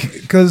with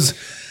because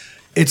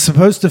it's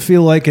supposed to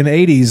feel like an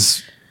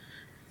 '80s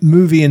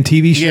movie and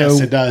TV show. Yes,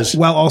 it does.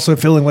 while also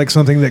feeling like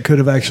something that could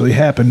have actually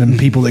happened and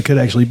people that could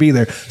actually be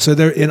there. So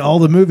there, in all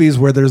the movies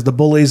where there's the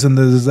bullies and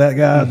there's that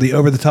guy, the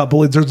over the top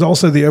bully. There's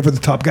also the over the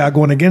top guy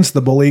going against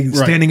the bully,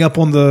 standing up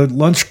on the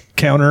lunch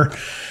counter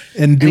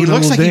and doing he a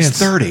looks little like dance.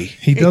 he's 30.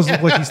 He does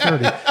look like he's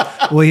 30.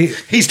 Well,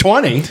 He's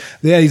 20.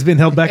 yeah, he's been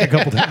held back a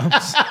couple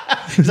times.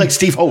 He's like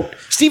Steve Holt.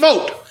 Steve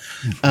Holt.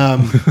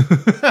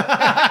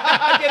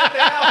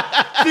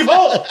 Steve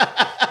Holt.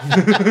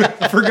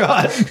 I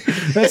forgot.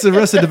 That's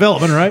Arrested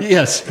Development, right?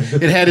 Yes,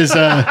 it had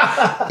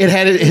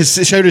his.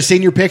 It showed his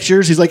senior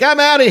pictures. He's like, "I'm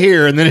out of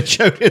here," and then it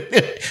showed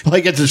it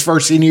like it's his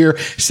first senior,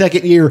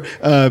 second year.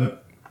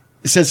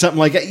 It said something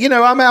like,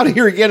 "I'm out of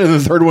here again," and the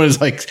third one is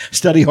like,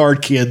 "Study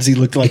hard, kids." He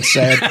looked like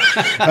sad.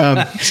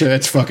 So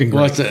that's fucking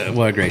great.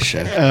 What a great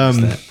show.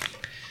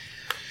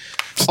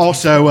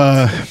 Also,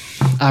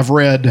 I've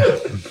read.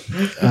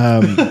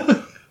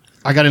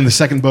 I got in the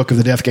second book of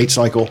the Deathgate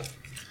cycle.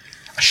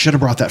 I should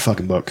have brought that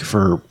fucking book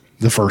for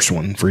the first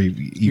one for you.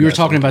 You were guys.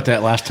 talking about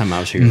that last time I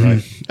was here,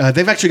 right?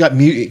 They've actually got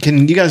music.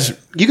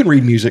 You can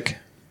read music.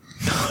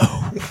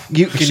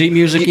 You can, Sheet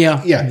music,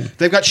 yeah. yeah.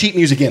 They've got sheet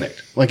music in it,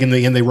 like and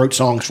they wrote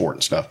songs for it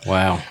and stuff.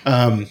 Wow.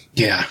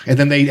 Yeah, and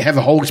then they have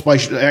a whole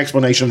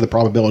explanation of the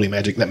probability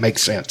magic that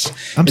makes sense.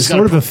 I'm It's got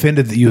sort a- of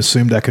offended that you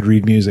assumed I could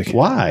read music.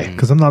 Why?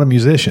 Because I'm not a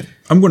musician.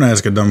 I'm going to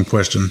ask a dumb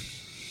question.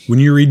 When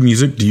you read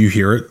music, do you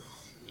hear it?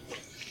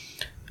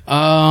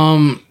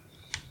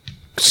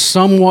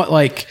 Somewhat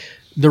like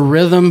the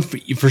rhythm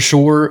for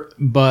sure,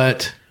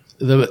 but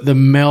the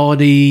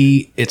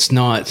melody, it's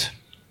not.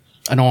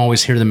 I don't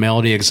always hear the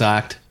melody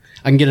exact.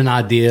 I can get an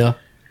idea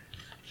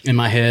in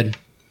my head,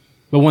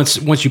 but once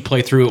you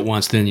play through it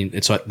once, then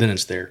it's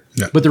there.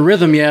 Yeah. But the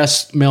rhythm,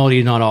 yes.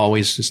 Melody, not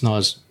always. It's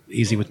not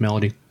easy with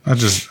melody.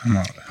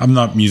 I'm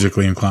not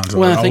musically inclined, so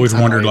Well, I I think- always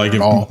I'm wondered not like either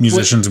if at all.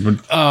 musicians would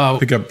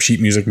pick up sheet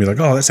music and be like,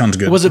 "Oh, that sounds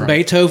good." Was it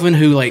Beethoven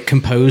who like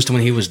composed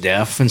when he was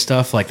deaf and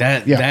stuff like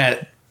that? Yeah.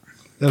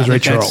 That was I Ray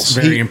think that's Charles.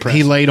 very He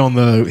impressive. laid on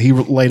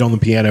the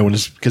piano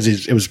because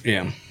it was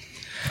Yeah.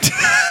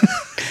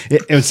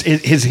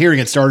 his hearing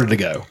had started to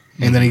go,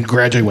 and then he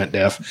gradually went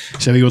deaf.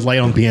 So he would lay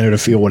on the piano to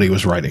feel what he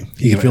was writing.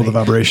 You can feel the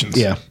vibrations.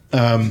 Yeah.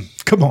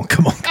 Come on.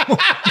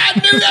 I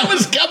knew that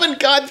was coming.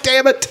 God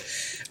damn it.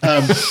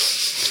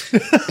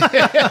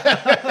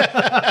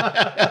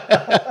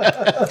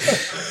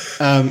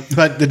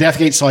 But the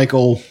Deathgate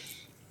Cycle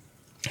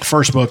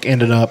first book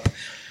ended up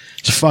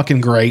it's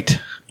fucking great.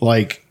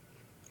 Like,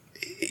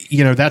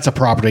 that's a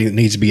property that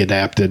needs to be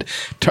adapted.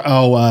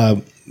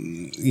 Well,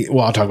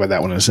 I'll talk about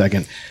that one in a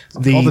second.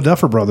 All the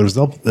Duffer Brothers,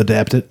 they'll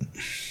adapt it.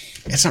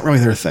 It's not really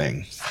their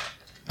thing.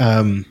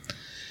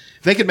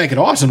 They could make it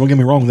awesome. Don't get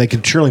me wrong. They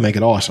could surely make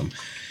it awesome.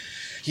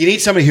 You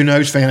need somebody who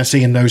knows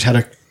fantasy and knows how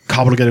to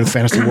cobble together the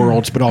fantasy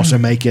worlds, but also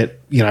make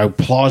it,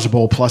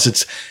 plausible.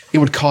 Plus, it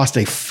would cost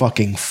a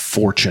fucking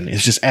fortune.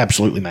 It's just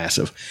absolutely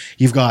massive.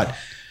 You've got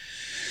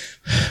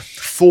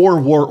 4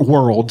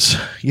 worlds.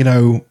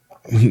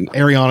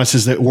 Arianis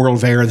is the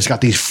world there, and it's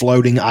got these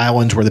floating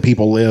islands where the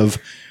people live,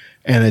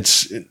 and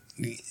it's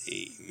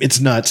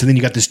nuts. And then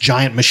you got this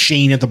giant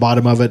machine at the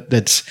bottom of it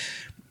that's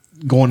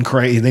going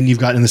crazy. Then you've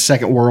got in the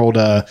second world,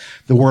 the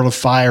world of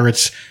fire.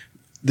 It's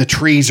the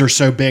trees are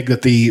so big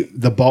that the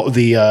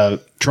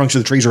trunks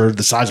of the trees are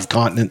the size of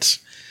continents.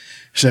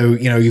 So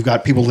you've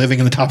got people living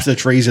in the tops of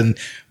the trees, and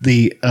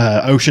the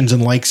oceans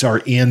and lakes are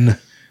in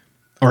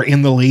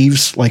the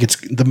leaves. Like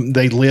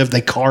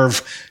they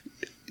carve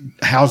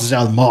houses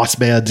out of moss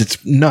beds.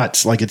 It's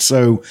nuts. Like it's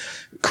so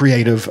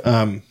creative.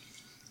 In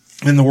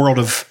the world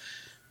of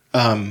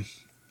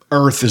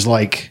Earth is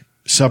like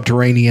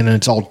subterranean, and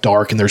it's all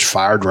dark, and there's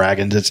fire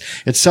dragons.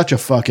 It's such a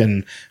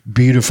fucking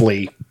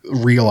beautifully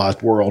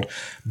realized world.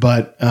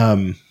 But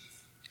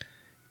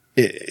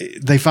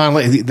they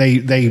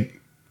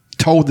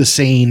told the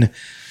scene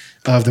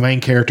of the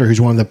main character,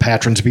 who's one of the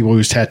patrons, people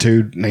who's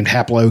tattooed, named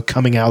Haplo,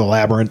 coming out of the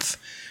labyrinth.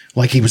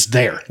 Like he was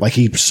there. Like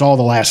he saw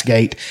the last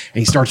gate, and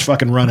he starts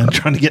fucking running,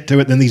 trying to get to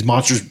it. Then these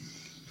monsters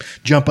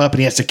jump up, and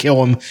he has to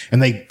kill them.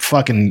 And they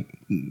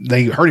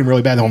hurt him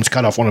really bad. They almost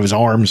cut off one of his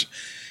arms,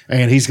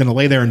 and he's going to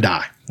lay there and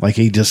die. Like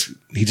he's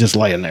just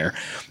laying there.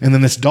 And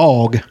then this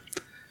dog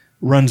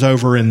runs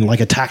over and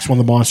like attacks one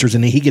of the monsters,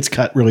 and he gets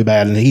cut really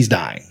bad, and he's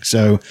dying.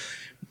 So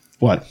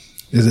what?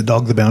 Is it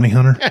Dog the Bounty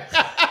Hunter?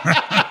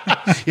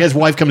 His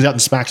wife comes out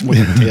and smacks him with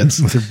her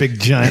tits. With her big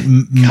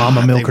giant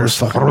mama milkers.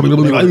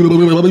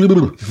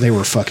 They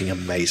were fucking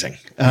amazing.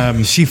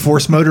 She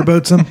force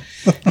motorboats him.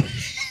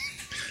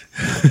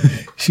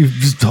 She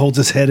just holds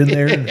his head in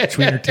there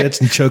between her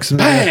tits and chokes him.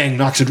 Bang!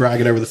 Knocks a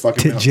dragon over the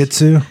fucking Tit mountain.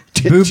 jitsu.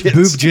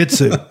 Boob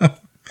jitsu.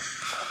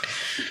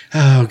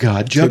 Oh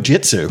God, Jug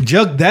Jitsu.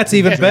 Jug, that's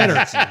even better.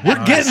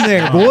 We're getting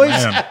there, boys.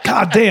 man.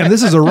 God damn,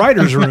 this is a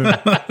writer's room.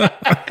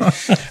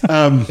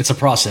 It's a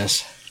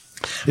process.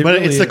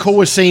 But it's the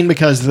coolest scene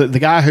because the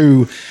guy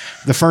who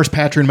the first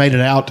patron made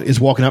it out is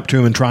walking up to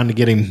him and trying to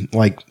get him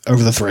like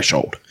over the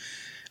threshold.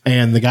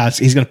 And the guy's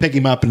he's going to pick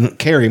him up and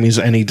carry him,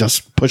 and he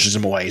just pushes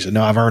him away. He said,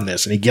 "No, I've earned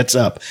this." And he gets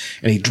up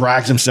and he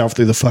drags himself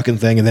through the fucking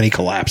thing, and then he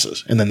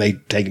collapses. And then they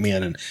take him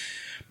in, and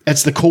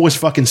it's the coolest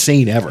fucking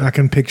scene ever. I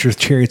can picture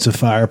Chariots of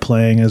Fire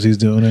playing as he's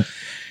doing it.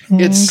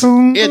 It's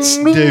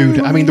dude.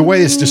 I mean, the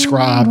way it's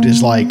described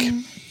is like,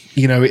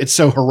 it's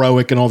so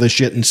heroic and all this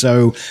shit, and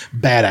so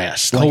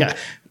badass. Like,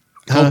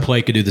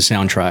 Coldplay could do the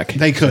soundtrack.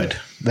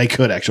 They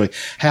could actually.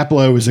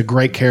 Haplo is a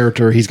great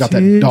character. He's got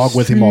that dog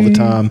with him all the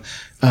time.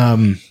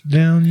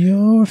 Down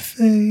your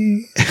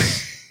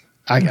face.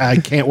 I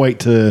can't wait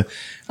to.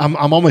 I'm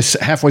almost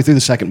halfway through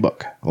the second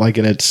book. Like,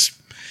 and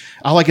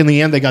I like in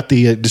the end they got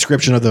the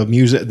description of the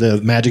music, the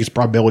magic is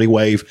probability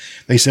wave.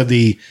 They said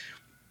the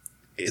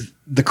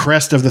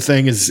crest of the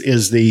thing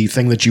is the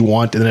thing that you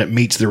want, and then it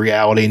meets the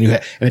reality, and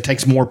and it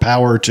takes more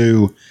power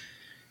to.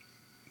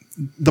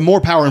 The more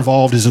power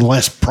involved is the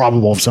less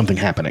probable of something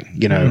happening.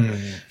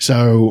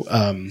 So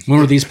When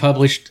were these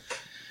published?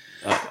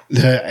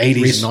 the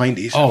 80s,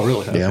 90s. Oh,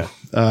 really? Okay.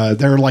 Yeah.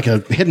 They're like a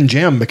hidden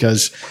gem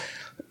because,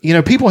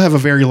 people have a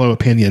very low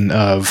opinion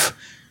of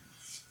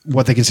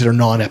what they consider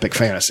non-epic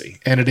fantasy.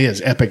 And it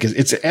is epic.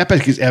 It's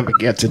epic as epic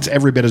gets. It's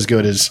every bit as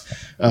good as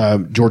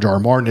George R. R.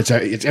 Martin. It's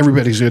every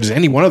bit as good as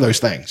any one of those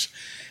things.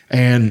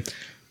 And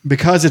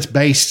because it's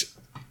based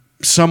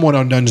somewhat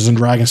on Dungeons and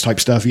Dragons type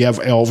stuff, you have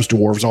elves,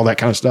 dwarves, all that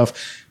kind of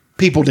stuff.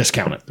 People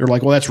discount it. They're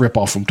like, well, that's rip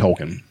off from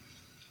Tolkien.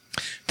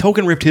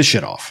 Tolkien ripped his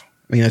shit off.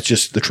 I mean, that's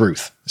just the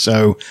truth.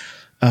 So,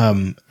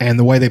 and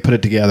the way they put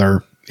it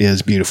together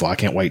is beautiful. I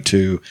can't wait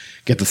to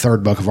get the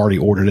third book. I've already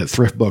ordered it.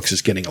 Thrift Books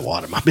is getting a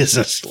lot of my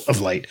business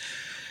of late.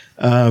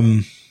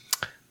 You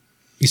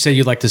said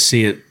you'd like to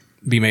see it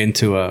be made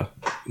into a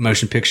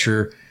motion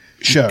picture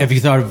Show. Have you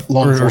thought of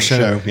Long form or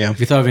show, yeah. Have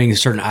you thought of any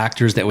certain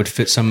actors that would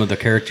fit some of the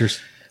characters?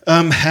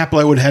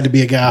 Haplo would have had to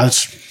be a guy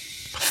that's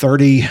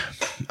 30.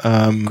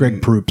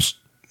 Greg Proops.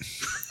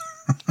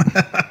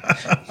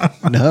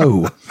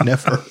 No,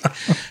 never.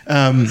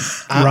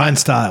 Ryan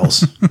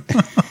Stiles,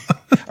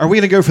 Are we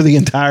going to go for the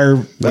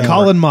entire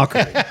Colin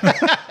Mockery.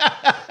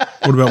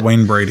 What about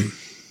Wayne Brady?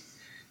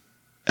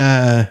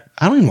 I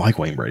don't even like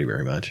Wayne Brady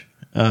very much.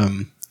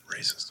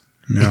 Racist.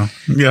 Yeah.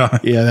 Yeah.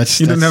 Yeah, that's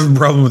You didn't have a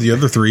problem with the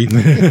other three.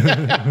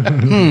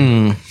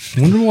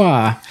 Wonder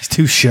why. He's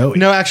too showy.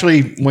 No,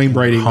 actually, Wayne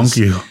Brady was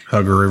Honky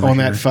hugger over on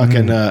here. that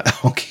fucking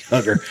honky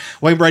hugger.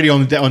 Wayne Brady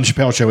on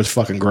Chappelle Show was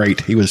fucking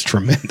great. He was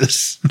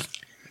tremendous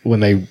when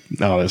they.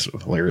 Oh, that's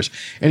hilarious.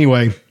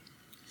 Anyway,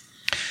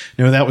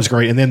 no, that was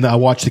great. And then I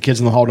watched the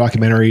Kids in the Hall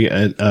documentary.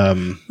 There's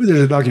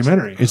a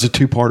documentary. It's a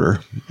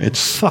 2-parter.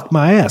 It's Fuck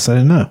my ass. I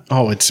didn't know.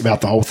 it's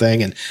about the whole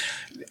thing, and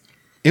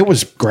it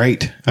was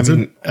great. I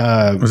mean,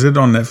 Was it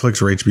on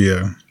Netflix or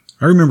HBO?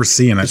 I remember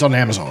seeing it. it's on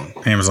Amazon.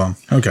 Amazon.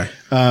 Okay.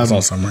 It's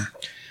all somewhere.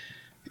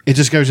 It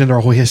just goes into our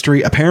whole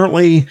history.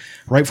 Apparently,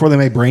 right before they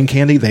made Brain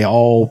Candy, they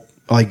all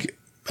like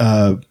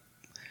Dave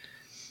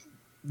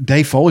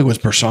Foley was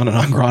persona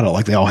non grata.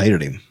 Like they all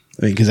hated him.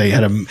 I mean, because they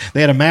had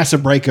a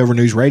massive break over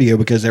news radio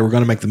because they were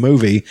going to make the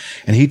movie,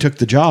 and he took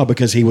the job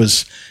because he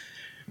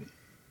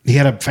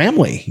had a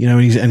family, you know,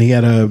 and he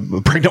had a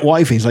pregnant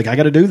wife. He's like, I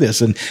got to do this,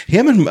 and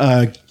him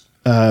and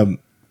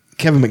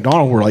Kevin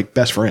McDonald were like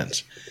best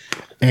friends,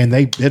 and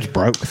they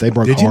broke. They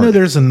broke. Did you hard. know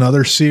there's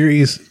another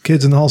series,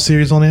 Kids in the Hall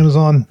series on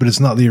Amazon, but it's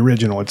not the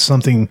original. It's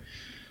something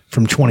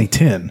from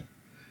 2010,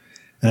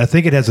 and I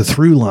think it has a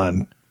through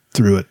line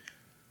through it,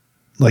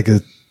 like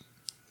a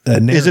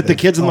Is it the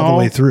Kids in the all Hall?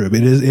 the way through? It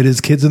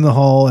is Kids in the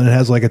Hall, and it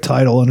has like a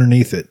title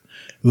underneath it.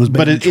 It was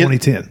made in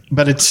 2010.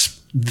 But it's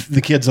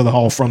the Kids in the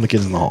Hall from the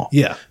Kids in the Hall.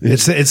 Yeah, it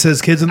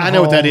says Kids in the Hall. I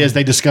know what that is.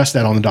 They discussed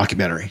that on the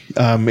documentary.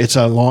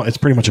 It's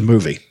pretty much a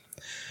movie.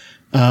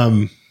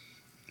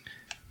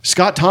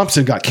 Scott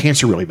Thompson got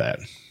cancer really bad.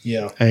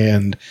 Yeah,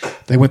 And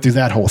they went through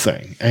that whole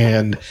thing.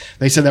 And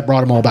they said that brought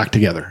them all back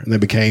together. And they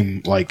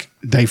became like,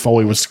 Dave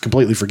Foley was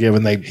completely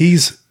forgiven.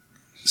 he's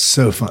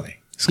so funny.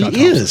 Scott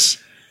He Thompson. is.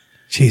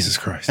 Jesus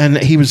Christ. And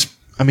he was,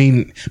 I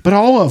mean, but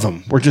all of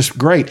them were just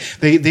great.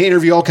 They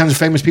interview all kinds of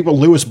famous people.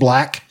 Lewis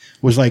Black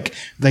was like,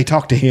 they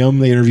talked to him,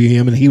 they interview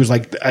him, and he was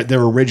like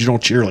their original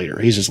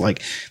cheerleader. He's just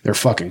like, they're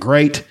fucking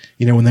great.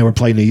 You know, when they were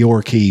playing New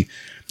York, he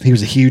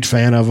was a huge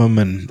fan of them.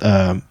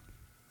 And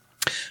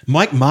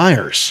Mike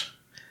Myers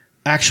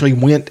actually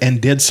went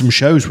and did some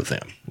shows with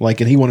them. Like,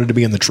 and he wanted to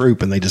be in the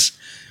troupe, and they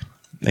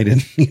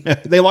didn't, you know,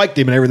 they liked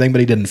him and everything,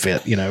 but he didn't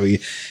fit. You know, he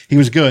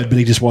was good, but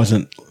he just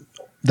wasn't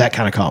that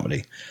kind of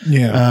comedy.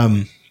 Yeah.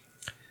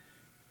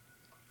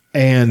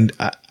 And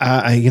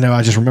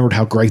I just remembered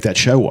how great that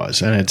show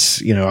was, and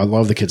it's, you know, I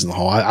love the Kids in the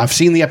Hall. I've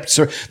seen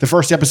the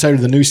first episode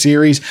of the new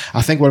series.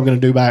 I think what I'm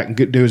going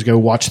to do is go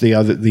watch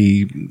a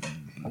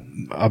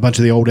bunch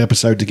of the old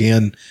episodes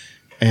again,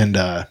 and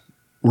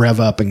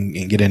rev up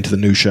and get into the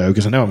new show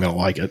because I know I'm going to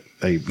like it.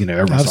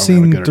 I've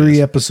seen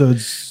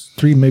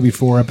 3 maybe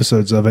 4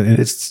 episodes of it, and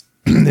it's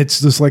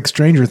just like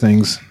Stranger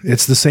Things.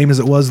 It's the same as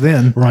it was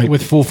then, Right.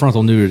 With full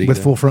frontal nudity.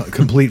 with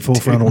complete full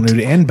frontal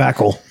nudity and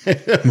Backle.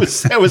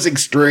 That was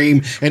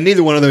extreme, and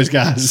neither one of those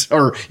guys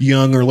are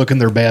young or looking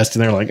their best,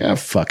 and they're like, oh,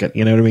 fuck it.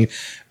 You know what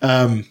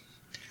I mean?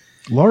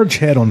 Large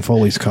head on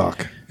Foley's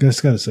cock.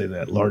 Just got to say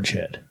that. Large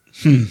head.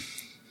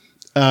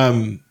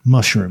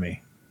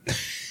 Mushroomy.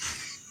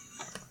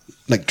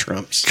 Like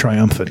Trump's.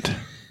 Triumphant.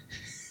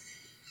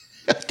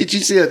 Did you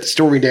see that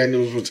Stormy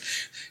Daniels was?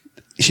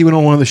 She went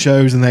on one of the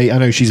shows, and I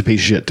know she's a piece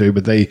of shit too,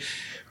 but they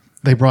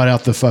brought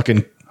out the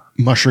fucking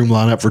mushroom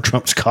lineup for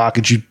Trump's cock,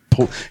 and she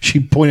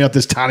pointed out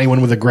this tiny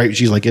one with a grape.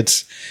 She's like,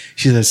 it's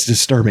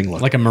disturbing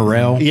looking. like a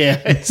morel. Yeah,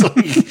 it's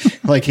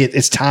like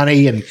it's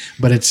tiny,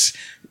 but it's,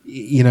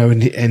 you know,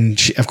 and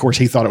she, of course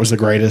he thought it was the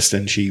greatest,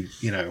 and she,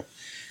 you know,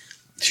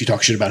 she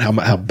talks shit about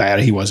how bad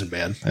he was in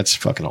bed. That's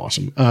fucking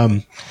awesome.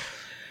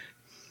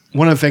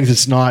 One of the things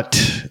that's not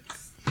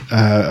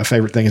a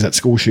favorite thing is that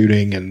school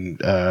shooting,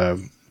 and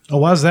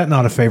Why is that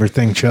not a favorite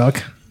thing,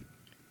 Chuck?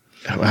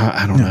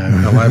 I don't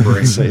know.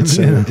 Elaborate.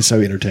 It's so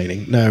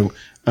entertaining. No,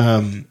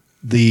 I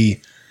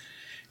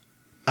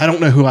don't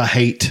know who I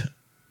hate.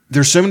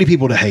 There's so many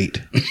people to hate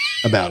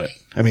about it.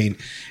 I mean,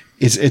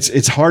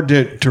 it's hard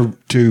to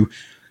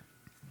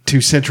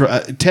central.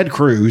 Ted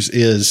Cruz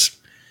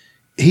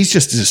he's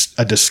just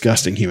a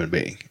disgusting human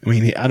being. I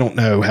mean, I don't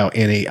know how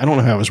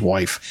his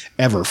wife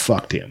ever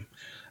fucked him.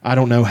 I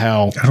don't know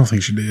how. I don't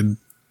think she did.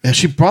 And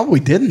she probably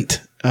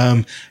didn't.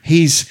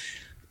 He's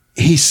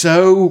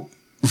so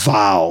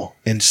vile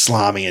and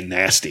slimy and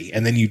nasty.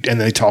 And then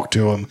they talk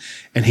to him,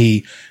 and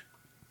he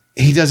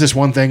does this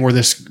one thing where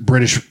this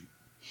British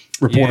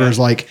reporter is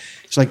like,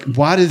 it's like,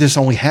 why did this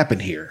only happen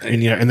here?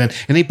 And, you know,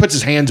 and he puts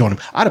his hands on him.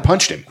 I'd have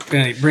punched him.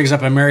 And he brings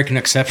up American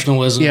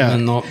exceptionalism. Yeah.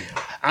 And all.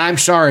 I'm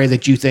sorry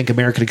that you think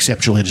American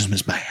exceptionalism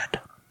is bad.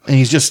 And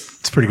he's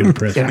just, It's pretty good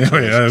impression. Oh,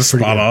 yeah, that's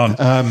spot on.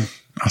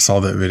 I saw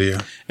that video.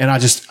 and I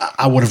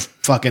would have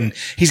fucking,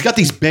 he's got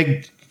these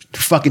big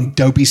fucking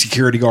dopey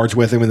security guards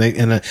with him.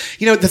 And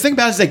you know, the thing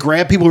about it is they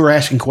grab people who are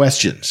asking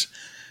questions.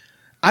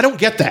 I don't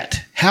get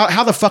that.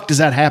 How the fuck does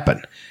that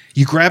happen?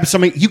 You grab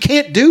somebody, you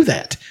can't do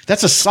that.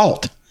 That's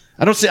assault.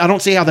 I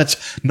don't see how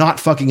that's not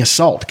fucking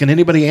assault. Can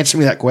anybody answer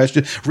me that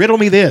question? Riddle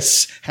me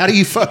this. How do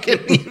you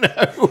fucking,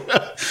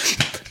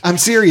 I'm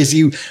serious.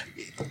 You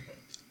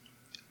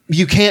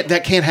can't,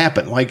 that can't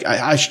happen. Like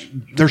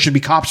there should be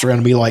cops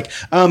around me like,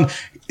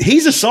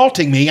 he's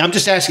assaulting me. I'm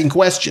just asking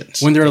questions.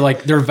 When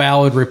they're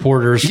valid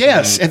reporters.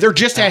 Yes, and they're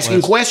just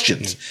asking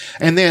questions.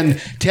 And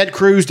then Ted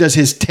Cruz does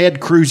his Ted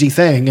Cruz-y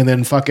thing and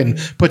then fucking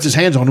puts his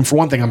hands on him. For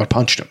one thing, I'm going to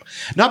punch him.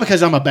 Not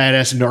because I'm a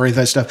badass and or any of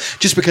that stuff,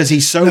 just because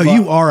he's so No,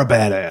 you are a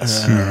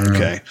badass.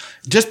 okay.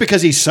 Just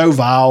because he's so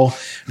vile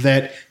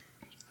that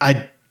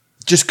I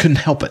just couldn't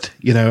help it.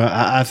 You know,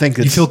 I think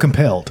that You feel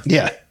compelled.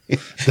 yeah.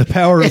 The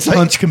power of It's like-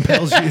 punch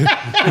compels you.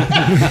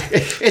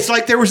 It's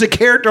like there was a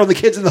character on The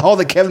Kids in the Hall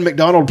that Kevin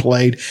McDonald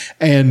played,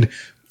 and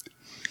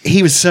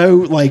he was so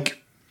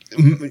like what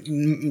do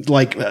you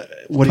call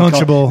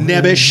Punchable. it?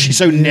 Nebbish,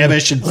 so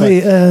nebbish, and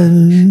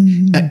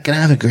Hey, can I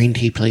have a green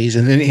tea, please?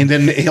 And then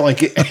he, like,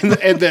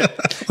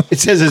 it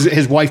says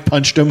his wife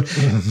punched him,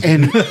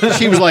 and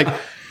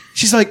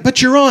she's like, but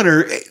Your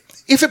Honor,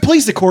 if it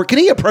please the court, can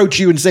he approach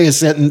you and say a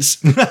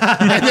sentence? And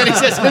then he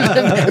says,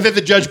 and then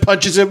the judge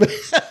punches him.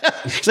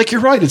 It's like, you're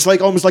right. It's like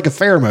almost like a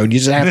pheromone. You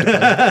just have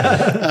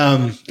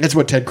to. That's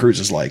what Ted Cruz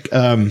is like.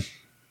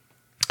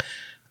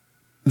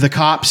 The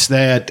cops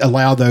that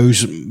allow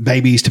those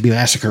babies to be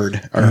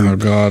massacred are Oh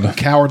God.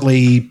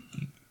 cowardly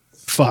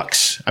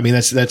fucks. I mean,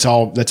 that's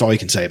all you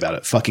can say about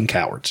it. Fucking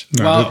cowards.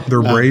 No, Well,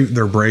 they're brave.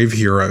 They're brave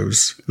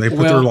heroes. They put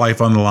well, their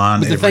life on the line.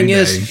 But the every thing day.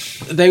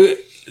 is,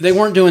 they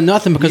weren't doing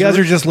nothing because you guys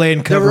are just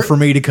laying cover for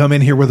me to come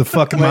in here with a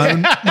fucking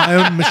my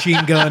own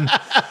machine gun.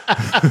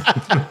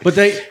 But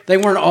they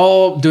weren't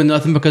all doing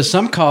nothing because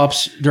some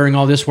cops during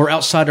all this were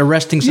outside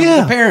arresting some of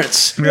the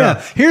parents. Yeah.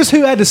 Here's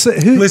who had to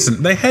say who.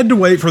 Listen, they had to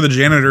wait for the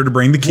janitor to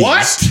bring the keys.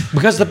 What?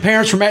 Because the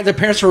parents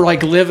were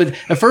like livid.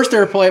 At first they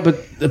were polite,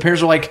 but the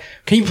parents were like,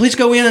 "Can you please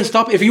go in and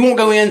stop? If you won't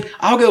go in,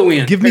 I'll go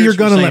in." Give me your Parents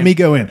were gun and let saying. me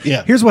go in.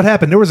 Yeah. Here's what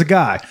happened. There was a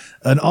guy,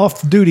 an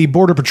off-duty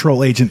Border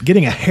Patrol agent,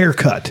 getting a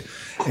haircut.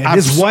 And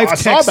his wife I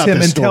saw texts about him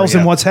this and story, tells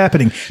him yeah. what's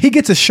happening. He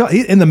gets a shot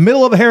in the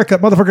middle of a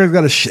haircut. Motherfucker's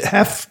got a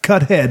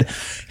half-cut head.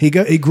 He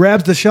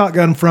grabs the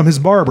shotgun from his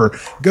barber,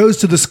 goes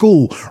to the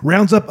school,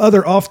 rounds up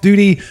other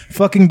off-duty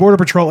fucking Border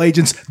Patrol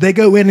agents. They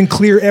go in and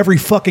clear every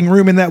fucking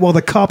room in that while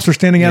the cops are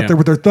standing out Yeah. there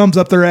with their thumbs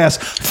up their ass.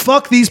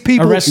 Fuck these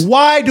people. Arrest-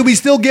 Why do we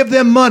still give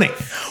them money?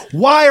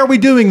 Why are we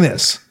doing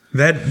this?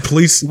 That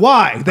police.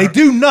 Why? They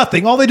do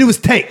nothing. All they do is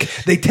take.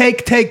 They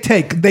take.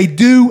 They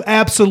do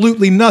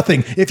absolutely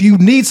nothing. If you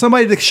need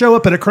somebody to show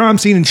up at a crime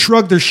scene and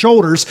shrug their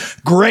shoulders,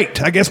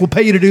 great. I guess we'll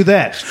pay you to do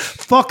that.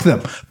 Fuck them.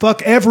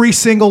 Fuck every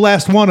single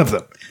last one of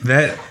them.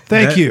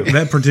 Thank you.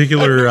 That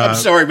particular I'm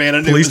sorry, man. I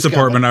knew police this was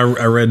department, I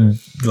read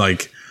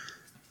like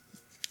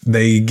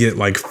they get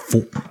like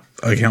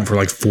account for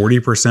like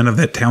 40% of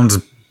that town's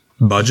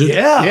budget.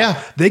 Yeah.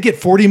 They get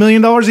 $40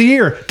 million a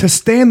year to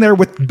stand there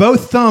with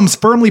both thumbs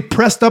firmly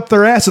pressed up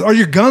their asses. Are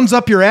your guns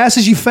up your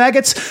asses, you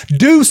faggots?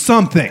 Do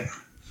something.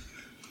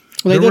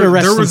 Well, they did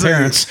arrest there some was a-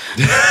 parents.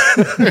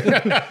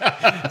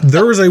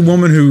 There was a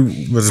woman who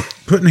was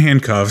put in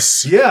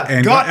handcuffs. Yeah,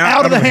 and got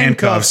out of the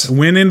handcuffs.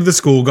 Went into the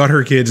school, got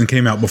her kids, and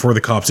came out before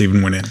the cops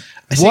even went in.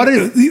 What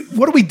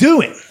are we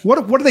doing? What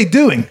are they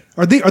doing?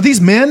 Are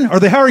these men? Are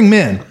they hiring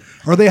men?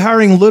 Are they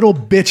hiring little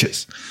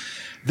bitches?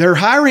 They're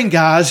hiring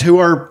guys who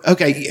are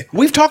okay.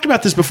 We've talked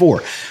about this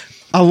before.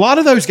 A lot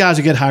of those guys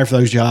who get hired for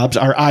those jobs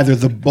are either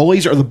the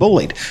bullies or the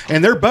bullied,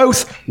 and they're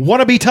both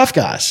wannabe tough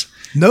guys.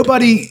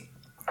 Nobody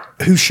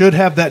who should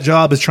have that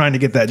job is trying to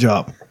get that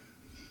job.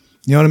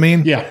 You know what I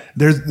mean? Yeah.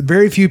 There's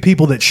very few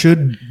people that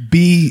should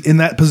be in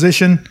that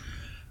position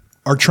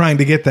are trying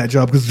to get that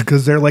job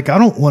because they're like, I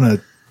don't want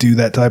to do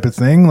that type of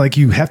thing. Like,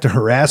 you have to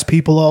harass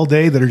people all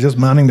day that are just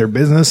minding their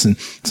business, and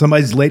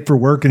somebody's late for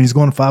work and he's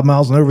going 5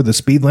 miles over the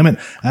speed limit.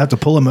 I have to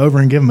pull him over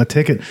and give him a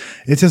ticket.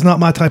 It's just not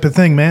my type of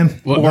thing,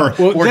 man. Or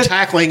this-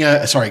 tackling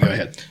a. Sorry, go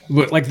ahead.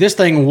 But like this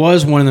thing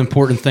was one of the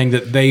important things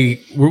that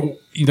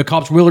the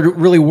cops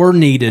really were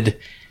needed,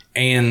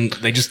 and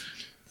they just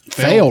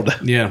Failed.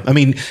 Yeah. I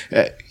mean,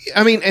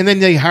 and then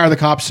they hire the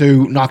cops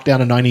who knock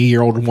down a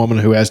 90-year-old woman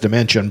who has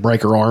dementia and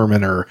break her arm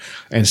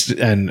and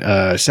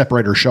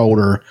separate her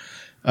shoulder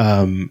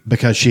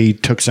because she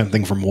took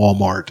something from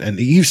Walmart. And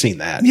you've seen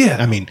that. Yeah.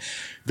 I mean,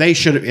 they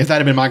should have. If that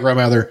had been my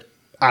grandmother,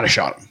 I'd have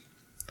shot him.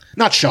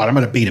 Not shot him.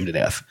 I'd have beat him to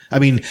death. I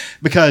mean,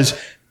 because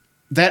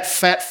that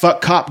fat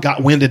fuck cop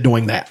got winded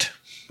doing that.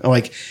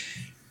 Like,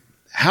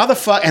 how the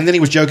fuck? And then he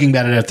was joking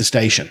about it at the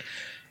station.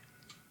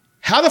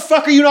 How the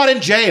fuck are you not in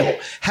jail?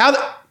 How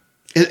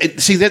the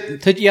see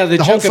that? the the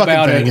whole joke fucking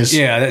about thing it. is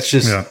That's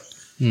just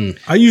Yeah.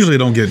 I usually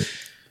don't get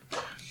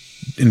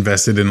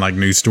invested in like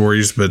news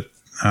stories, but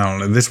I don't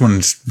know. This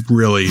one's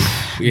really,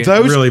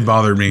 those really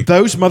bothered me.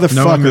 those Knowing that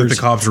motherfuckers the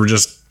cops were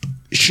just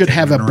should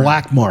have a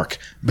black mark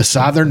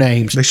beside their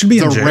names. They should be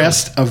in the jail.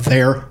 rest of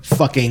their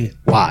fucking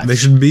lives. they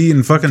should be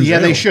in fucking Yeah,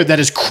 jail. they should. That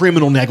is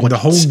criminal The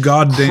negligence. whole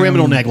goddamn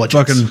criminal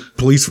negligence. fucking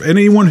police.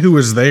 Anyone who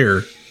was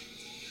there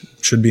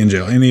should be in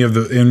jail. Any of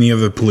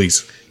the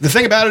police. The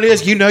thing about it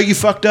is, you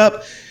fucked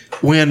up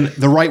when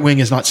the right wing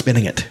is not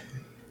spinning it.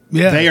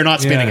 Yeah. They are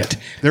not spinning Yeah. it.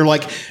 They're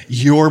like,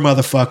 you're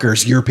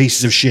motherfuckers, you're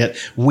pieces of shit.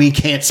 We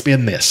can't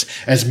spin this.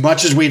 As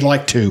much as we'd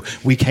like to,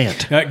 we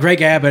can't.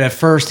 Greg Abbott at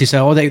first he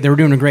said, "Oh, they were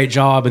doing a great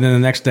job," and then the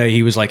next day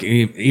he was like,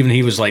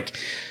 he was like,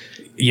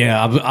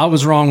 "Yeah, I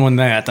was wrong on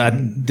that. I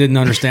didn't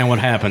understand what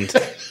happened."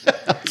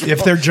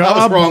 If their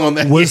job wrong on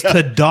that, was yeah.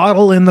 to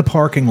dawdle in the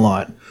parking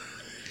lot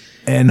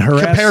and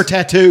harass, Compare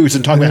tattoos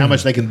and talk about how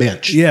much they can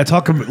bench. yeah,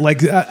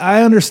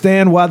 I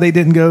understand why they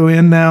didn't go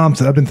in. Now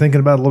I've been thinking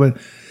about it a little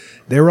bit.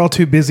 They were all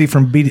too busy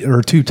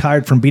too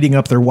tired from beating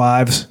up their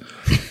wives.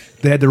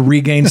 They had to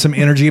regain some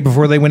energy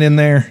before they went in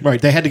there.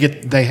 Right. They had to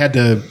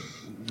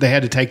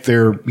take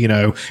their,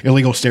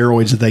 illegal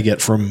steroids that they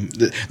get from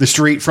the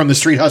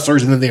street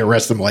hustlers, and then they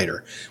arrest them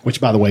later,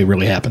 which, by the way,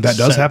 really happens. That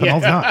does So, happen yeah. all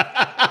the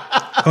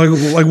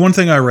time. Like one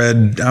thing I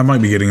read, I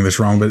might be getting this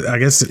wrong, but I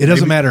guess It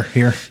doesn't matter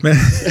here.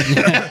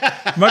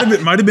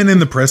 might have been in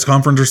the press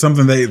conference or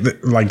something.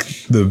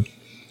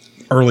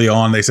 Early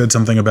on they said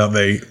something about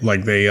they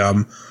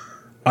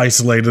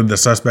isolated the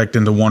suspect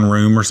into one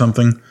room or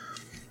something.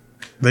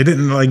 They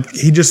didn't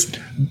he just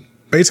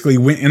basically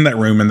went in that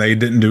room and they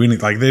didn't do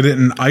anything. Like they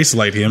didn't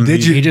isolate him.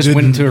 Did you? He just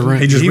went into a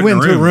room. He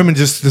Went into a room and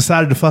just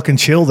decided to fucking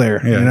chill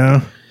there. Yeah. You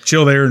know,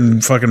 chill there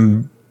and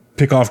fucking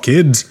pick off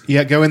kids.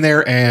 Yeah, go in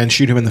there and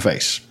shoot him in the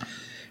face.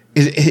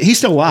 He's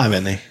still alive,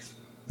 isn't he?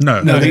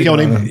 No, they killed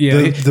him.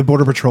 Yeah. the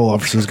border patrol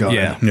officer's gone.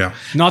 Yeah, Yeah.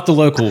 not the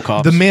local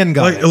cops. The men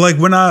got it. like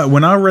when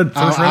I read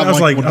first, I I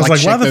was would like,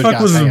 shake why the those fuck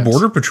guys' was the hands.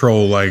 border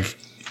patrol like?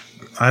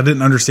 I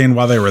didn't understand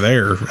why they were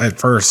there at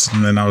first,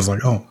 and then I was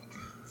like, oh,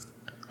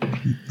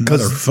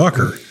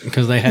 motherfucker.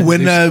 because they had to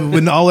when do-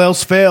 when all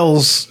else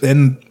fails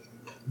and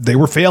they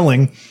were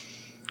failing,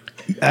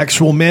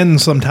 actual men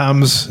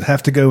sometimes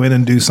have to go in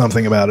and do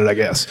something about it. I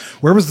guess.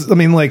 Where was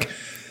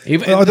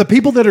Even- are the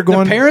people that are the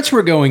going? parents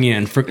were going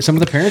in. For some of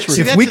the parents were.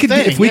 See, if that's we the could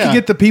thing, if we could yeah.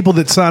 get the people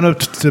that sign up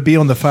to be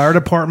on the fire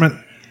department,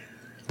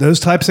 those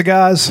types of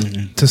guys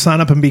to sign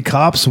up and be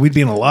cops, we'd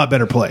be in a lot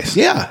better place.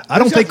 Yeah. I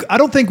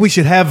don't think we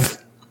should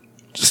have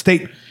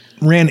state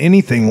ran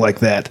anything like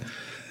that.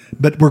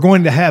 But we're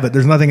going to have it.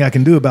 There's nothing I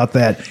can do about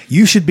that.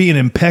 You should be an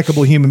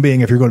impeccable human being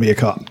if you're going to be a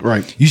cop.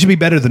 Right. You should be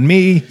better than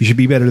me. You should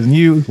be better than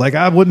you. Like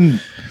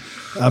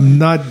I'm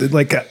not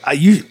like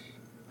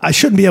I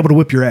shouldn't be able to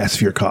whip your ass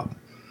if you're a cop.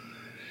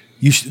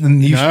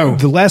 No.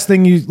 The last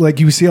thing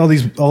you see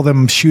all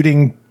them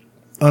shooting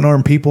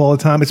unarmed people all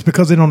the time. It's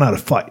because they don't know how to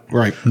fight.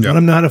 Right. Let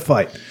them know how to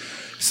fight.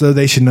 So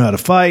they should know how to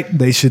fight.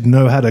 They should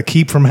know how to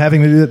keep from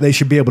having to do that. They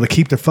should be able to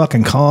keep their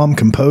fucking calm,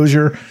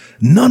 composure.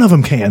 None of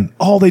them can.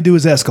 All they do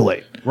is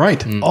escalate.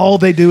 Right. All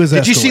they do is escalate.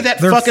 Did you see that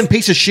fucking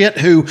piece of shit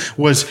who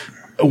was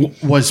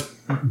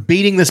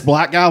beating this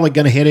black guy, like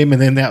going to hit him,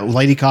 and then that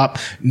lady cop,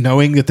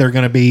 knowing that they're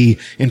going to be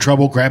in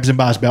trouble, grabs him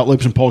by his belt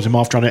loops and pulls him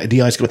off, trying to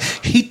de-escalate.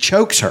 He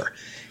chokes her.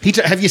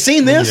 Have you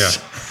seen this?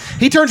 Yeah.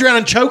 He turns around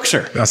and chokes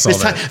her. I saw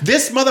that.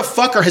 This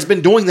motherfucker has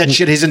been doing that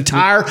shit his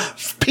entire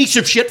piece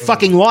of shit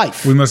fucking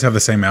life. We must have the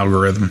same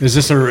algorithm. Is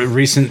this a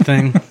recent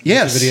thing?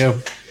 Yes. This video.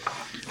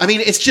 I mean,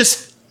 it's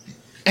just,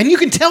 and you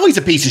can tell he's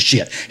a piece of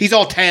shit. He's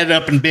all tatted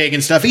up and big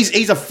and stuff.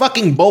 He's a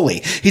fucking bully.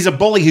 He's a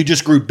bully who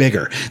just grew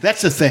bigger.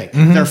 That's the thing.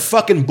 They're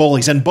fucking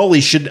bullies, and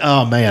bullies should.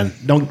 Oh man,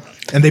 don't.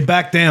 And they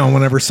back down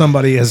whenever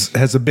somebody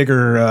has a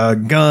bigger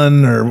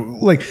gun or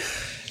like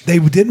they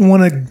didn't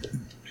want to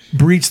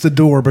breach the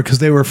door because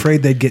they were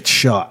afraid they'd get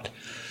shot.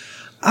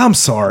 I'm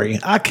sorry.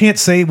 I can't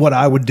say what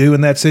I would do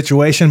in that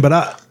situation, but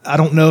I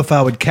don't know if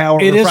I would cower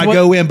or if I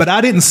go in, but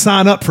I didn't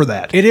sign up for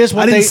that. It is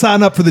what I didn't they-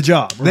 sign up for the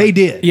job. They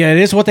did. Yeah, it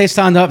is what they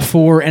signed up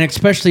for, and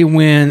especially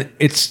when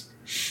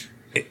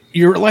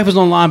your life is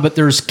on the line, but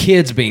there's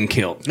kids being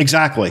killed.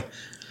 Exactly.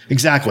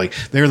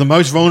 They're the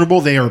most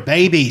vulnerable. They are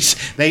babies.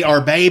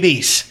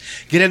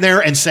 Get in there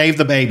and save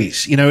the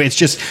babies. It's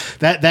just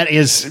that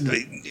is,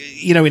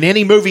 in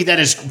any movie that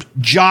is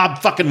job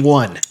fucking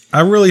one.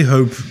 I really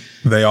hope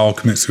they all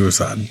commit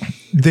suicide.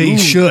 They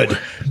should.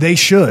 They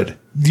should.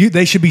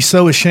 They should be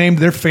so ashamed.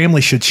 Their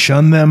family should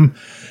shun them,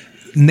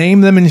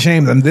 name them, and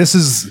shame them. This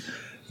is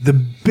the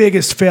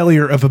biggest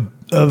failure of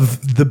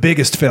the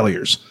biggest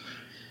failures.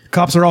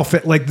 Cops are all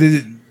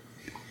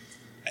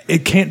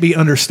it can't be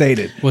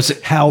understated. Was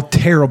it- how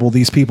terrible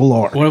these people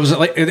are? What was it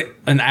like?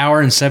 An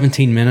hour and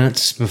 17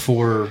 minutes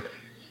before.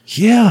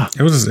 Yeah,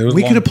 It was we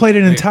long. could have played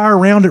an entire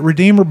round at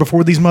Redeemer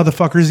before these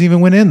motherfuckers even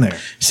went in there.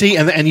 See,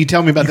 and you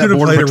tell me about that could've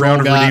Border played a Patrol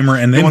round of guy Redeemer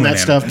and then doing went that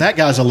in. stuff. That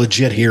guy's a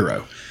legit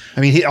hero. I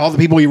mean, all the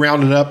people he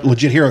rounded up,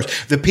 legit heroes.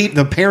 The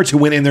parents who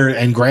went in there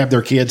and grabbed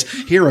their kids,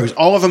 heroes.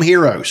 All of them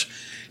heroes.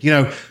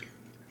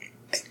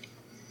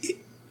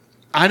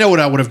 I know what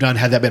I would have done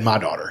had that been my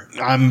daughter.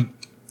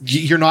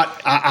 You're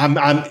not. I'm.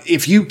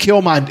 If you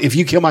kill my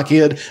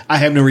kid, I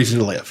have no reason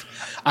to live.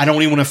 I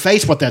don't even want to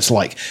face what that's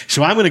like.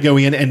 So I'm going to go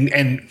in and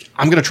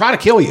I'm going to try to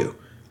kill you.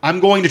 I'm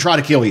going to try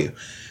to kill you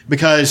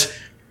because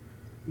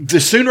the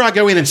sooner I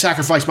go in and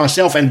sacrifice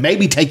myself and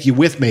maybe take you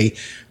with me,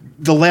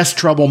 the less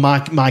trouble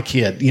my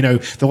kid.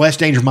 The less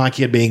danger of my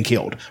kid being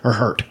killed or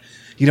hurt.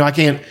 I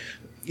can't.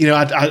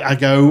 I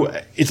go.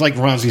 It's like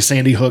reminds me of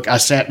Sandy Hook. I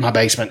sat in my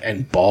basement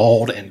and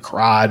bawled and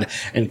cried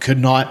and could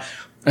not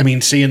I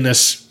mean, seeing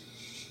this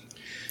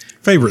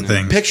Favorite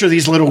things. picture,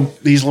 this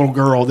little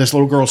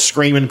girl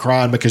screaming,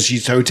 crying because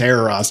she's so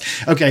terrorized.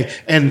 Okay,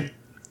 and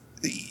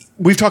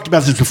we've talked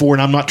about this before,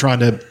 and I'm not trying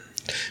to,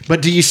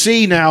 but do you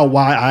see now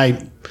why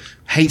I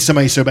hate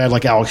somebody so bad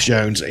like Alex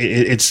Jones?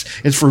 It's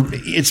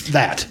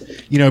that,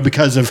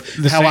 because of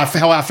how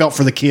I felt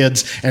for the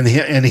kids and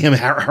him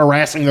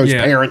harassing those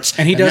parents,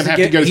 and he doesn't have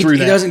to go through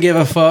that. He doesn't give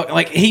a fuck.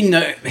 Like he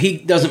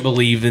doesn't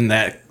believe in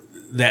that.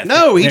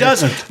 No, he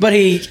doesn't. But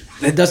he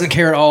doesn't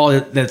care at all.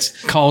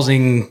 That's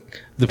causing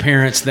the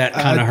parents that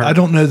kind of hurt. I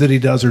don't know that he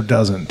does or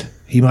doesn't.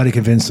 He might have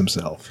convinced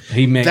himself.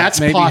 He may. That's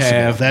maybe possible.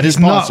 have. That is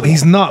He's not. possible.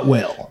 He's not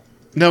well.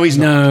 No, he's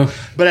No. not.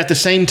 But at the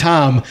same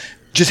time,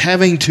 just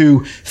having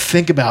to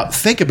think about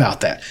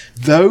that.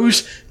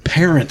 Those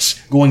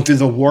parents going through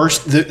the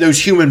worst,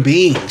 those human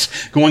beings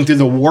going through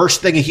the worst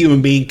thing a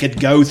human being could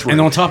go through. And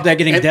on top of that,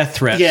 getting death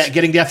threats. Yeah,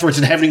 getting death threats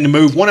and having to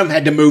move. One of them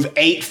had to move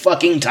 8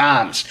 fucking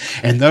times.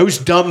 And those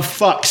dumb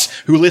fucks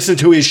who listen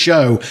to his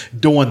show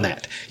doing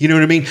that. You know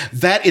what I mean?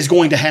 That is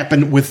going to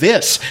happen with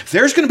this.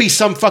 There's going to be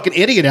some fucking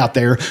idiot out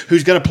there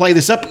who's going to play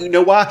this up. You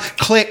know why?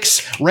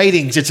 Clicks,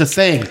 ratings, it's a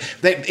thing.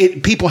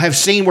 People have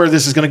seen where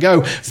this is going to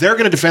go. They're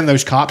going to defend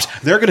those cops.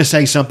 They're going to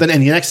say something.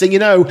 And the next thing you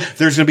know,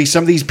 there's going to be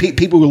some of these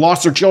people who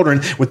lost their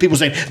children with people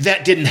saying,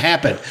 that didn't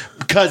happen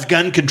because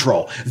gun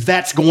control.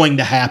 That's going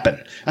to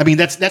happen. I mean,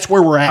 that's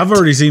where we're at. I've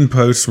already seen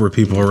posts where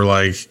people are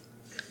like,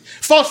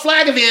 false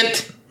flag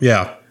event.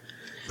 yeah,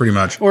 pretty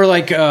much. Or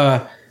like,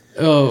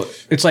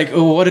 it's like,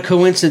 what a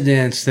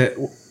coincidence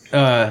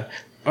that,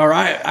 or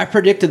I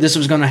predicted this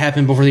was going to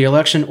happen before the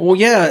election. Well,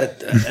 yeah,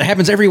 it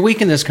happens every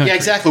week in this country. Yeah,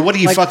 exactly. What are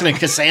you, fucking a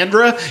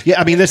Cassandra?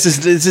 Yeah, I mean, this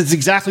is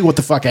exactly what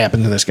the fuck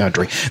happened in this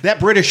country. That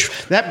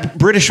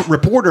British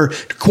reporter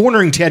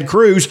cornering Ted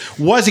Cruz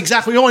was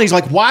exactly on. He's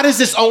like, why does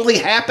this only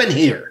happen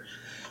here?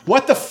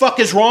 What the fuck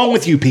is wrong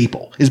with you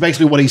people? Is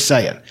basically what he's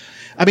saying.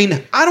 I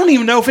mean, I don't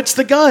even know if it's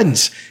the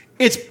guns.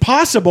 It's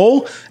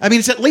possible. I mean,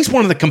 it's at least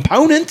one of the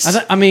components.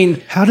 I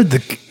mean, How did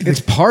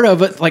it's part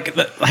of it. Like,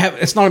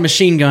 it's not a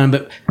machine gun,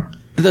 but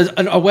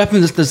a weapon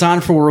that's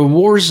designed for a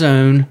war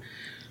zone.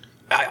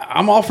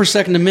 I'm all for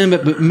Second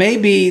Amendment, but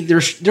maybe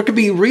there could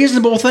be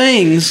reasonable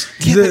things.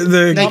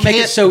 They make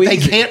it so They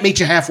easy. can't meet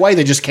you halfway.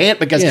 They just can't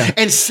because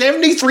and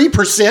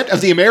 73%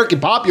 of the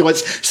American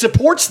populace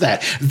supports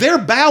that. They're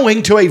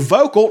bowing to a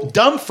vocal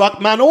dumb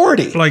fuck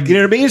minority. Like, you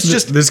know what I mean? It's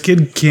just this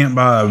kid can't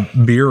buy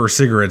beer or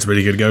cigarettes, but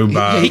he could go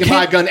buy. he can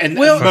buy a gun and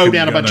Well, mow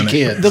down a gun bunch of in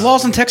it. kids. The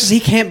laws in Texas, he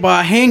can't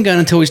buy a handgun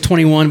until he's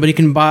 21, but he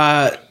can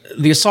buy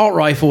the assault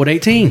rifle at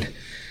 18.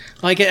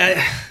 Like,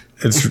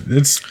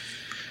 It's.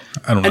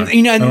 I don't know.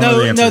 and I don't know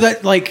the answer. know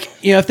that, like,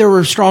 if there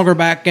were stronger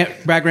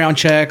background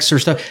checks or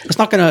stuff, it's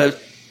not gonna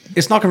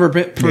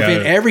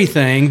prevent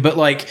everything, but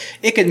like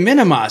it could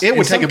minimize. It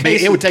would take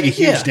a huge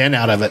Yeah. dent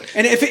out of it.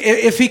 And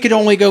if he could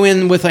only go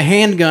in with a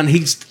handgun,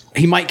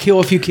 he might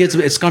kill a few kids,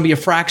 but it's going to be a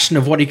fraction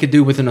of what he could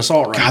do with an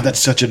assault rifle. God,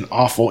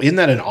 isn't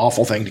that an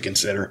awful thing to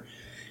consider?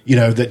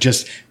 That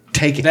just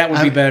take it. That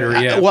would be better,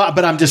 yeah.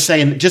 But I'm just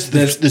saying, just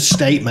the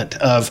statement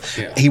of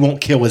he won't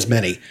kill as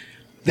many.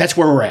 That's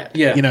where we're at.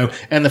 Yeah.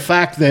 And the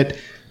fact that,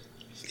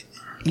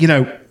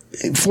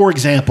 for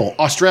example,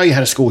 Australia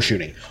had a school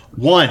shooting.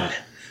 One,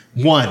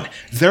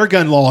 their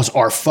gun laws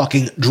are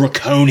fucking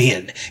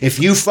draconian. If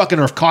you fucking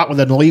are caught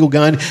with an illegal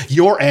gun,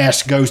 your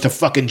ass goes to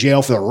fucking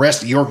jail for the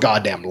rest of your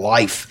goddamn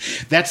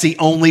life. That's the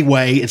only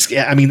way. That's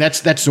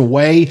the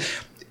way.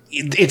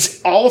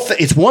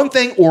 It's one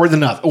thing or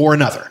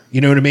another. You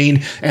know what I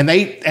mean? And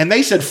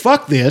they said,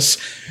 fuck this.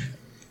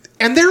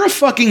 And they're a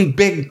fucking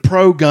big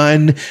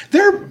pro-gun.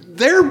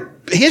 Their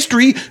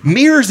history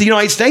mirrors the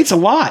United States a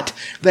lot.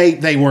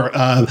 They were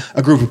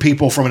a group of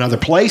people from another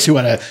place who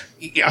had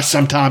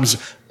sometimes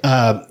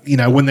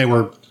when they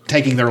were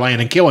taking their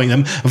land and killing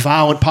them, a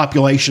violent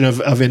population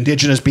of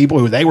indigenous people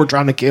who they were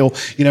trying to kill.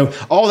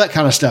 All that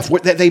kind of stuff.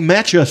 They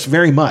match us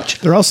very much.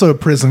 They're also a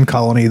prison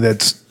colony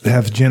that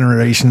have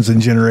generations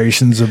and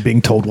generations of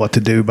being told what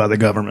to do by the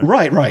government.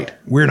 Right.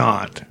 We're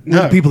not. We're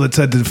No. the people that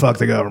said to fuck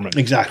the government.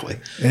 Exactly.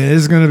 It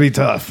is going to be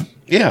tough.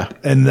 Yeah.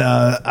 And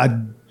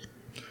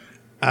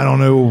I don't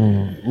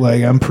know.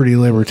 Like, I'm pretty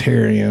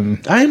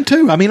libertarian. I am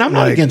too. I mean, I'm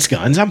not Like, against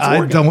guns. I'm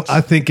for guns. I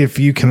think if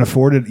you can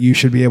afford it, you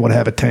should be able to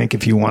have a tank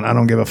if you want. I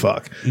don't give a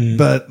fuck.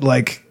 But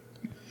like,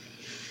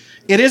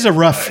 It is a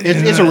rough. It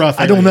is a rough.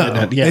 I don't area, know.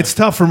 isn't it? Yeah. It's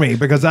tough for me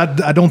because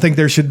I don't think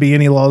there should be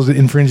any laws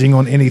infringing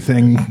on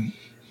anything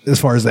as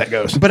far as that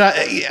goes. But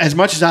as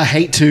much as I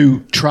hate to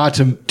try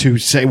to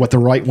say what the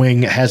right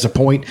wing has a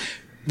point,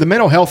 the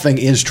mental health thing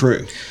is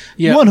true.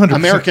 Yeah, 100%.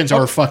 Americans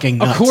are fucking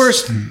nuts. Of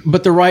course,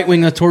 but the right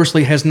wing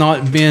notoriously has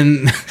not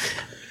been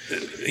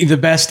the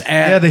best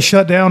at. Yeah, they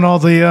shut down all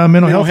the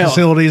mental health health.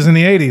 facilities in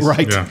the 80s.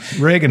 Right. Yeah.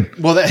 Reagan.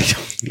 Well,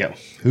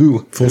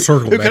 Full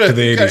circle back to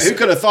the 80s. Who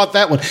could have thought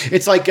that one?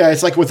 It's like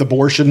with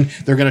abortion.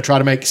 They're going to try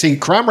to make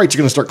crime rates are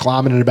going to start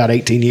climbing in about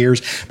 18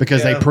 years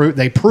because they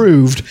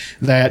proved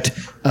that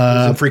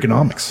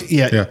Freakonomics.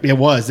 it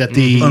was that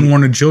the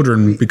Unwanted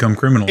children become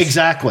criminals.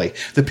 exactly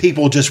the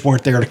people just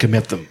weren't there to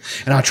commit them.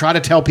 And I try to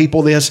tell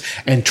people this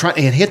and try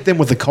and hit them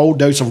with a cold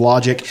dose of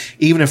logic,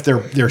 even if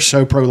they're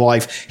so pro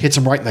life, hits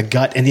them right in the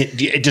gut, and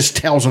it just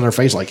tells on their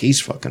face like he's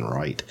fucking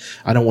right.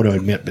 I don't want to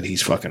admit, but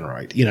he's fucking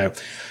right. You know.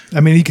 I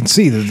mean, you can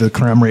see that the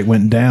crime rate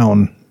went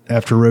down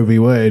after Roe v.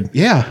 Wade.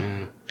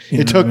 Yeah.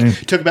 It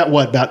took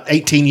about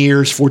 18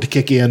 years for it to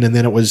kick in, and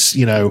then it was,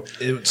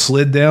 It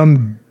slid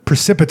down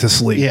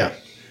precipitously. yeah.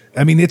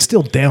 I mean, it's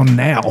still down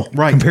now,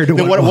 Right. compared to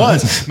what it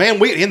was. Man,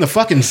 we in the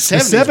fucking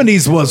 70s. The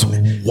 70s was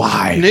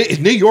wide.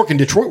 New York and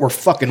Detroit were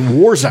fucking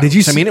war zones. Did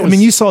you see?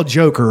 You saw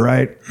Joker,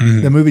 right?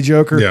 The movie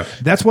Joker. Yeah.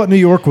 That's what New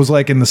York was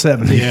like in the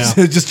 70s.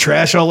 Yeah. Just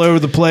trash all over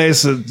the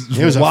place. it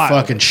was wild.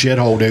 a fucking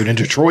shithole, dude. And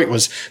Detroit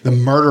was the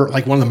murder,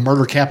 like one of the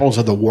murder capitals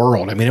of the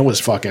world. I mean, it was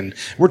fucking.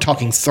 We're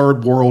talking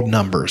third world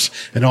numbers,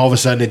 and all of a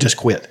sudden it just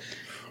quit.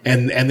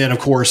 And then of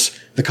course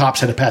the cops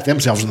had to pat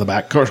themselves in the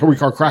back. We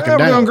are cracking We're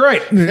down. doing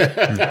great.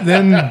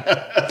 Then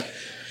a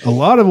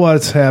lot of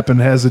what's happened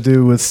has to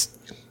do with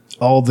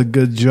all the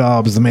good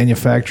jobs, the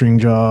manufacturing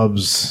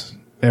jobs,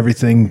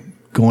 everything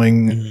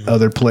going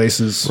other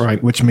places,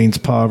 Right. Which means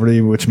poverty,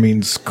 which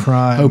means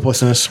crime,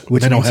 Hopelessness,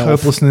 which mental means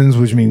health. hopelessness,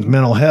 which means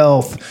mental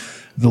health.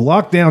 The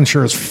lockdown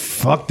sure as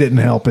fuck didn't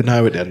help it.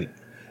 No, it didn't.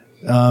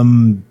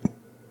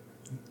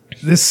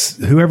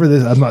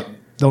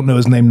 Don't know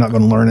his name, not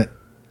going to learn it.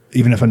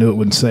 Even if I knew it,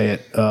 wouldn't say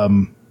it.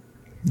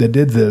 That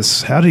did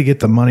this. How did he get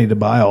the money to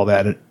buy all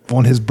that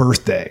on his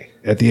birthday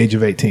at the age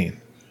of 18?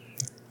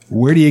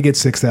 Where do you get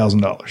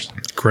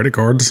 $6,000? Credit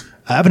cards.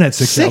 I haven't had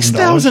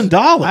 $6,000.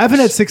 $6,000? I haven't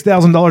had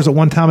 $6,000 at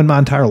one time in my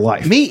entire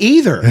life. Me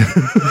either.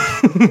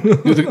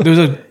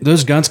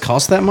 Those guns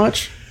cost that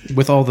much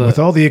with all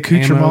the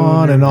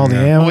accoutrement and all the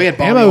ammo. Oh, he had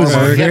body Ammo is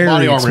armor. He had very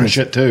body armor and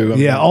expensive. shit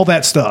too. Yeah, all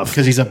that stuff.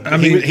 because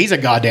he's a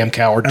goddamn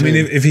coward. I Too. mean,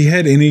 if he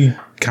had any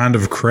kind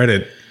of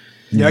credit,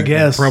 Yeah, I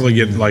guess. probably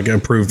get like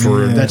approved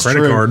for a that's credit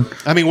true. card.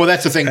 I mean, well,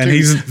 that's the thing And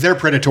too. They're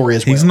predatory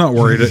as well. He's not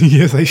worried.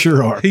 Yeah, they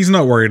sure are. He's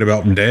not worried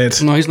about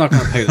debt. No, he's not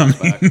going to pay those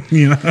back.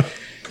 You know,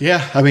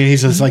 Yeah, I mean,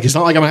 he's just like, it's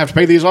not like I'm gonna have to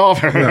pay these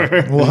off.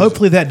 Well,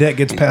 hopefully that debt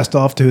gets passed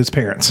off to his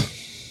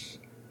parents.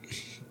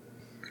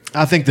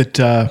 I think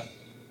that,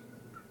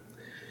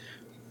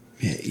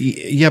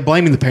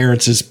 blaming the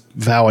parents is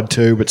valid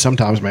too. But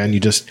sometimes, man,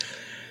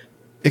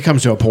 it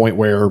comes to a point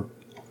where,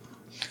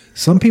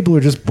 Some people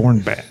are just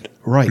born bad.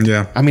 right?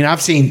 Yeah. I mean,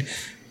 I've seen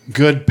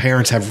good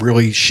parents have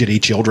really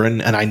shitty children,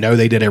 and I know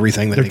they did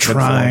everything that They're they could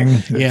trying.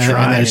 for them. They're Yeah,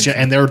 trying.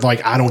 and they're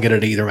like, I don't get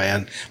it either,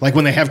 man. Like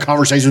when they have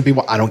conversations with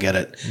people, I don't get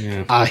it.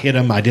 Yeah. I hit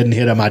him, I didn't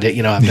hit him, I've done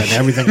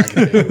everything I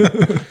can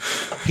do.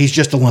 He's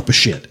just a lump of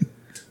shit.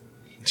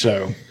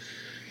 So.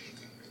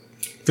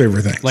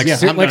 favorite thing. Like, Yeah,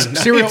 I'm like done.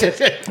 serial,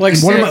 like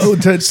One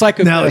of my,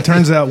 psycho. now it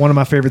turns out one of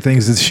my favorite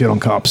things is shit on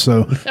cops.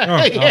 So So So,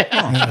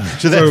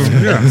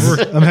 that, yeah,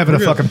 we're- I'm having a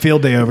fucking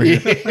field day over here.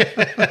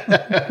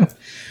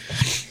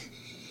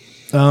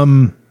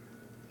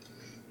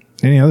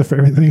 Any other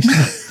favorite things?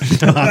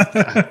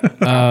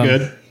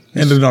 good.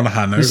 ended on a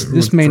high note.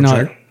 This may for not.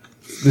 Jack.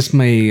 This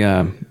may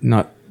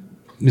not.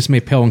 This may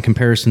pale in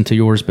comparison to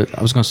yours, but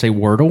I was going to say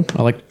Wordle.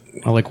 I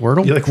like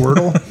Wordle. You like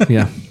Wordle?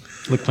 Yeah,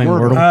 I like playing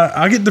Wordle.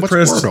 I get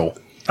depressed. Wordle?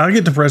 I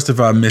get depressed if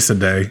I miss a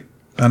day,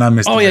 and I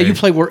missed. Oh a yeah, day. you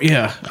play Wordle.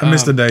 Yeah, I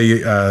missed a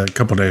day a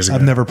couple days ago.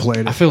 I've never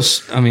played I it. feel.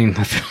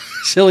 I feel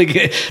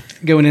silly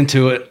going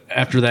into it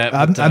after that.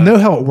 but, I know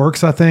how it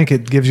works. I think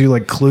it gives you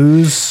like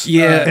clues.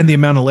 Yeah. And the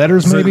amount of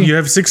letters, So maybe. you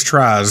have 6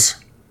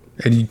 tries,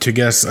 and to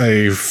guess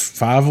a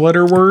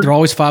 5-letter word, They're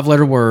always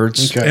 5-letter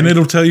words. Okay. and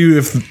it'll tell you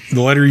if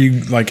the letter you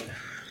like.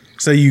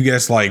 Say you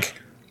guess like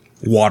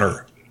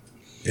water,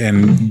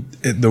 and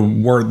the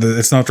word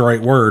it's not the right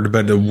word,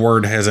 but the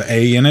word has an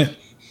A in it.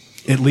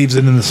 It leaves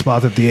it in the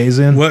spot that the A's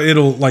in. Well,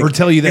 it'll like or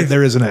tell you that if,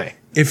 there is an A.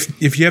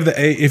 if you have the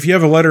A, if you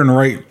have a letter in the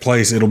right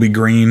place, it'll be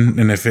green,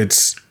 and if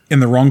it's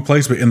in the wrong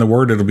place but in the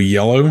word, it'll be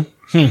yellow.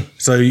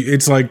 So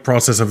it's like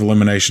process of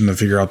elimination to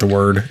figure out the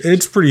word.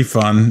 It's pretty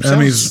fun. I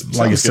mean, it's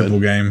like a sounds good. simple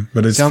game,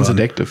 but it's Sounds fun.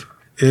 addictive.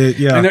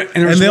 Yeah, And and,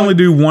 there's they one- only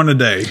do one a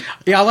day.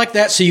 Yeah, I like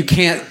that. So you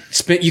can't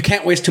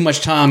waste too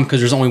much time because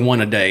there's only one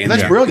a day. And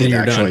That's then brilliant,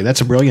 you're actually. done. That's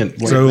a brilliant.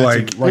 So, that's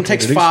like- a right It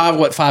takes way to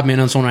do 5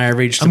 minutes on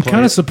average. To I'm play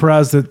kind it. of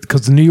surprised that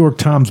because the New York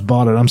Times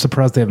bought it, I'm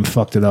surprised they haven't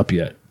fucked it up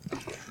yet.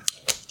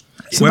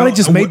 Somebody Well,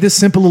 just made this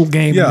simple little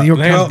game. Yeah, the New York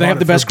They Times have, they bought have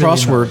the it for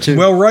best $1 billion. crossword too.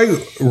 Well,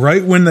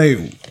 right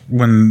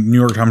when New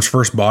York Times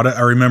first bought it,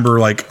 I remember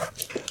like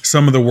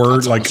some of the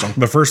words, like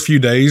the first few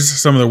days,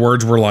 some of the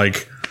words were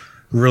like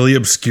really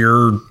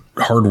obscure,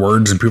 hard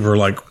words, and people were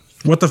like,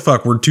 "What the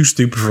fuck? We're too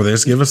stupid for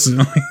this. Give us."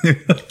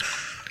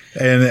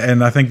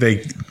 and I think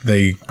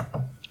they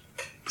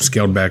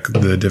scaled back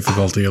the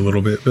difficulty a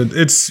little bit, but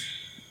it's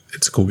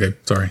a cool game.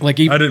 Sorry, Like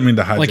I didn't mean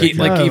to hijack. like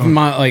that. even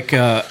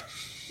my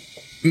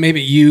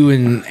maybe you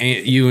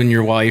and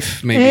your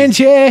wife maybe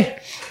Angie.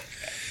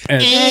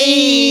 got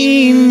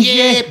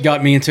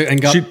me into it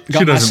and got, She got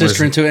my doesn't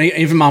sister listen. into it.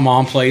 Even my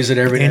mom plays it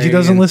every day. Angie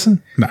doesn't and-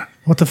 listen? Nah.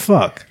 What the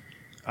fuck?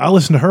 I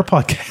listen to her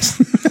podcast.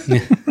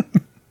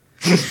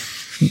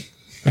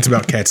 It's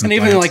about cats and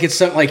And even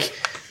plants. like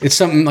it's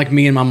something like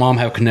me and my mom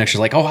have connections.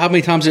 Like, oh, how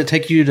many times did it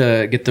take you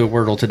to get the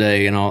Wordle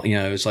today? And all,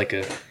 it's like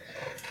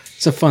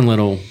it's a fun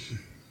little.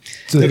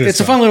 It's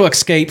a fun little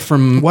escape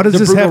from What does the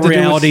this brutal have to do with-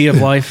 reality of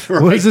life.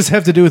 What does this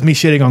have to do with me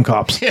shitting on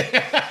cops?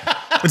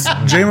 It's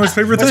JMO's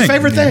favorite That's thing. his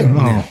favorite thing.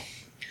 Oh.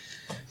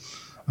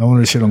 I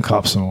wanted to shit on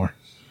cops some more.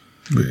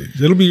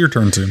 It'll be your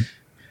turn soon.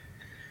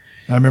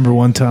 I remember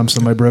one time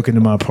somebody broke into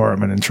my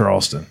apartment in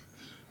Charleston,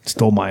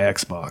 stole my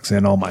Xbox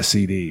and all my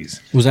CDs.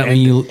 Was that when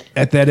you?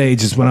 At that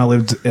age is when I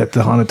lived at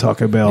the haunted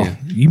Taco Bell. Yeah.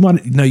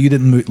 You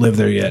didn't live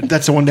there yet.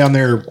 That's the one down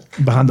there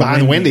Behind the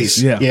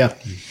Wendy's. Wendy's. Yeah.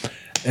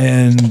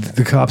 And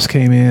the cops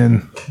came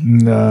in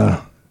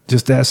and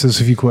just asked us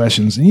a few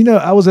questions. And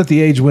I was at the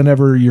age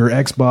whenever your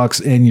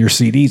Xbox and your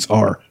CDs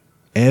are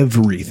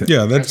everything.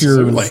 Yeah, that's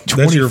your like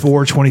that's your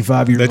 24,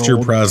 25 years that's old.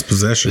 your prized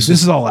possession. This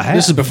is all I had.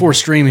 This is before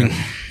streaming.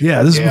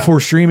 Yeah, this is before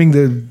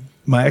streaming.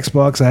 My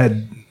Xbox, I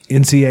had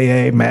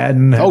NCAA,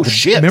 Madden. Oh,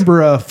 shit.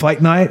 Remember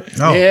Fight Night?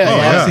 Oh, Yeah,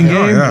 yeah. Boxing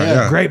game?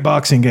 yeah. Great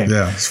boxing game.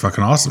 Yeah, it's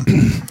fucking awesome.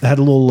 I had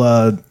a little,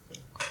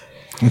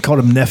 I called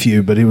him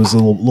nephew, but he was a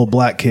little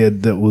black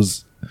kid that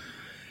was,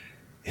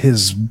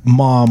 his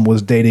mom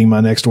was dating my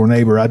next door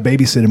neighbor. I'd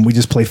babysit him. We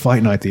just play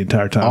Fight Night the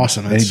entire time.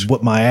 Awesome. And he'd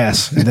whip my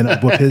ass, and then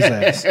I'd whip his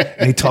ass.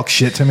 And he talked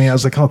shit to me. I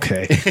was like,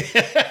 okay.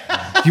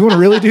 Do you want to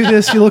really do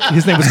this?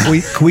 His name was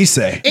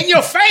Kwise. In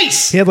your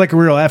face. He had like a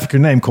real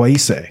African name,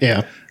 Kwise.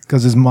 Yeah.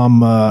 Because his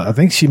mom, I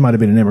think she might have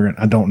been an immigrant.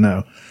 I don't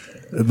know.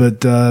 But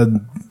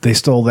they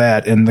stole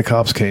that, and the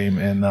cops came.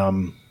 And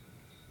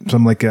so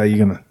I'm like, you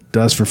going to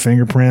dust for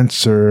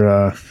fingerprints?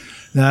 Or,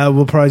 nah,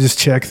 we'll probably just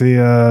check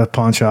the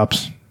pawn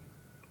shops.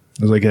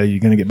 I was like, you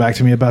going to get back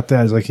to me about that?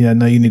 I was like, yeah,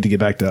 no, you need to get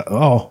back to,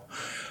 well,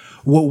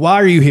 why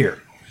are you here?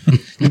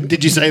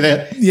 Did you say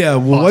that? Yeah,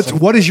 well, Awesome.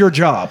 what is your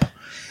job?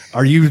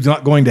 Are you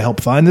not going to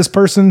help find this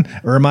person,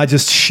 or am I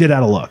just shit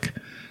out of luck?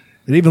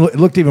 It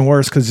looked even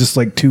worse because just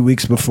like 2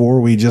 weeks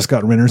before, we just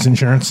got renter's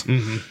insurance.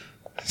 Mm-hmm.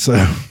 So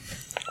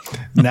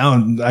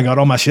now I got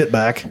all my shit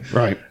back.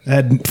 Right. I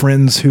had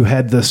friends who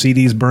had the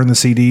CDs, burn the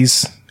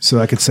CDs, so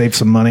I could save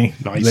some money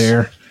Nice.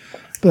 there.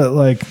 But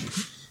like,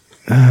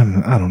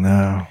 I don't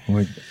know.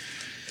 Like,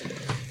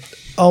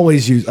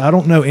 I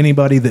don't know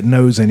anybody that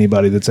knows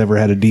anybody that's ever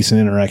had a decent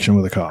interaction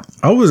with a cop.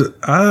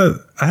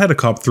 I had a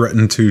cop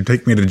threaten to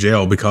take me to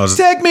jail because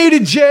Take me to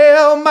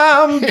jail,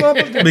 mom.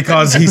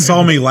 because he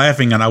saw me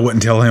laughing and I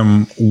wouldn't tell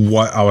him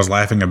what I was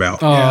laughing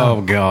about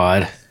Oh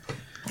God.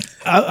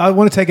 I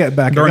want to take that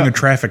back. during I a got,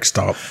 traffic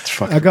stop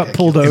I got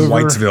pulled in over.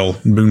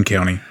 Whitesville, in Boone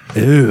County.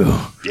 Ew.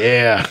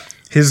 Yeah.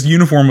 His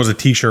uniform was a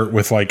T-shirt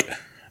with like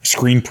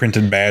screen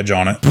printed badge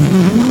on it.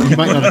 You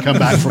might not have come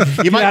back from.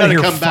 You might Get not outta have here,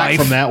 come back Fife.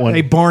 from that one.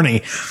 Hey, Barney,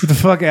 get the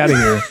fuck out of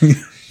here.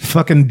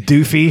 Fucking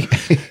doofy.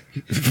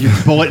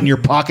 Your bullet in your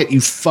pocket. You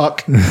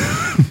fuck.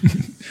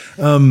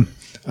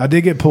 I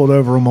did get pulled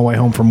over on my way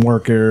home from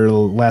work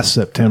last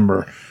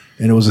September,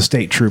 and it was a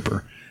state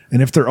trooper.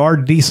 And if there are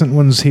decent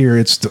ones here,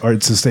 it's the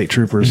state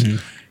troopers.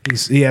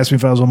 Mm-hmm. He asked me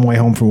if I was on my way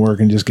home from work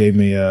and just gave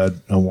me a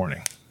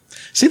warning.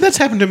 See, that's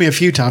happened to me a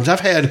few times. I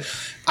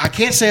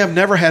can't say I've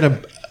never had a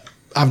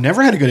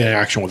good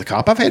interaction with a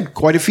cop. I've had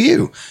quite a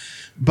few,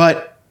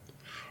 but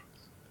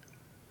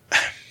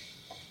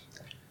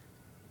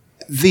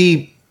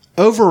the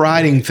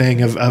overriding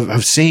thing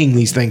of seeing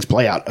these things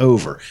play out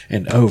over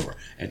and over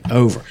and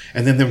over,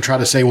 and then them try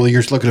to say, well, you're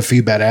just looking at a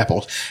few bad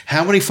apples.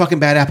 How many fucking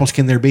bad apples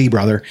can there be,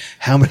 brother?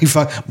 How many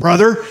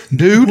brother,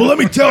 dude? Well, let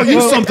me tell you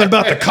something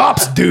about the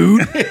cops,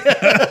 dude.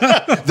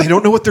 They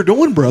don't know what they're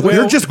doing, brother.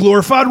 They're just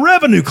glorified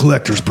revenue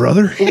collectors,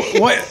 brother.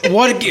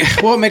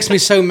 What makes me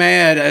so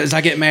mad is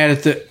I get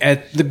mad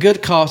at the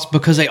good cops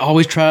because they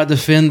always try to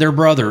defend their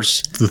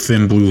brothers. The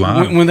thin blue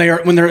line. When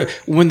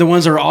the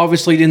ones that are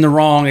obviously in the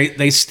wrong,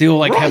 they still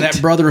like have Right. that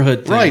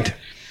brotherhood thing. Right.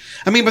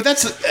 I mean,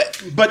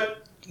 but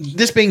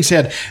this being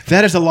said,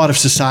 that is a lot of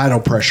societal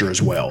pressure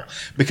as well,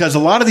 because a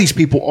lot of these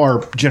people are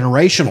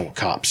generational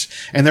cops,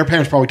 and their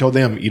parents probably told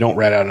them, you don't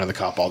rat out another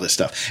cop, all this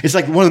stuff. It's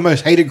like one of the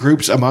most hated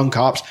groups among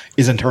cops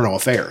is internal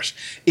affairs,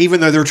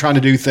 even though they're trying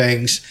to do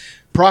things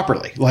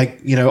properly.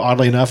 Like,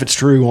 oddly enough, it's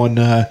true on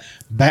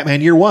Batman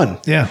Year One.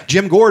 Yeah.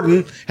 Jim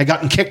Gordon had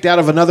gotten kicked out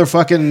of another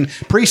fucking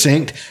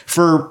precinct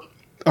for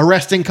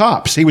arresting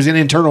cops. He was in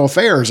internal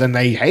affairs and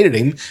they hated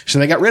him, so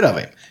they got rid of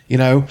him,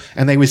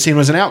 and they would see him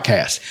as an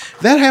outcast.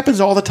 That happens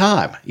all the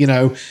time,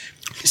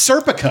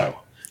 Serpico.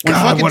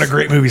 God, what a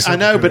great movie I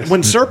know, Serpico but is.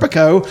 when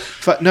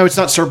Serpico, no, it's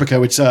not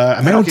Serpico, it's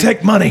American. I don't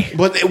take money.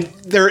 But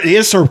there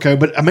is Serpico,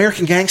 but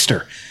American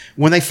Gangster.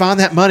 When they find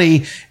that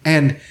money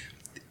and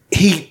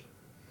he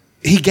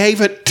gave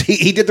it,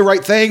 he did the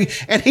right thing,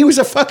 and he was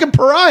a fucking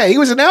pariah. He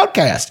was an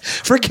outcast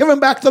for giving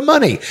back the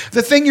money.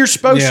 The thing you're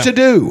supposed to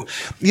do.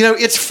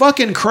 It's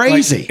fucking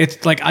crazy.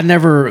 It's like I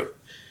never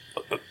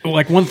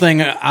like one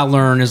thing I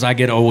learn as I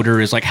get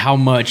older is like how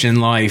much in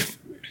life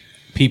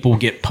people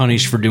get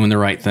punished for doing the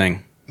right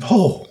thing.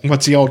 Oh,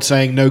 What's the old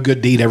saying? No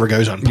good deed ever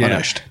goes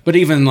unpunished. But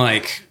even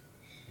like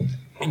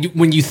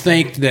when you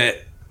think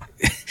that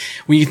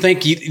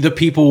the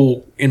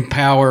people in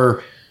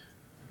power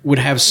would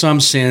have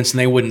some sense and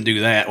they wouldn't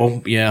do that.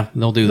 Well, yeah,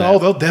 they'll do that. oh,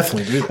 they'll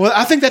definitely do. Well,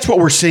 I think that's what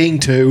we're seeing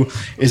too,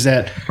 is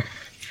that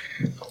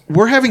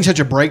we're having such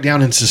a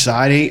breakdown in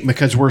society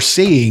because we're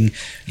seeing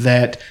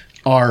that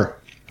our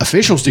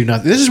officials do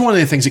nothing. This is one of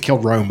the things that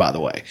killed Rome, by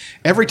the way.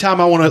 Every time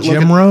I want to look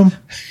Jim at Rome.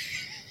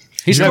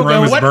 He's Jim still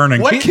Rome going. is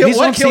burning. What He's killed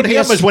on him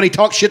CBS. is when he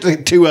talked shit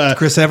to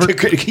Chris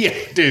Evert? Yeah,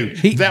 dude,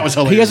 that was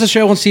hilarious. He has a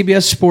show on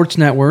CBS Sports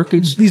Network.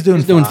 He's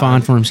doing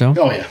fine for himself.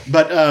 Oh yeah,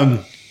 but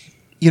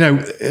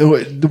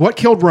what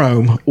killed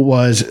Rome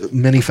was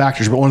many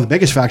factors, but one of the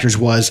biggest factors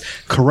was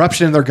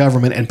corruption in their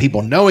government and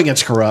people knowing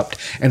it's corrupt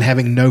and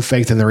having no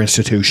faith in their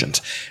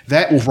institutions.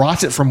 That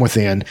rots it from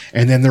within,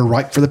 and then they're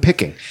ripe for the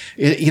picking.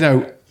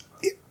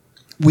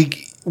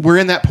 We're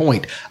in that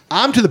point.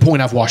 I'm to the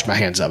point I've washed my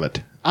hands of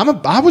it.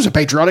 I was a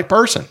patriotic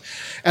person,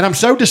 and I'm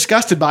so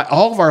disgusted by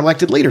all of our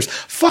elected leaders.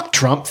 Fuck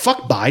Trump,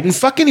 fuck Biden,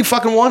 fuck any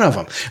fucking one of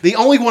them. The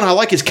only one I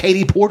like is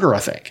Katie Porter, I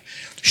think.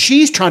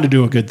 She's trying to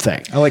do a good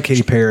thing. I like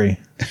Katy Perry.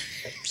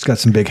 She's got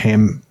some big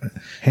ham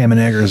and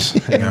eggers.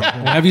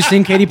 Have you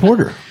seen Katie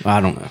Porter?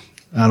 I don't know.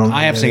 I don't know.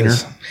 I have who seen it her.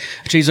 is.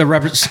 She's a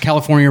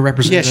California Yeah,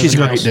 representative. she's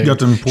great, dude. got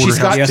them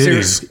porterhouse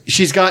titties.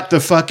 She's got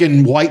the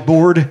fucking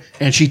whiteboard,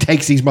 and she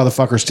takes these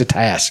motherfuckers to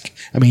task.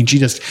 I mean, she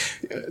just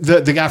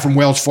the guy from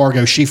Wells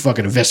Fargo. She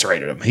fucking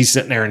eviscerated him. He's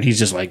sitting there, and he's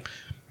just like,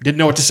 didn't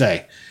know what to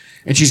say,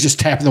 and she's just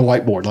tapping the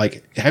whiteboard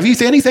like, "Have you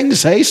anything to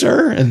say,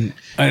 sir?" And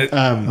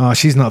Oh,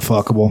 she's not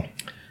fuckable.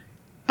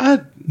 I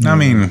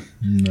mean,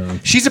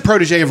 she's a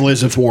protege of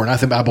Elizabeth Warren.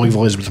 I believe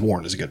Elizabeth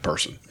Warren is a good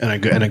person and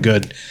a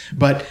good,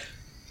 but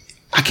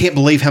I can't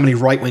believe how many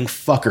right wing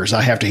fuckers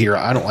I have to hear.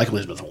 I don't like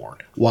Elizabeth Warren.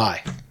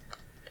 Why?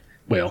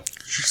 Well,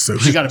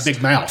 she got a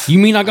big mouth. You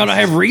mean I gotta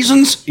have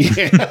reasons?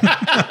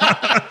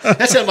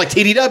 That sounds like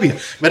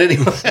TDW. But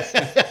anyway,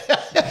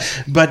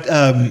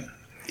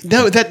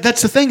 no,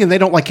 that's the thing, and they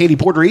don't like Katie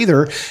Porter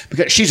either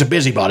because she's a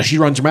busybody. She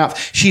runs her mouth.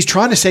 She's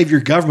trying to save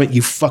your government,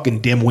 you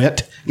fucking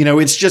dimwit.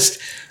 It's just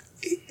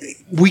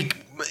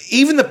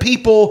even the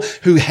people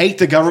who hate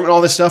the government and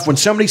all this stuff, when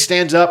somebody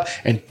stands up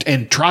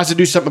and tries to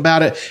do something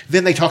about it,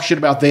 then they talk shit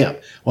about them.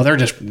 Well, they're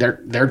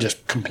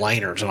just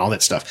complainers and all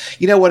that stuff.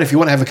 You know what? If you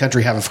want to have a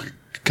country, have a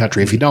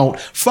country. If you don't,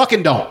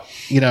 fucking don't.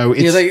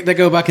 They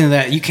go back into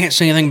that. You can't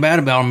say anything bad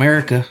about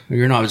America.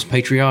 You're not as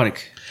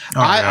patriotic.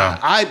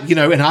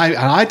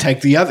 I take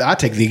the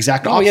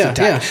exact opposite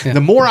tack. yeah. The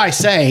more I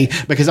say,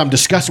 because I'm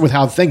disgusted with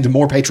how things, the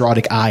more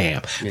patriotic I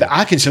am. Yeah.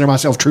 I consider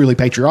myself truly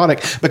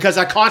patriotic because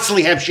I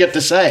constantly have shit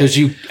to say. Because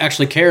you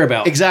actually care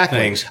about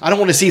things. I don't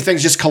want to see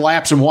things just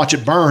collapse and watch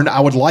it burn. I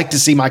would like to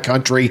see my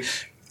country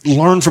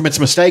learn from its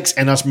mistakes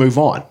and us move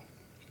on.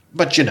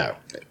 But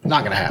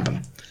not going to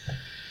happen.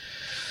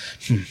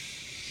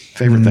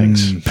 Favorite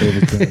things.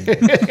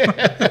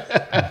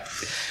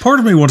 part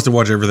of me wants to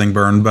watch everything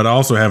burn, but I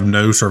also have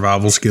no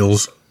survival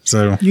skills.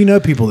 So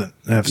people that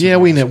have. Yeah,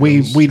 we know.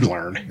 We'd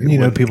learn.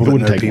 People that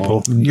know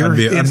people. Your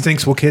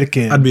instincts will kick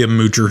in. I'd be a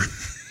moocher.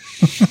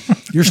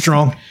 You're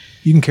strong.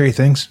 You can carry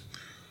things.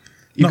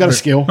 You've got a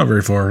skill. Not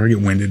very far. I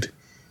get winded.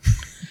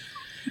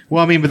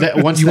 Well, I mean,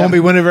 but you won't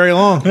be winning very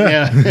long.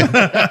 Yeah,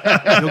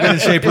 you'll get in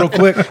shape real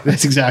quick.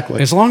 That's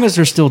exactly. As long as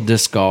there's still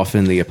disc golf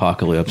in the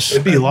apocalypse,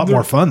 it'd be a lot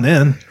more fun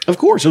then. Of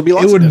course, it'll be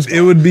lots. It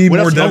would be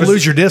more. Don't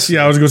lose your disc.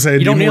 Yeah, I was going to say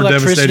it'd be more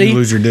devastating to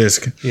lose your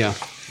disc. Yeah.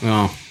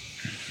 Well.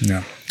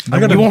 Yeah.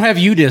 You won't have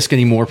U-disc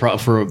anymore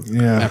after a while.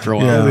 Yeah,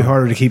 it'll be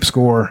harder to keep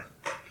score.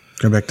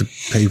 Go back to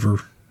paper.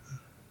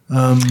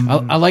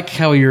 I like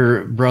how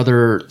your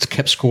brother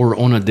kept score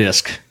on a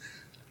disc.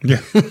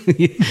 Yeah.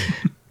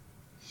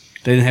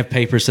 They didn't have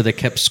paper, so they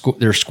kept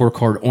their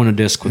scorecard on a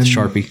disc with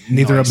Sharpie.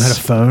 Neither of them had a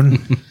phone.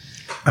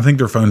 I think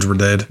their phones were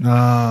dead.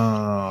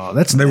 That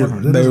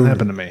doesn't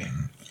happen to me.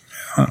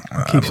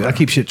 I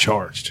keep shit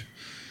charged.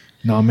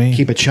 Know what I mean?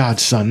 Keep it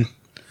charged, son.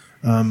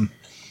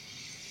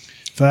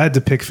 If I had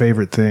to pick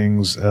favorite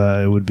things,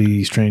 it would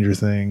be Stranger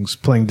Things.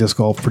 Playing disc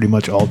golf pretty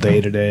much all day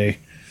today.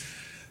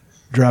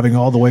 Driving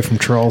all the way from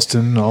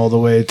Charleston all the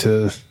way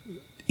to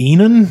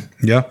Enon.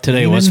 Yeah.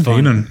 Today was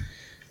fun. Enon.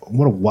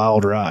 What a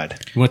wild ride.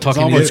 You want to talk?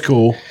 Almost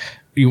cool.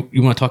 You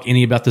want to talk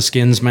any about the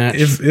skins match?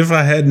 If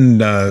I hadn't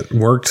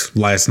worked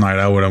last night,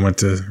 I would have went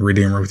to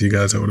Redeemer with you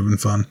guys. That would have been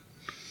fun.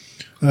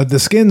 The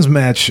skins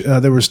match,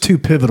 there was two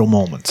pivotal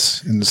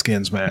moments in the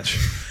skins match.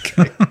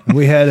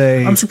 We had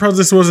I'm surprised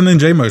this wasn't in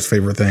J-Mo's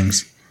favorite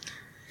things.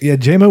 Yeah,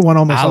 J-Mo won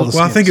almost all the skins.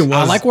 Well, I think it was.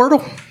 I like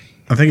Wordle.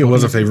 I think it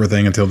was a favorite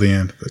thing until the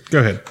end. But go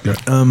ahead.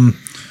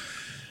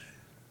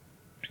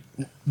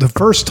 The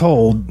first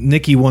hole,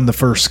 Nikki won the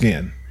first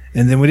skin.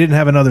 And then we didn't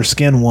have another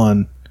skin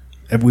one.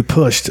 And we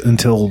pushed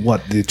until,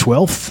 the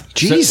 12th?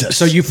 Jesus.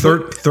 So you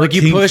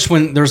push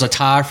when there's a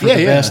tie for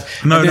the best.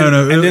 No. And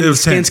then it the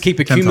was skins 10th, keep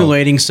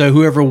accumulating, so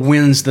whoever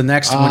wins the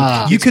next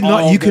one. You could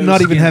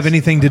not even have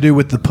anything to do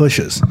with the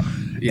pushes.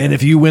 Yeah. And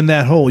if you win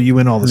that hole, you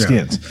win all the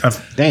skins.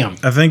 Damn.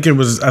 I think it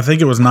was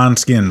 9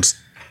 skins.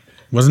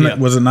 Wasn't Yeah. it?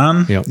 Was it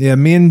 9? Yeah. Yeah,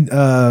 me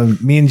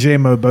and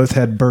J-Mo both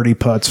had birdie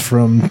putts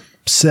from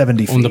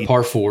 70 feet. On the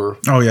par 4.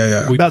 Oh yeah,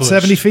 yeah. we About pushed.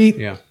 70 feet?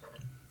 Yeah.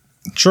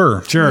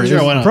 Sure. Sure, Sure, it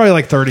was why not? probably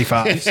like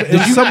 35.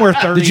 It's somewhere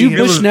 30. Did you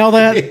Bushnell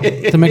that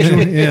to make sure?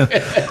 Yeah.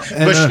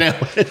 And,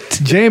 Bushnell it.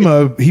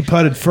 J-Mo, he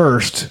putted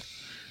first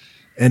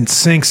and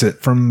sinks it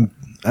from,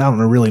 I don't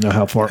really know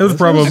how far. It was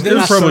probably Then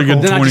I a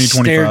good then I 20, just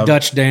stared 25.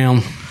 Dutch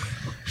down.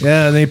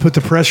 Yeah, and then he put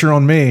the pressure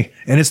on me,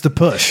 and it's the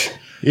push.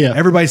 Yeah.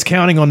 Everybody's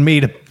counting on me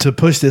to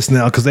push this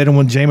now because they don't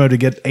want J-Mo to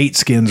get 8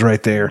 skins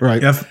right there.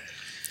 Right. Yeah,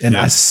 And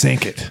I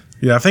sink it.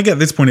 yeah. I think at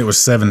this point it was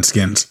 7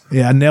 skins.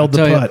 Yeah, I nailed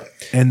the I'll tell you. putt.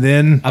 And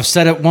then I've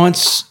said it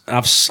once.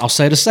 I'll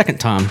say it a second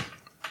time.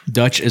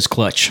 Dutch is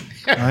clutch.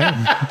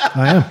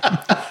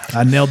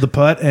 I nailed the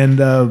putt and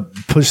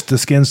pushed the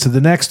skins to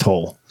the next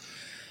hole.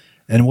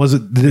 And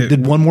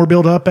did one more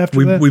build up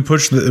after that? We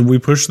pushed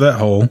that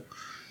hole,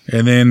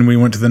 and then we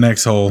went to the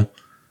next hole,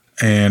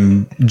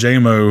 and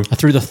JMO I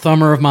threw the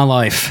thumber of my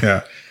life.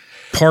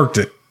 parked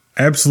it,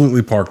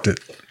 absolutely parked it.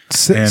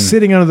 and-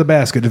 Sitting under the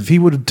basket. If he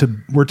were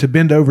to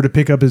bend over to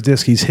pick up his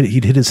disc,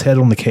 he'd hit his head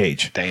on the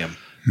cage. Damn.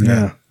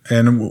 Yeah.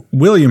 And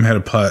William had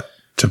a putt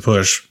to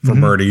push for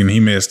birdie, and he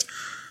missed.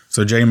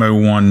 So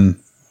JMO won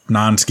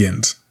 9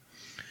 skins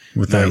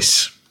with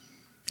Nice.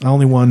 I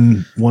only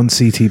won one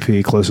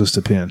CTP closest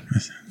to pin.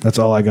 That's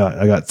all I got.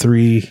 I got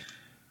 3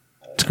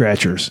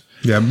 scratchers.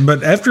 Yeah,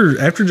 but after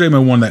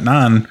JMO won that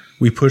 9,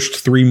 we pushed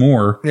 3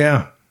 more,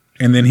 Yeah.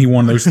 and then he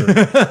won those 3.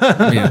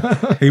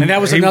 Yeah. And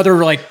that was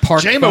another like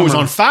park. J-Mo was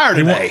on fire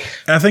today.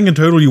 I think in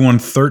total you won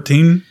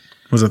 13.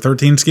 Was it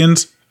 13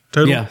 skins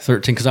total? Yeah,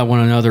 13 because I won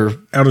another.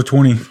 Out of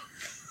 20.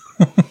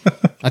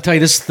 I tell you,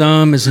 this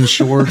thumb is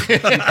insured for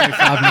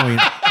 $2.5 million.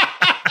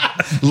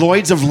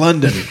 Lloyd's of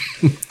London.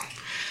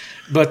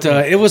 But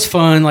it was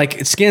fun.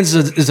 Like skins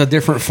is a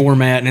different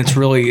format, and it's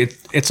really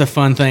it's a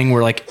fun thing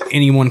where like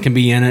anyone can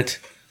be in it.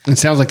 It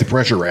sounds like the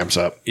pressure ramps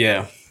up.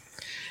 Yeah.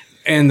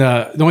 And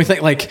the only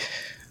thing, like,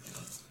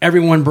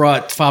 everyone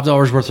brought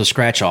 $5 worth of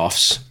scratch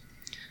offs,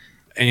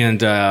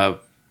 and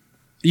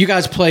you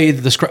guys played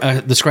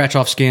the scratch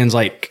off skins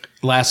like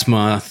last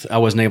month. I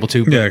wasn't able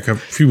to. Yeah, a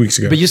few weeks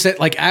ago. But you said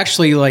like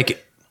actually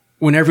like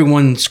when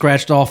everyone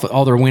scratched off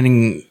all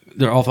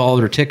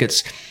their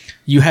tickets,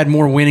 you had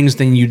more winnings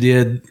than you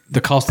did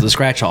the cost of the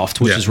scratch off,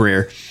 which Yeah. is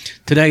rare.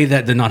 Today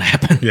that did not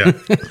happen. Yeah.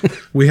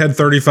 We had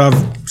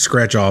 35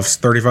 scratch offs,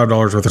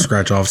 $35 worth of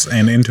scratch offs,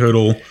 and in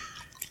total,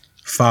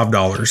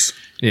 $5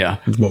 Yeah.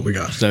 is what we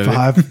got. So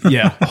 5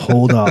 yeah.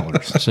 whole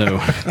dollars. So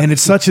And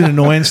it's such an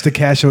annoyance to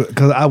cash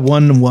because I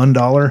won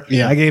 $1.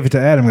 Yeah. I gave it to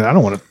Adam. I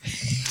don't want to.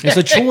 it's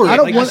a chore. I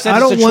don't Like want. said, I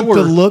it's don't a want chore.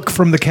 the look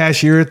from the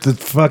cashier at the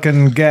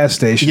fucking gas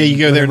station. Yeah, you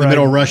go there in the Whenever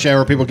middle of I- rush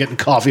hour, people getting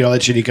coffee, all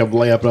that shit. You come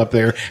lay up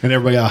there, and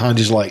everybody behind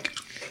you's like,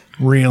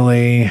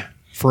 Really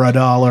for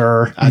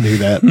 $1. I do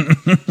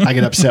that. I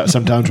get upset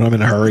sometimes when I'm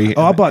in a hurry.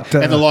 Oh, I bought.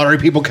 and the lottery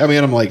people come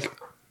in, I'm like,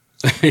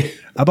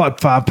 I bought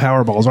 5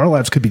 Powerballs. Our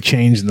lives could be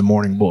changed in the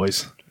morning,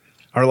 boys.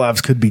 Our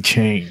lives could be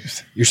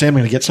changed. you're saying I'm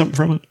going to get something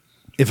from it?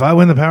 If I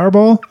win the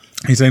Powerball,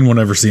 He's saying we'll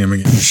never see him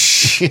again.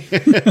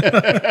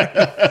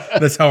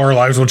 That's how our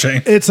lives will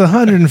change. it's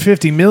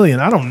 150 million.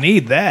 I don't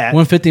need that.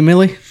 150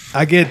 milli.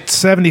 I get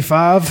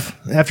 75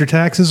 after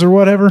taxes or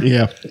whatever.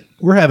 Yeah.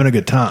 We're having a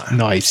good time.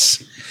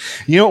 Nice.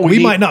 You know what We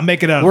need? might not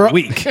make it out of a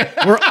week.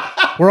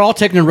 We're all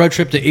taking a road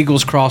trip to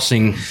Eagles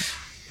Crossing.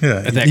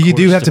 Yeah. At that You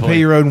do course have to pay play.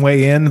 your own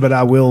way in, but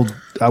I will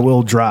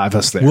drive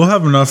us there. We'll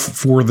have enough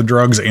for the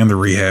drugs and the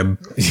rehab.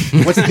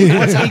 What's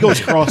Eagles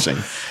Crossing?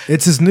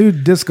 It's this new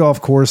disc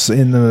golf course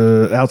in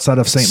the outside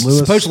of St. Louis,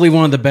 Supposedly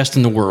one of the best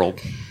in the world.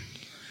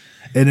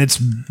 and it's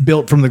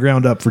built from the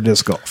ground up for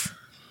disc golf.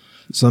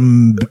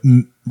 Some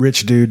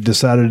rich dude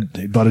decided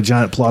he bought a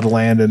giant plot of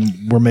land,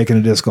 and we're making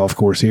a disc golf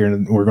course here,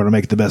 and we're going to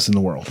make it the best in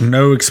the world.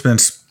 No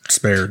expense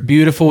spared.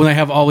 Beautiful. And they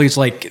have all these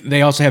like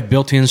they also have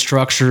built-in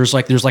structures.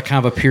 Like there's like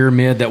kind of a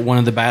pyramid that one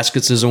of the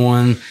baskets is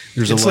on.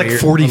 There's It's a layer, like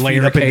 40 a feet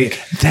layer up. And cake.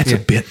 that's a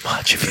bit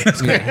much. If you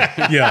ask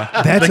me. Yeah.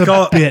 That's they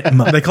call a bit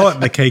much. They call it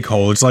the cake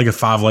hole. It's like a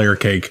 5-layer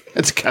cake.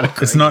 That's kind of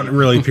crazy. It's not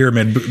really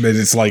pyramid, but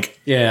it's like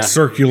Yeah.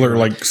 circular,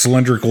 like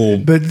cylindrical.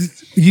 But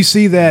you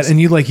see that, and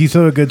you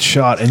throw a good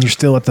shot, and you're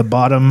still at the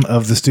bottom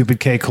of the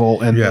stupid cake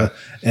hole, and Yeah.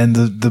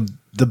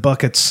 the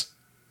bucket's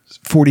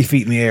 40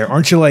 feet in the air.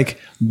 Aren't you like,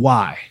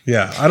 why?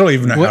 Yeah. I don't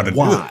even know how to do it.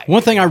 Why?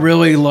 One thing I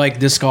really like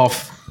disc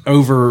golf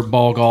over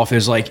ball golf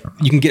is like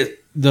you can get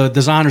the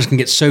designers can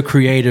get so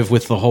creative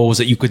with the holes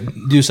that you could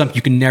do something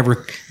you can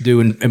never do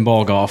in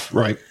ball golf.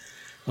 right.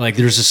 Like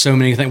there's just so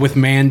many things with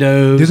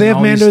Mandos. Do they have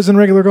and all these- Mandos in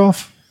regular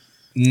golf?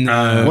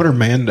 No. What are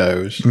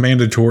Mandos?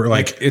 Mandatory.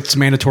 Like, It's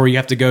mandatory. You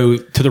have to go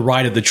to the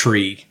right of the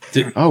tree.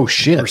 Oh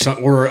shit! Or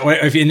something, or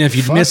if you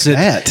miss it,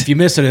 that. if you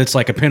miss it, it's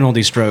like a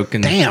penalty stroke.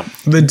 And Damn.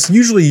 that's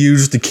usually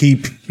used to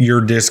keep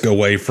your disc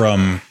away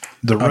from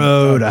The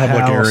road, a public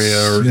house.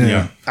 area. Or,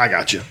 Yeah. I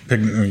got you.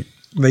 picnic.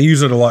 They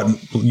use it a lot.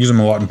 Use them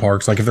a lot in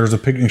parks. Like if there's a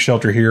picnic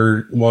shelter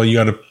here, well, you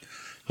got to.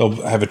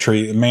 They'll have a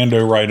tree, a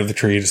Mando right of the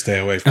tree to stay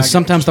away from. And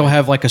sometimes they'll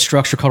have like a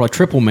structure called a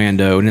triple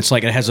Mando, and it's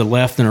like it has a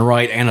left and a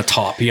right and a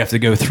top. You have to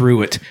go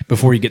through it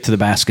before you get to the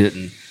basket.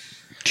 And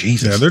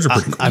Jesus. Yeah, there's a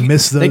pretty I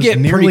miss those. They get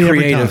nearly pretty every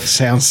creative.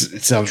 time.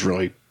 It sounds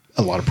really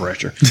a lot of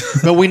pressure.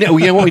 But we know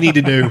what we need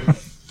to do.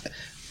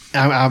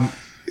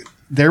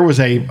 There was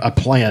a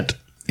plant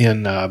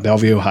in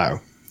Bellevue,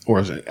 Ohio, or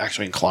is it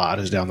actually in Clyde,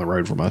 is down the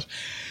road from us.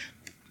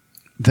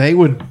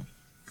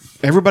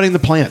 Everybody in the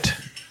plant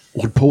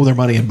would pull their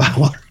money and buy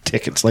lottery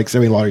tickets, like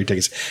semi-lottery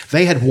tickets.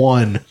 They had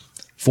won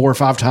 4 or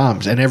 5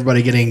 times, and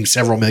everybody getting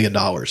several $1 million.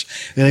 And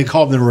they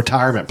called them a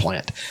retirement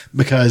plant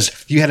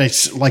because you had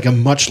a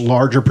much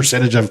larger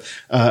percentage of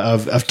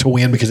to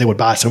win because they would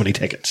buy so many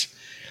tickets.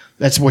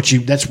 That's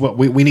what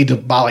we need to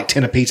buy like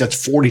 10 apiece.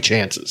 That's 40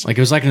 chances. Like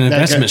it was like an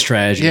investment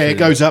strategy. Yeah, for it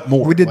them. goes up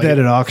more. We did Like, that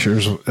at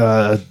auctions.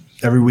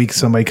 Every week,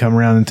 somebody come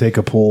around and take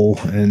a poll,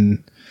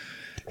 and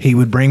he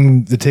would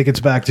bring the tickets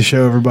back to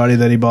show everybody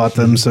that he bought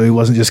them. So he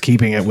wasn't just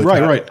keeping it with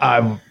Right.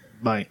 I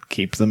might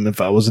keep them if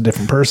I was a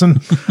different person.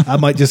 I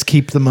might just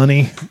keep the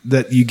money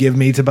that you give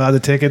me to buy the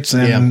tickets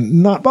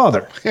and not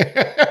bother.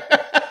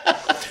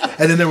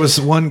 And then there was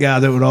one guy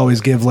that would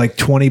always give like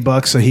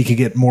 $20 so he could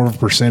get more of a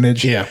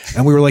percentage. Yeah.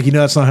 And we were like,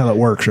 that's not how that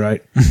works,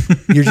 right?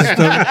 You're just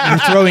you're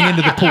throwing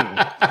into the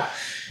pool.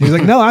 He's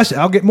like, no,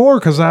 I'll get more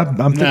because I'm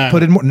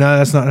putting more. No,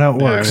 that's not how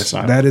it works. that's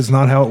not. That is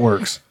not how it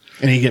works.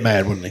 And he'd get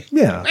mad, wouldn't he?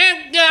 Yeah.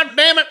 God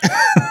damn it.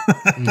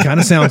 Kind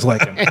of sounds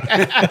like him.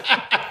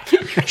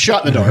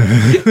 Shot in the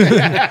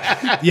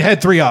dark. You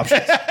had 3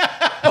 options.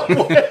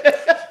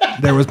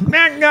 There was,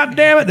 God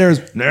damn it. There's,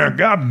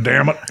 God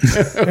damn it.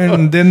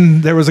 And then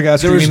there was a guy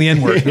screaming the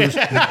N-word.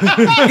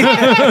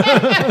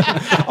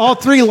 All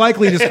 3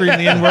 likely to scream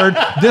the N-word.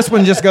 This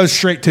one just goes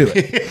straight to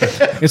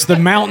it. It's the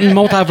mountain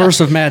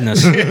multiverse of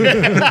madness.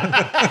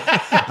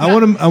 I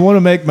want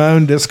to make my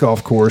own disc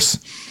golf course.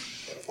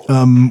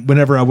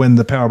 Whenever I win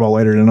the Powerball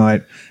later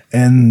tonight,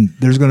 and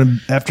there's going to,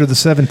 after the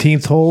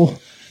 17th hole,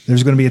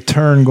 there's going to be a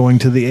turn going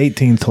to the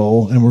 18th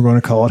hole, and we're going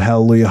to call it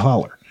Hallelujah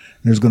Holler.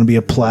 There's going to be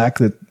a plaque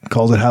that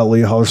calls it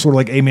Hallelujah Holler, sort of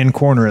like Amen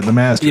Corner at the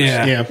Masters.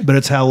 Yeah. But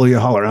it's Hallelujah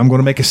Holler. I'm going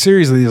to make a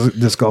series of these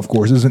disc golf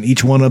courses, and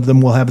each one of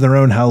them will have their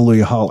own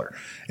Hallelujah Holler,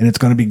 and it's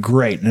going to be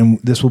great. And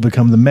this will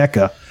become the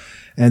Mecca,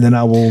 and then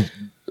I will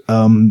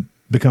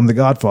become the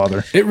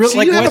Godfather. It really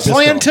So you have a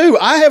plan too.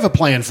 I have a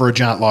plan for a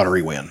giant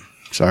lottery win.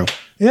 So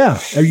Yeah,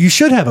 you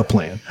should have a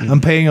plan.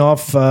 I'm paying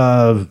off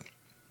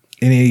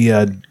any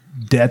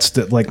debts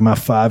that like my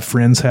 5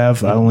 friends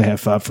have. I only have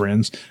 5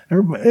 friends.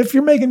 If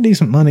you're making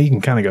decent money, you can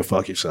kind of go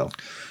fuck yourself.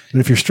 But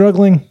if you're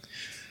struggling,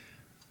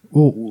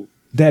 well,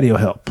 daddy will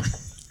help.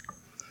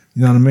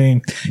 You know what I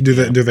mean? Do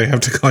they have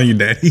to call you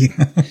daddy?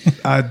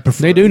 I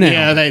prefer, They do now.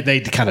 yeah, they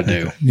kind of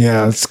do.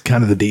 Yeah, it's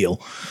kind of the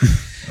deal.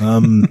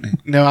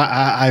 No,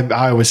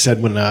 I always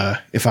said when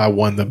if I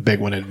won the big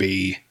one, it'd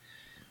be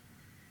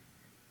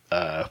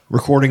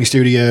recording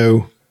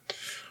studio.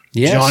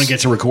 Yes. John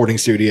gets a recording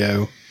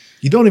studio.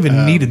 You don't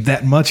even need it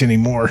that much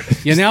anymore.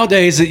 Yeah,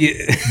 nowadays,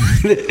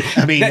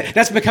 I mean,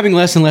 that's becoming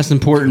less and less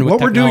important. With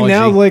What we're doing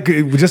now,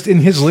 technology. like just in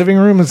his living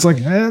room, it's like,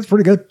 that's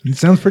pretty good. It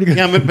sounds pretty good.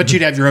 yeah, but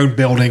you'd have your own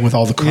building with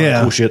all the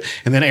Yeah. cool shit,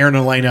 and then Aaron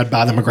and Elena would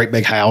buy them a great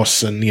big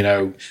house, and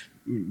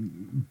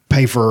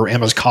pay for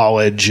Emma's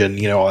college,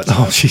 and all that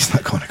stuff. Oh, she's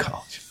not going to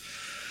college.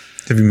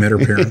 Have you met her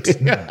parents?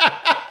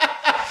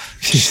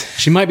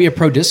 She might be a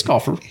pro disc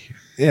golfer.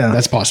 Yeah,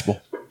 That's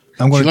possible.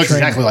 I'm going She to looks train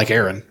exactly her. like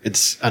Aaron.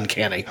 It's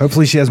uncanny.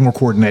 Hopefully, she has more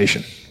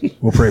coordination.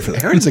 We'll pray for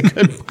that. Aaron's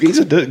he's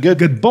a good.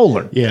 Good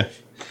bowler. Yeah.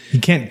 He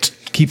can't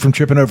keep from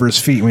tripping over his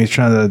feet when he's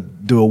trying to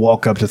do a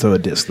walk up to throw a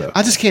disc, though.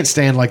 I just can't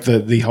stand like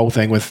the whole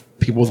thing with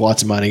people with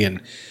lots of money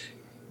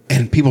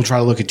and people try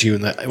to look at you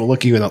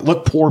and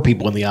look poor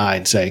people in the eye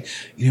and say,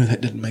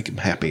 that didn't make them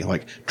happy.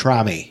 Like,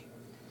 try me.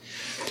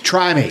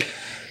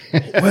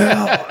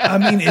 Well, I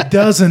mean, it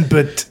doesn't,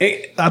 but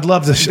I'd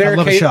love to. I'd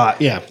love a shot.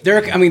 Yeah. There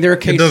are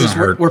cases doesn't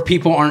where, hurt. where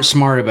people aren't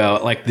smart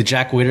about, like the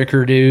Jack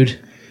Whitaker dude.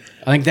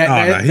 I think that.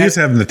 Oh, that- no, he's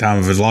that- having the time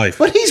of his life.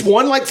 But he's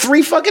won like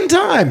 3 fucking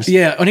times.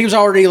 yeah, and he was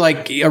already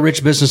like a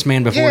rich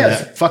businessman before Yeah,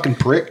 that. fucking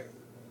prick.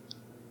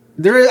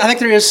 I think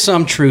there is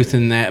some truth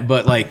in that,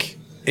 but like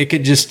it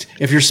could just,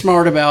 if you're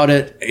smart about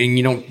it and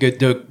you don't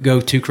go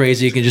too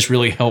crazy, it can just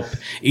really help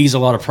ease a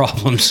lot of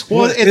problems.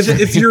 Well,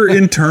 If you're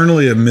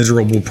internally a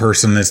miserable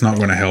person, it's not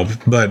going to help.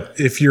 But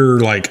if you're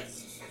like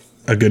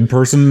a good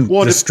person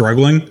Well, just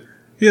struggling,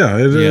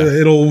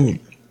 it'll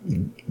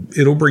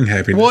bring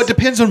happiness. Well, it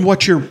depends on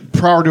what your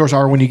priorities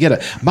are when you get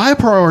it. My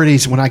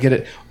priorities when I get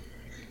it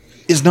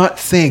is not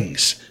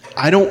things.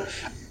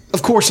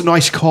 Of course, a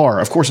nice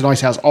car, of course, a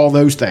nice house, all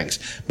those things.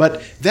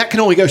 But that can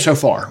only go so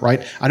far,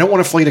 right? I don't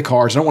want a fleet of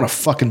cars. I don't want a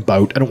fucking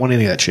boat. I don't want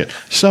any of that shit.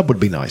 Sub would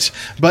be nice.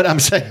 But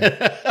I'm saying,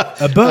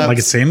 A boat, like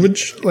a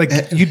sandwich? like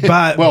you'd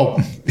buy. well,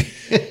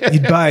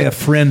 you'd buy a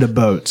friend a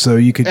boat, so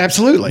you could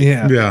absolutely.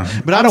 Yeah,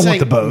 Yeah. But I I'm don't want saying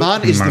the boat.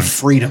 Mine is the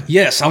freedom.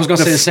 Yes, I was going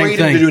to say the same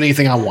freedom thing. to do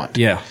anything I want.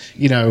 Yeah.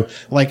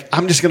 Like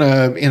I'm just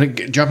gonna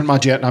jump in my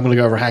jet and I'm gonna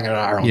go over hang out in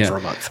Ireland for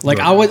a month. Like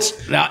I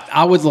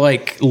would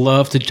like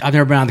love to. I've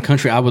never been out of the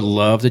country. I would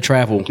love to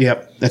travel.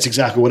 Yep, that's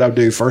exactly what I would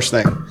do first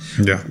thing.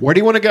 Yeah. Where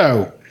do you want to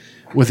go?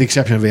 With the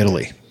exception of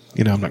Italy,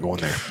 I'm not going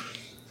there.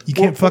 You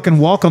can't fucking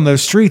walk on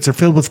those streets. They're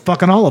filled with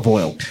fucking olive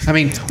oil I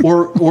mean,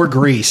 or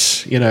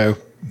Greece. You know,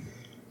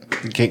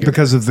 you can't go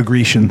because of the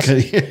Grecians.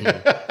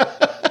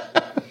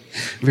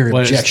 very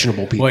What is-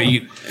 objectionable people. What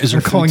you is there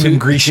They're calling food them too,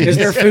 Grecians. Is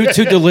their food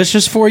too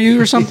delicious for you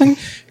or something?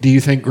 Do you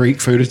think Greek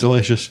food is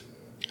delicious?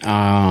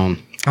 I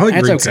like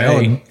That's Greek okay.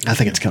 salad. I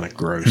think it's kind of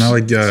gross. And I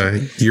like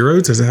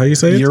gyros. Is that how you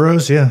say it?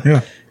 Euros, yeah.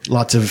 Yeah.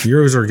 Lots of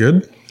Gyros are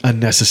good.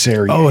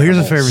 unnecessary. Oh, here's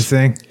a animals.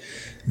 favorite thing.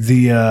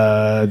 The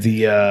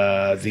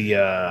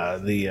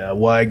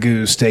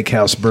Wagyu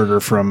steakhouse burger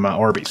from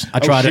Arby's. I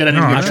tried shit, it. I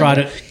didn't I get tried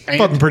it.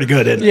 Fucking pretty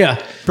good, isn't it?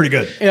 Yeah. Pretty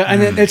good. Yeah,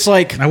 and it's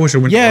like I wish I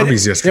went to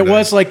Arby's yesterday. It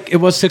was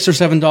 $6 or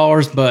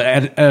 $7, but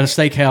at a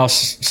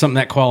steakhouse, something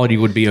that quality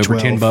would be over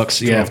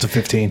 $10. Yeah, 12 to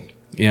 15.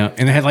 yeah,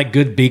 and they had like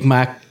good Big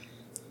Mac,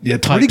 Yeah,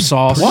 Type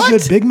sauce. Pretty What?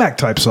 good Big Mac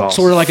type sauce.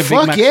 sort of like a Big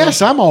Fuck Mac. yes,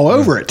 sauce. I'm all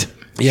over it.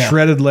 Yeah.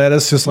 Shredded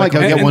lettuce, just like Might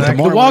go a get Big one Mac. The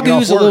tomorrow. when I get Wagyu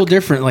off is a little work.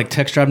 different. Like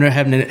texture, I've never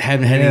haven't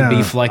had any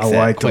beef like I that.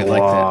 liked Quite a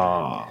like that.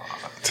 lot.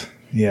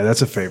 Yeah,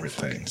 that's a favorite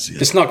thing.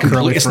 It's not complete.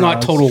 Curly It's not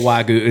fries. total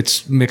Wagyu.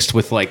 It's mixed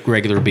with like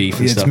regular beef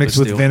and It's stuff. mixed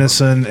but with still.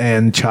 venison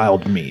and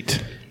child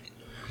meat.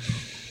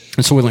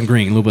 and Soylent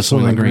Green. A little bit of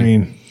Soylent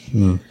Green.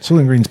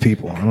 Soylent Green's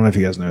people. I don't know if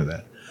you guys know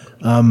that.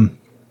 I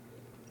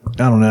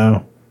don't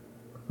know.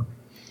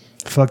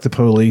 Fuck the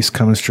police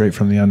coming straight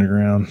from the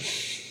underground.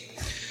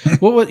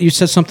 What you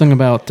said something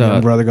about Young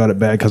brother got it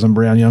bad because I'm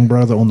brown. Young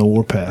brother on the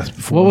warpath.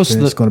 Before What was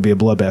it's the- going to be a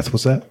bloodbath?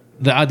 What's that?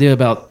 the idea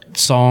about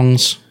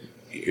songs.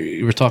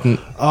 You were talking.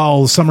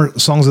 Oh, summer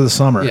songs of the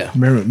summer. Yeah.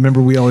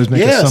 Remember we always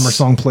make Yes. a summer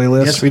song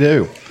playlist. Yes, we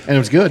do, and it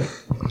was good.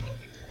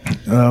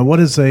 What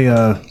is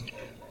a?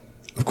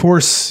 Of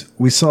course,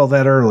 we saw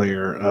that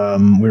earlier.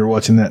 We were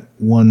watching that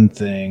one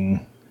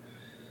thing.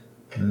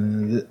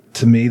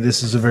 To me,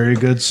 this is a very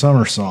good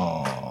summer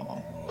song.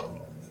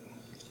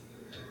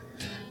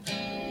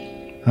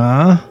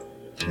 Huh?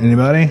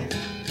 Anybody?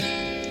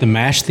 The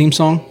MASH theme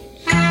song?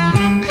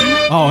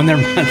 Oh,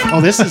 never mind. Oh,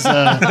 this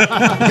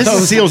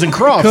is Seals and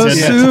Crofts. Because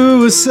Isn't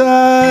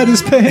suicide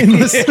is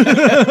painless. Isn't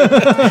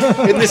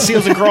this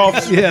Seals and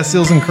Crofts? Yeah,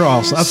 Seals and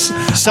Crofts.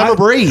 Summer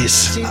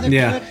Breeze.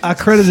 Yeah. I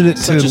credited it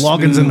to Such a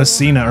Loggins and smooth-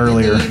 Messina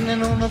earlier.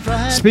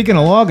 Speaking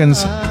of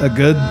Loggins, a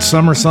good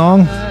summer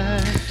song,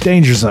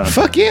 Danger Zone.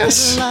 Fuck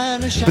yes.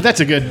 But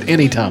that's a good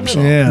anytime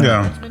song. Yeah.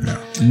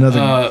 Yeah.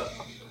 Another.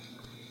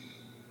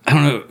 I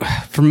don't know.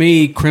 For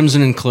me,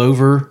 Crimson and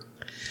Clover.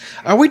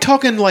 Are we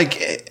talking like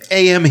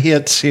AM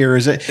hits here?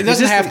 Is it? It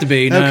doesn't have to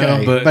be, no,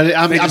 okay, but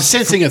I'm they I'm just-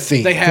 sensing a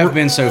theme. They have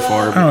been so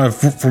far. I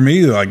don't know. For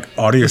me, like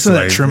Audio Listen to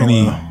that Slave,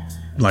 tremolo.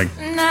 like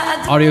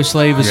Audio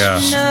Slave is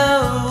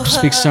yeah,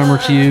 Speaks Summer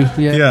to You.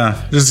 Yeah.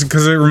 yeah, just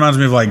because it reminds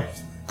me of like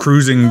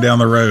cruising down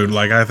the road.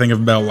 Like I think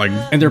about like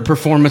And their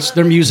performance,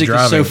 their music is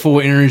so Driving. full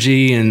of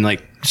energy and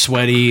like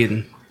sweaty,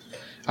 and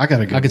I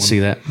got a good I could one. see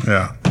that.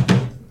 yeah,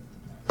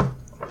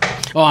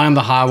 Oh, I'm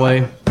the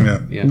Highway. yeah.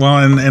 Yeah. Well,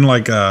 and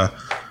like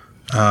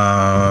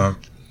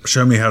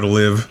Show Me How to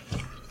Live.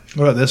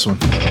 what about this one?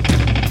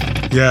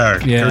 Yeah,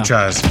 Yeah. Coach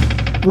Eyes,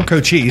 We're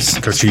Cochise.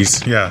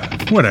 Cochise. Yeah,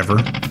 whatever.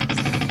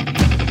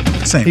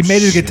 Same. He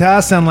made his shit.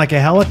 guitar sound like a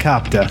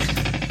helicopter,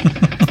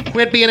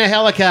 Quit being a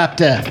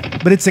helicopter.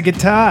 but it's a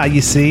guitar,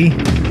 you see.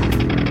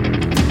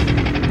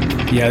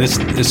 Yeah, this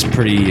is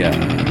pretty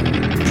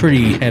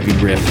heavy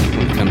riff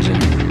when it comes in.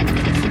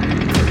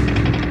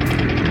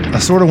 I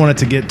sort of wanted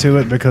to get to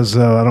it because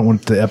I don't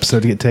want the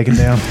episode to get taken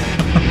down.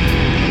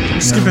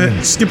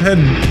 Skip ahead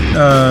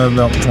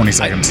about 20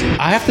 seconds.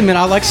 I have to admit,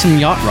 I like some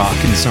yacht rock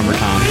in the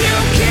summertime,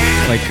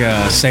 like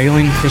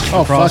Sailing, Christopher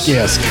Oh Cross. fuck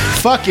yes,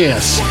 fuck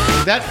yes.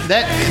 That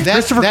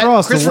Christopher that,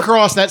 Cross, the Christopher one-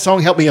 Cross. That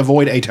song helped me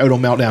avoid a total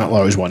meltdown at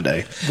Lowe's one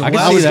day. I can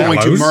I see was that. going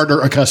to Lowe's?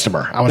 murder a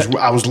customer. I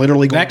was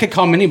literally going, That could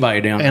calm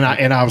anybody down.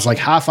 and I was like,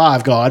 high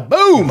five, God,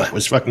 boom! It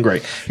was fucking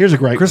great. Here's a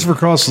great. Christopher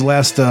Cross was the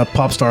last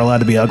pop star allowed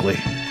to be ugly.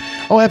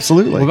 Oh,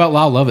 absolutely. What about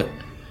Lyle Lovett?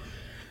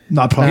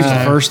 Not pop He's the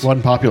star. first.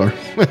 Wasn't popular.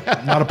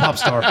 Not a pop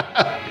star.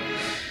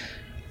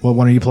 What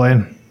one are you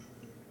playing?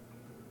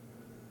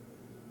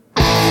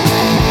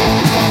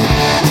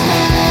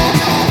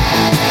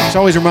 It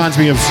always reminds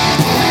me of.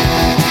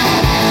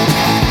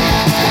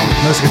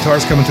 Most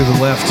guitars coming to the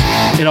left.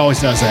 It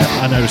always does that.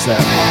 I noticed that.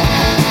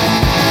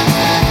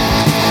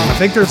 I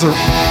think there's a.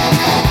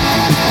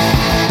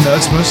 No,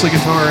 it's mostly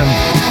guitar, and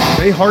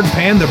they hard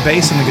pan the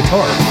bass and the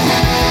guitar.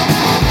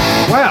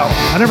 Wow,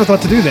 I never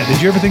thought to do that.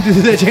 Did you ever think to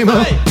do that,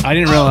 J-Mo? I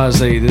didn't realize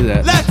they did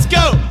that. Let's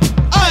go!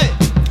 Hey!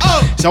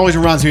 Oh! It always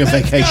reminds me of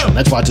Vacation.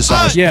 That's why it's a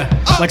song. Yeah,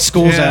 like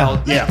School's Yeah.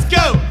 Out. Yeah. Let's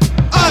go!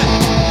 Hey!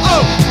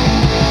 Oh!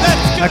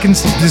 Let's go! I can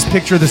just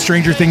picture the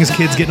Stranger Things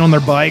kids getting on their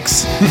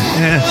bikes.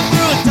 Yeah.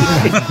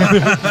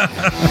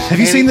 Have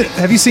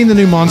you seen the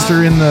new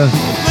monster in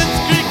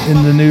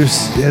the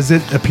news? Has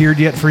it appeared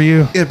yet for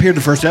you? It appeared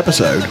the first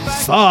episode.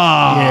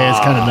 Ah, Yeah, it's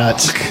kind of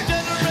nuts.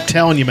 I'm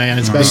telling you, man,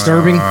 it's based.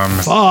 Disturbing.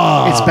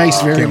 It's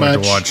based very Can't wait to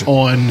much watch it.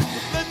 on.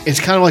 It's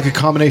kind of like a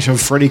combination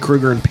of Freddy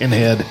Krueger and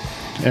Pinhead,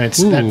 and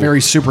it's that Ooh.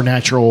 very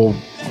supernatural.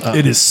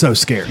 it is so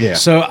scary. Yeah,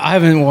 So I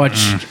haven't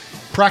watched.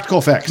 practical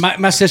effects.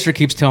 My sister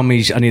keeps telling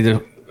me I need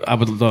to I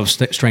would love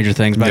Stranger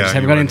Things, but I Yeah, just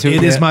haven't you got would. into it.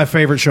 It is yet. my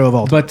favorite show of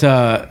all time.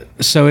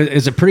 But so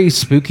is it pretty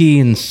spooky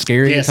and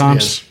scary Yes, at it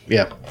times? is.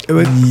 Yeah.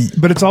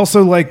 But it's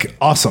also like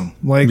awesome.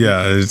 Like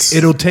Yeah, it's-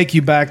 it'll take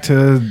you back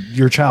to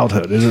your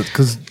childhood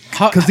because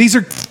How- these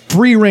are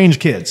free range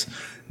kids.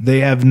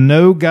 They have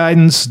no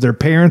guidance. Their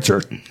parents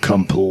are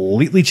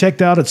completely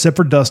checked out, except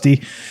for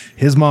Dusty.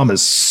 His mom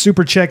is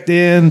super checked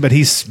in, but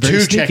he's very Too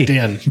sneaky. checked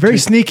in. Very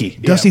sneaky.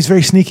 Dusty's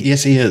very sneaky.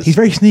 Yes, he is. He's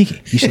very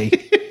sneaky. You see.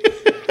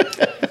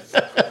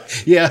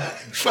 Yeah.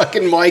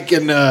 Fucking Mike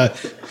and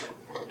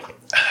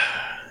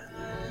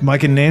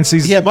Mike and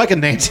Nancy's. Mike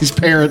and Nancy's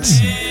parents.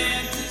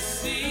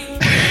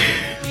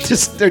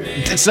 Just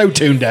they're so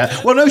tuned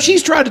out. Well, no,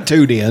 she's tried to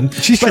tune in.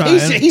 She's but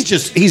trying.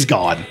 He's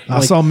gone.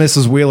 I saw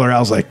Mrs. Wheeler. I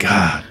was like,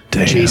 God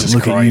damn! Jesus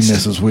look Christ.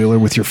 at you, Mrs. Wheeler,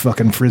 with your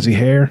fucking frizzy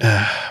hair.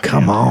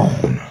 Come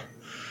on.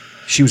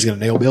 She was going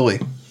to nail Billy.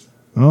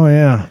 Oh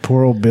yeah,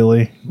 poor old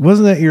Billy.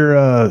 Wasn't that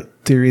your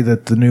theory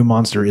that the new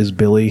monster is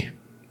Billy?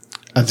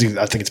 I think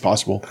it's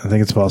possible. I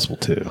think it's possible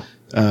too.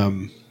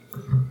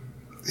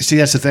 See,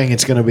 that's the thing.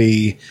 It's going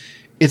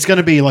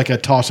to be like a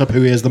toss up.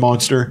 Who is the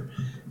monster?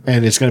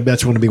 And that's going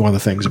to be one of the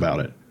things about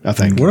it. I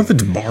think. What if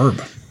it's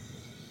Barb?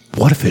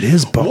 What if it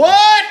is Barb?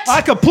 What?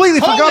 I completely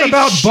forgot Holy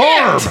about shit!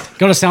 Barb.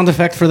 Got a sound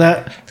effect for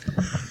that?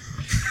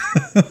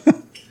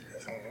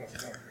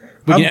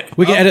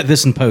 we can edit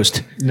this in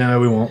post. No,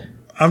 we won't.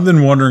 I've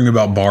been wondering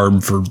about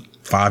Barb for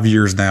 5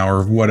 years now,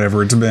 or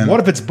whatever it's been.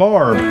 What if it's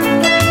Barb?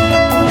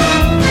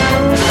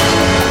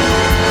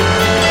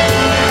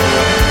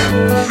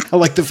 I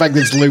like the fact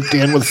that it's looped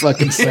in with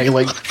fucking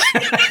sailing.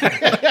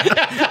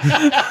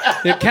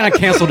 It kind of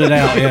canceled it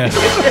out, yeah.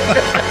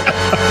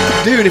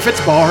 Dude, if it's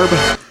Barb,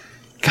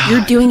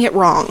 You're doing it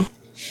wrong.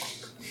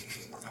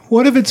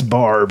 What if it's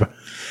Barb?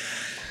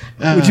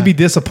 Would you be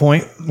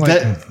disappointed?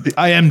 that-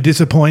 I am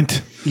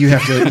disappointed. you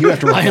have to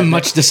write I am that-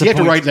 much You have disappointed.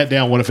 to write that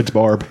down. What if it's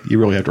Barb? You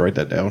really have to write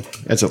that down.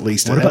 That's at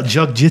least What about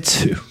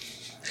Jug-Jitsu?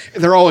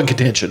 they're all in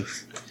contention.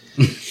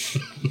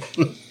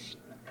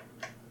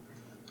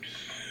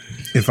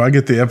 If I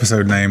get the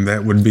episode name,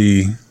 that would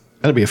be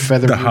That'd be a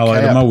feather the in your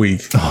highlight cap. of my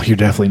week. Oh, you're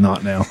definitely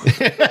not now.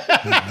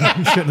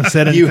 You shouldn't have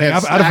said anything. You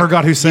have I'd have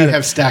forgot who said you it.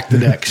 have stacked the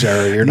deck,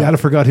 sir. You're I'd not.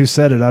 have forgot who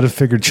said it. I'd have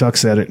figured Chuck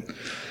said it.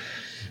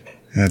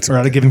 That's Or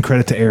I'd have given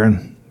credit to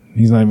Aaron.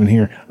 He's not even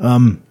here.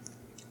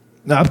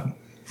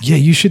 Yeah,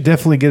 you should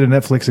definitely get a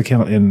Netflix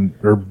account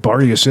or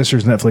borrow your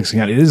sister's Netflix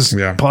account. It is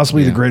Yeah.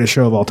 possibly the greatest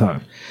show of all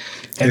time.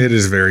 it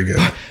is very good.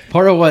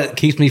 Part of what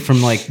keeps me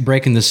from like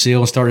breaking the seal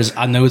and start is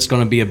I know it's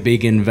going to be a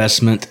big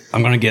investment.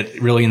 I'm going to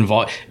get really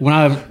involved. When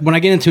I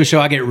get into a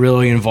show, I get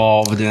really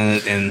involved in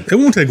it. And It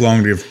won't take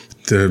long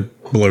to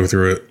blow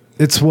through it.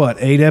 It's what,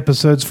 8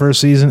 episodes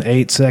first season,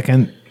 8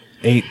 second,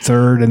 8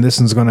 third, and this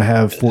one's going to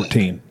have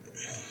 14.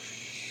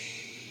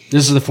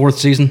 this is the 4th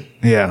season.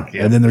 Yeah.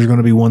 And then there's going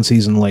to be one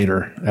season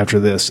later after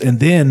this. And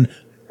then,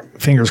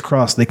 fingers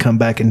crossed, they come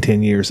back in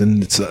 10 years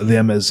and it's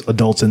them as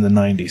adults in the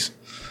 90s.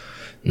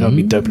 That would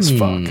be dope as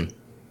fuck.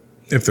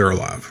 If they're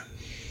alive.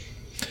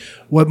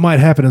 What might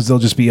happen is they'll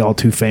just be all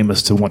too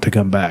famous to want to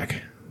come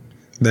back.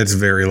 That's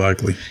very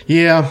likely.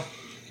 Yeah,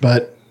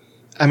 but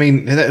I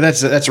mean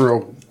that's a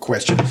real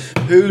question.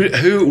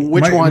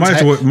 Which Might ones?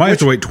 have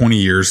to wait 20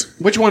 years.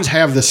 Which ones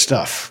have this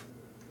stuff?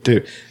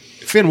 Dude,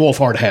 Finn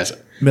Wolfhard has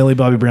it. Millie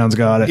Bobby Brown's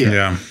got it.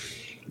 Yeah.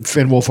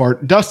 Finn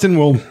Wolfhard. Dustin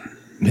will.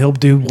 He'll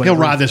do whatever. He'll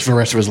ride this for the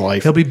rest of his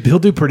life. He'll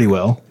do pretty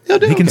well. He'll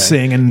do he can okay.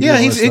 sing and yeah, all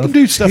that he stuff. can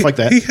do stuff like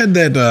that. He had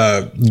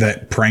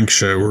that prank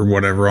show or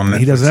whatever on Netflix.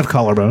 He doesn't have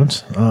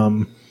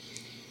collarbones.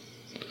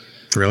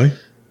 Really?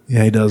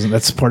 Yeah, he doesn't.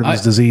 That's part of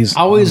his disease. I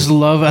always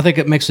I think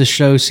it makes the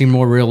show seem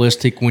more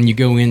realistic when you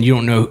go in, you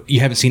don't know, you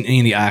haven't seen any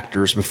of the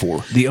actors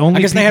before. The only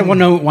I guess they had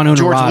people- Winona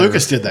George Ryder,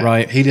 Lucas did that.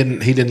 right? He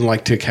didn't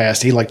like to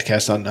cast. He liked to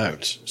cast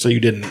unknowns. So you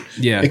didn't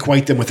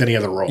equate them with any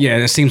other role. Yeah,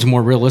 it seems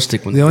more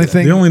realistic when the only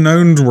thing, The only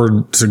knowns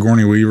were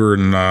Sigourney Weaver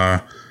and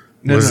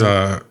No.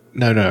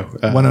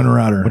 Winona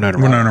Ryder.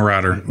 Winona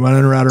Ryder.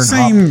 Winona Ryder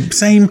and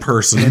Same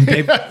person.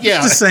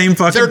 Yeah, the same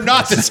fucking They're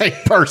not the same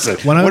person.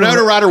 Winona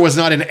Winona Ryder was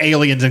not in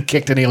Aliens and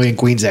kicked an alien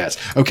queen's ass.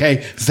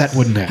 Okay, that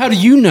wouldn't happen. How do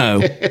you know?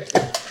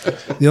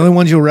 The only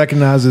ones you'll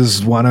recognize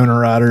is Winona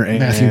Ryder and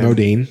Matthew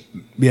Modine,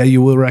 Yeah,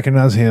 you will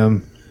recognize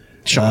him.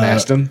 Sean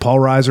Astin. Paul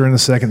Reiser in the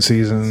second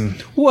season.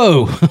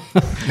 Whoa.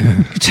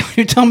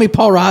 You're telling me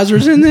Paul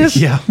Reiser's in this?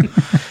 Yeah.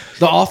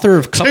 The author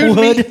of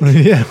Couplehood?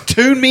 Yeah.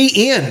 Tune me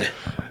in.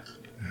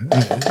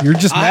 You're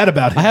just mad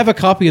about him. I have a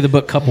copy of the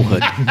book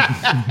Couplehood.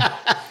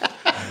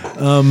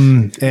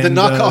 The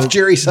knockoff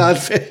Jerry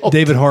Seinfeld.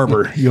 David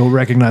Harbour. You'll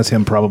recognize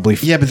him probably.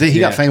 Yeah, but he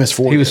got famous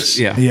for He this. was,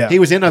 yeah. Yeah. He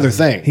was in other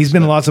things. He's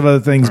been in lots of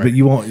other things, but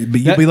you won't.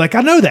 But you'll be like,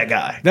 I know that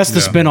guy. That's the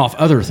spinoff,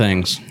 Other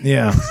Things.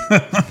 Yeah.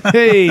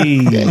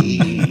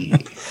 Hey.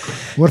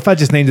 What if I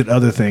just named it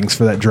Other Things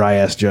for that dry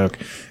ass joke,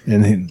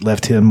 and he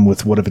left him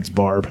with What if it's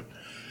Barb?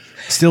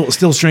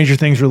 Still Stranger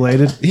Things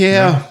related.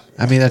 Yeah.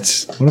 I mean, What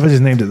if I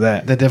just named it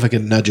that? that definitely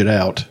could nudge it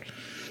out.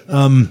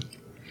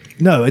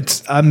 No,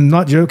 I'm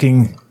not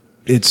joking.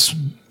 It's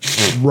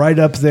right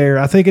up there.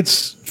 I think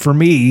it's for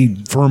me,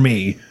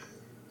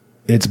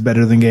 It's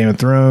better than Game of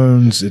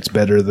Thrones. It's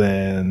better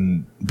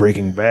than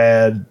Breaking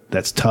Bad.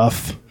 That's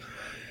tough.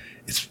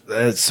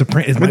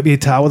 It might be a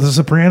tie with The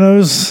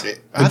Sopranos.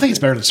 I think it's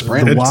better than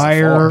Sopranos. The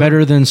Wire.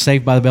 Better than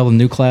Saved by the Bell, the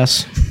new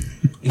class,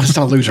 Let's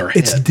not lose our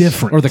heads. It's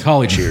different. or the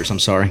college years. I'm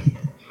sorry.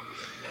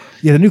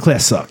 Yeah, the new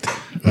class sucked.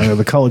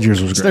 The college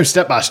years was It's great. no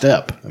step by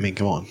step. I mean,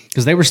 come on.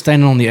 Because they were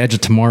standing on the edge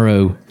of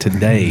tomorrow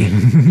today.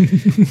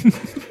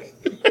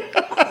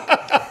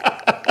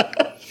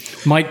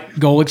 Mike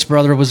Golick's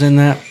brother was in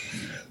that.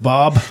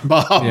 Bob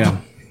Yeah.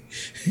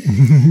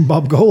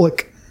 Bob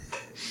Golick.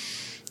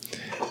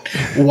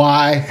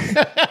 Why?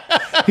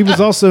 He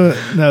was also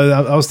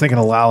I was thinking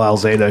of Lyle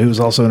Alzado, who was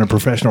also in a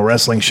professional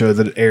wrestling show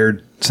that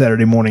aired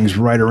Saturday mornings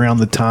right around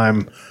the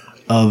time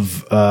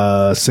of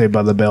Saved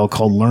by the Bell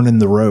called Learning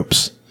the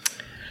Ropes.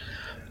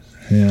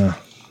 Yeah.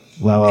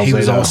 Lyle Alzado. He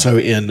was also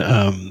in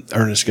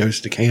Ernest Goes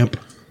to Camp.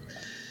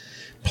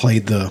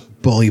 Played the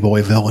bully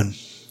boy villain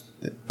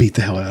that beat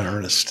the hell out of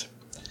Ernest.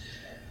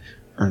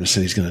 Ernest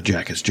said he's going to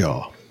jack his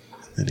jaw.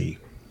 And he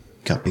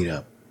got beat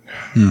up.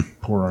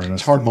 Poor It's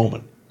Ernest. a hard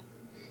moment.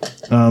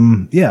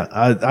 Yeah,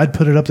 I'd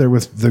put it up there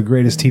with the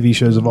greatest TV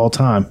shows of all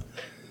time.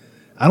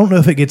 I don't know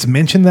if it gets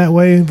mentioned that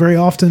way very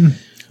often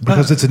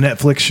because it's a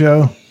Netflix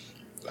show.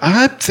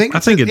 I think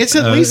it's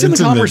at uh, least in the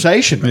it's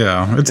conversation.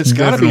 it's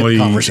gotta be in the definitely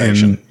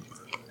conversation.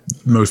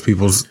 in most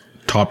people's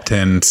top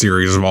 10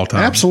 series of all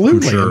time.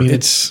 Absolutely. I'm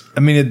sure. I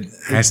mean,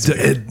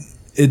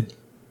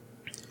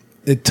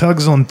 it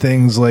tugs on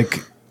things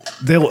like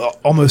they'll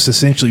almost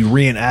essentially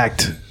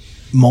reenact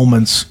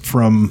moments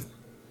from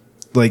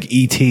like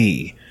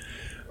E.T.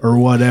 or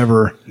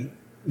whatever.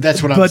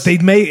 that's what I'm But they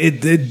make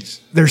it.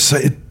 They're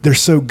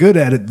so good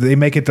at it. They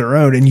make it their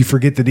own, and you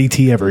forget that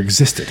E.T. ever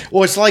existed.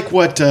 Well, it's like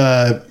what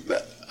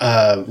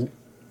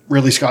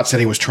Ridley Scott said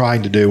he was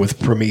trying to do with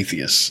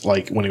Prometheus,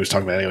 like when he was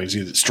talking about aliens, he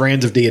used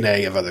strands of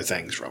DNA of other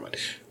things from it.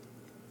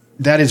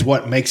 That is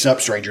what makes up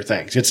Stranger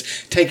Things. It's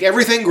take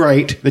everything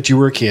great that you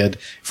were a kid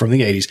from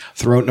the 80s,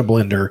 throw it in a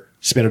blender,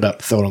 spin it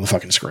up, throw it on the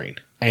fucking screen,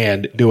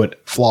 and do it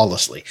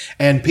flawlessly.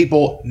 And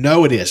people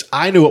know it is.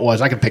 I knew it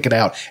was. I could pick it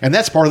out. And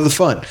that's part of the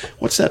fun.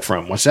 What's that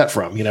from? What's that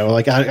from? You know,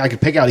 like I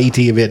could pick out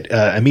E.T. of it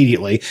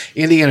immediately.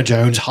 Indiana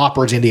Jones,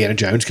 Hopper's Indiana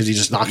Jones, because he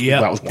just knocked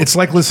people out with one. It's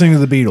like listening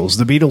to the Beatles.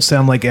 The Beatles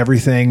sound like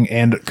everything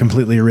and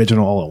completely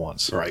original all at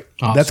once. Right.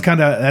 That's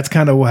kind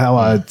of how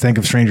I think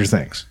of Stranger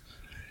Things.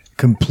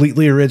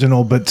 Completely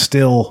original, but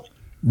still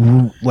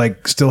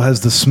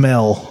has the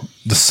smell,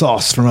 the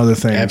sauce from other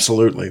things.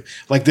 Absolutely.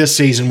 Like this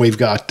season, we've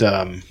got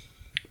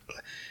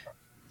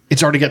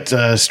it's already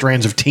got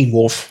strands of Teen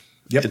Wolf.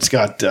 Yep. It's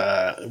got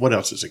what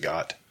else has it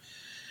got?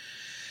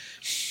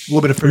 A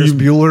little bit of Ferris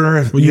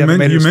Bueller. Well, you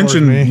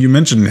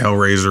mentioned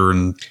Hellraiser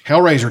and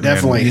Hellraiser,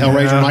 definitely.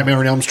 Hellraiser, Nightmare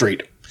on Elm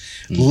Street.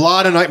 A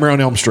lot of Nightmare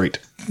on Elm Street.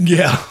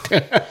 Yeah.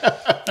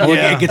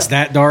 It gets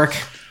that dark.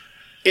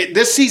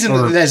 This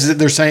season,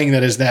 they're saying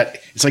that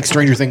it's like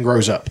Stranger Things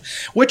grows up.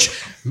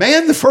 Which,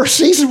 man, the first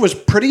season was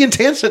pretty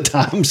intense at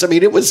times. I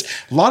mean, it was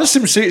a lot of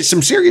some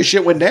serious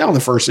shit went down the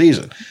first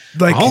season.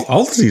 Like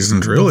all the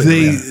seasons,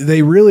 really.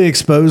 they really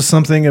exposed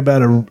something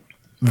about a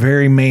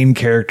very main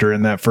character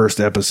in that first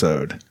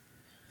episode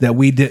that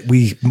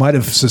we might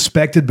have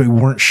suspected but we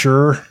weren't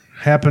sure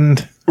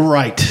happened.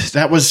 Right.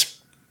 That was,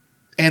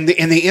 and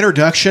the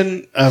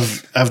introduction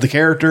of the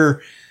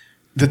character,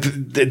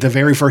 the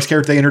very first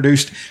character they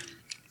introduced.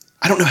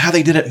 I don't know how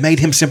they did it. Made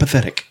him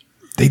sympathetic.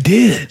 They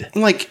did.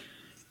 I'm like,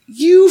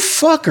 you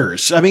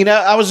fuckers. I mean,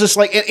 I was just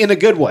like, in a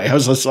good way. I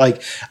was just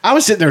like, I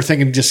was sitting there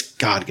thinking, just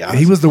God, guys,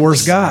 He was the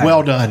worst guy.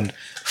 Well done,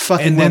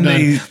 fucking. And well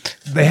then done.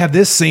 they have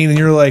this scene, and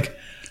you're like,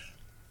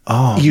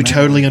 oh, You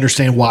totally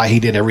understand why he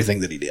did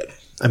everything that he did.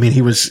 I mean,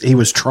 he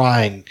was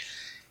trying.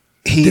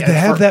 did they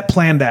have that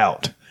planned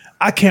out?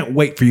 I can't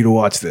wait for you to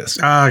watch this.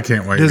 I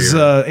can't wait. Does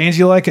either.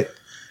 Angie like it?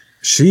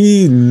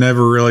 She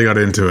never really got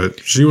into it.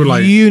 She would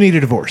like. You need a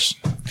divorce.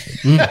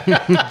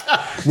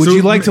 Would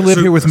you like to live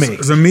here with me?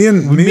 So me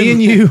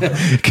and you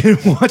can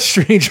watch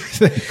Stranger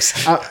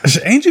Things.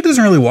 Angie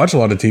doesn't really watch a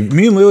lot of TV.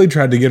 Me and Lily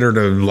tried to get her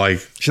to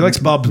like. She likes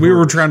Bob's We were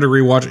Burgers. trying to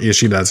rewatch. Yeah,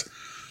 she does.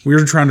 We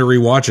were trying to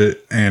rewatch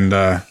it,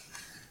 and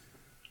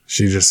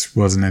she just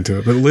wasn't into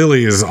it. But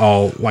Lily is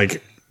all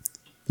like.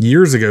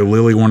 Years ago,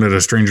 Lily wanted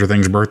a Stranger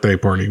Things birthday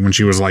party when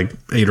she was like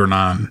 8 or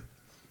 9.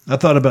 I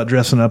thought about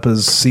dressing up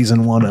as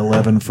season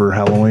 111 for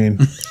Halloween.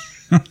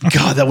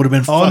 God, that would have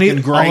been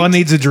fucking great. All I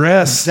need's a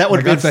dress. That would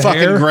I have got been the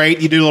fucking hair. great.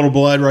 You do a little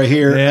blood right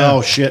here. Yeah.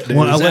 Oh shit, dude.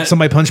 Well, I let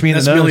somebody punch me in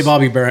the That's nose. Billy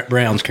Bobby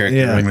Brown's character.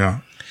 Yeah. Right? Yeah.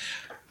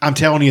 I'm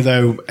telling you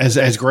though,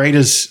 as great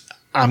as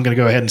I'm going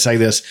to go ahead and say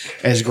this,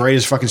 as great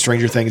as fucking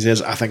Stranger Things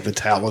is, I think The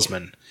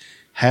Talisman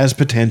has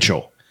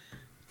potential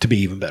to be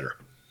even better.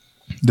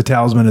 The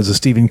Talisman is a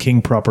Stephen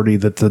King property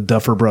that the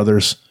Duffer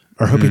Brothers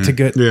are hoping to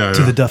get Yeah, to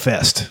yeah. the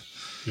Duff-est.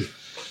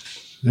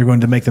 They're going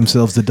to make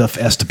themselves the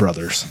Duff-est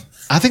brothers.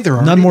 I think there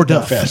are None more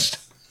Duff. Fest.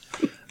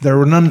 There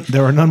are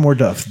none more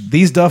Duff.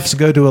 These Duffs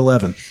go to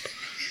 11.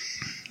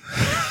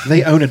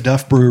 They own a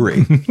Duff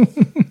brewery.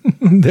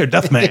 They're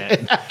Duff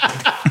Man.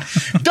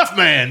 Duff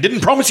Man didn't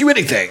promise you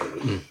anything.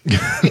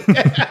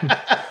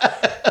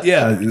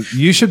 Yeah,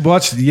 you should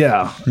watch.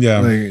 Yeah, Yeah,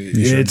 Like,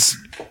 you should.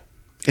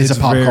 It's a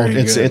pop very culture.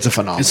 It's good. a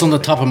phenomenon. It's on the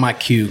top of my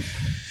queue.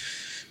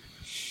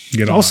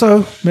 Get on.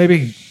 Also,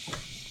 maybe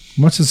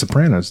watch The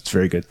Sopranos. It's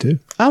very good too.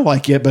 I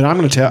like it, but I'm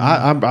going to tell.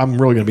 I'm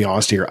really going to be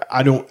honest here.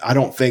 I don't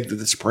think that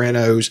The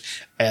Sopranos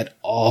at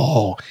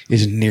all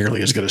is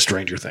nearly as good as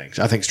Stranger Things.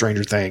 I think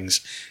Stranger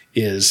Things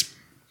is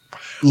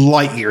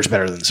light years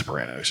better than The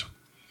Sopranos.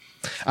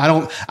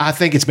 I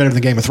think it's better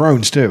than Game of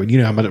Thrones too. You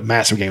know, I'm a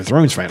massive Game of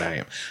Thrones fan. I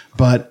am,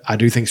 but I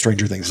do think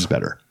Stranger Things is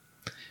better.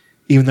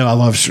 Even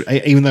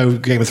though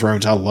Game of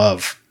Thrones, I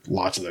love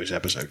lots of those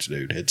episodes,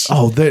 dude. It's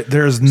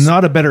There's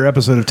not a better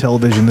episode of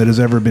television that has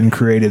ever been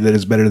created that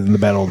is better than the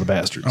Battle of the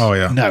Bastards. Oh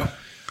yeah. no.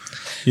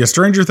 Yeah.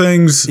 Stranger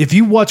Things. If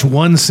you watch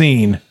one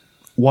scene,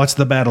 watch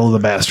the Battle of the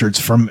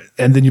Bastards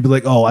and then you'd be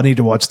like, oh, I need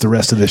to watch the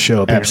rest of this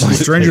show. Absolutely.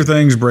 Stranger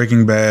Things,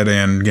 Breaking Bad,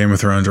 and Game of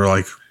Thrones are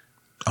like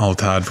all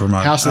tied for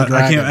my. House of the I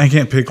can't. Dragon. I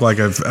can't pick like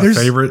a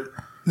favorite.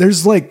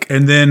 There's like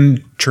And then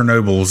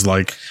Chernobyl's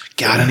like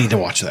God, I need to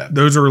watch that.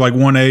 those are like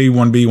 1A,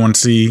 1B,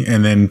 1C,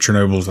 and then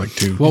Chernobyl's like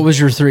 2. What was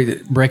your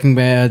 3? Breaking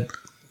Bad,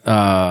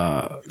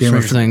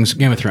 Stranger Things,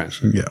 Game of Thrones.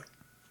 Yeah,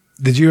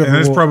 did you and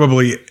that's ever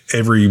probably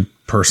every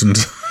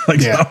person's like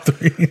Yeah. top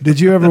 3. did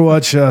you ever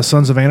watch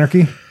Sons of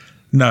Anarchy?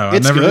 No,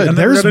 It's I never. good. I never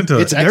There's got into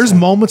it. it's there's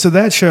excellent. moments of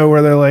that show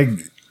where they're like,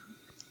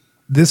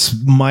 this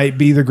might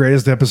be the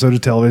greatest episode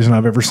of television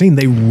I've ever seen.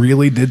 They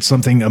really did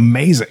something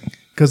amazing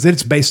because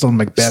it's based on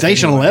Macbeth.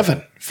 Station anyway.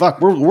 11.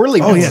 Fuck, we're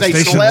leaving Oh, yeah, Station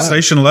Station 11.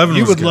 Station 11.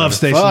 You was would good. love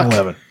Station Fuck.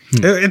 11.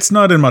 It's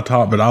not in my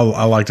top, but I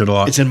liked it a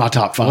lot. It's in my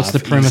top 5. What's the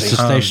premise Easy.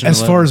 of Station As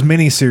 11? far as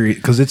miniseries,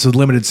 because it's a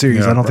limited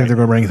series, Yeah, I don't think right. they're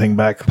going to bring anything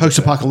back.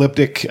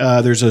 Post-apocalyptic.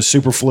 There's a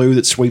super flu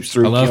that sweeps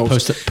through. I love kills,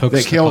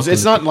 post-apocalyptic. that kills.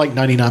 It's not like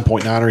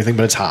 99.9 or anything,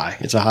 but it's high.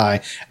 It's a high,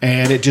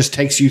 and it just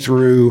takes you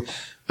through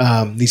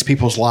these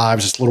people's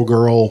lives. This little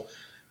girl,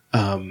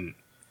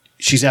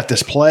 she's at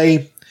this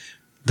play.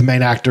 The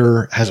main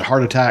actor has a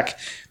heart attack.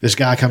 This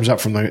guy comes up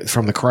from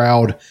the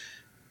crowd,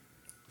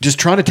 just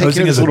trying to take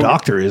Posing care of as this a little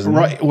doctor, isn't he?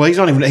 right? Well, he's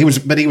not even. He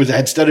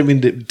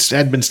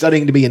had been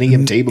studying to be an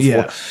EMT before,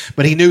 Yeah.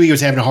 but he knew he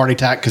was having a heart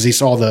attack because he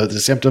saw the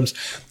symptoms.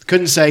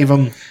 Couldn't save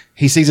him.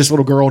 He sees this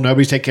little girl.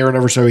 Nobody's taking care of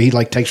her, so he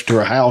like takes her to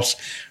her house.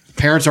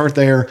 Parents aren't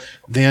there.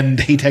 Then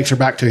he takes her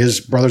back to his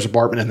brother's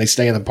apartment, and they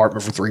stay in the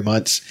apartment for 3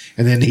 months.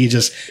 And then he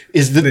just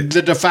is the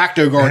de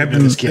facto guardian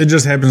of his kid. It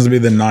just happens to be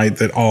the night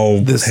that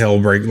all hell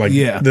break, like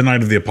the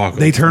night of the apocalypse.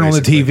 They turn on the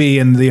basically. TV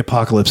and the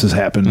apocalypse has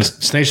happened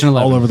Station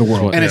 11. all over the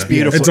world. and it's Yeah.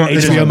 beautiful. It's on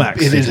HBO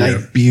Max. It is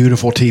a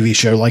beautiful TV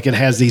show. Like it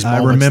has these. I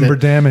moments remember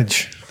that-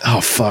 Damage.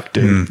 Oh fuck,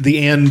 dude! The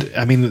end.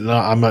 I mean,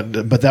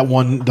 but the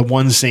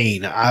one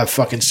scene, I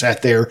fucking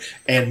sat there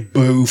and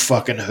boo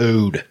fucking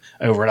hooed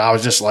over it. I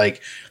was just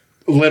like,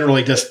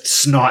 literally just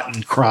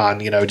snotting,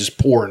 crying. You know, just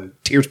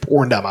tears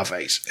pouring down my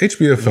face.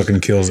 HBO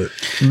fucking kills it.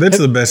 That's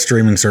the best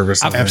streaming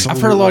service. I think.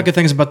 I've heard a lot of good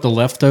things about the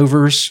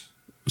Leftovers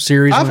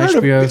series I've on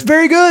heard HBO. it's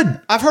Very good.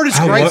 I've heard it's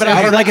I great, love- but I I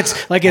I heard like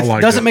it I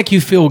liked doesn't it. make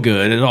you feel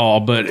good at all,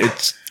 but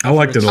it's I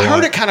liked it a lot. I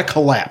heard it kind of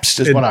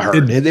collapsed. Is what I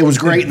heard. It was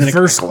great, and then it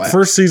first kind of collapsed.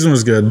 first season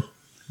was good.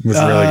 It was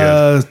really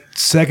good.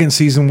 Second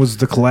season was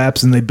the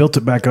collapse, and they built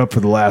it back up for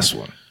the last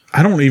one.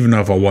 I don't even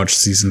know if I watched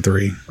season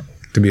 3.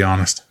 To be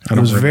honest, I It don't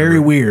was very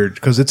remember. weird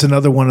because it's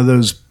another one of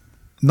those,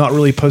 not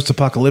really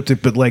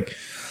post-apocalyptic, but like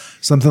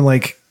something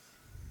like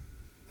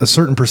a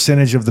certain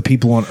percentage of the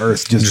people on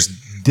Earth just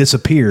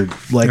disappeared.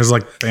 Like It was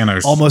like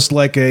Thanos. almost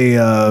like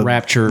a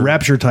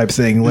rapture type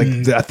thing.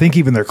 Like I think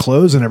even their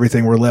clothes and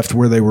everything were left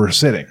where they were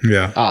sitting,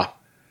 Yeah.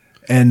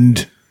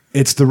 and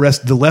it's the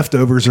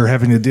leftovers are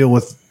having to deal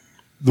with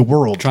the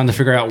world, trying to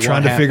figure out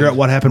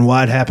what happened,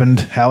 why it happened,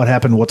 how it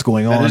happened, what's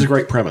going on. That is a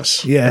great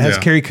premise. Yeah, it has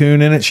Yeah. Carrie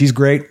Coon in it. She's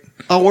great.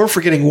 Oh, we're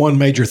forgetting one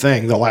major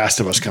thing. The Last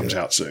of Us comes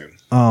out soon.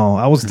 Oh,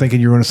 I was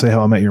thinking you were going to say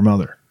How I Met Your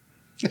Mother.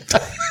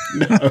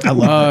 I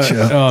love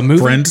that show. movie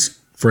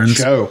Friends.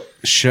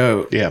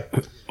 show. Yeah.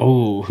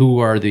 Oh, who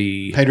are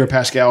the? Pedro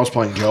Pascal is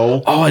playing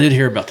Joel. Oh, I did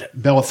hear about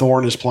that. Bella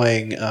Thorne is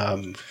playing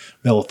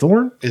Bella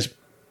Thorne?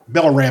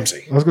 Bella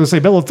Ramsey. I was going to say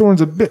Bella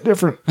Thorne's a bit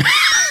different.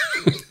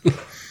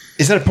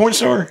 Is that a porn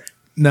star?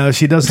 No,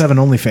 she does have an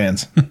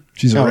OnlyFans.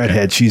 She's a Okay.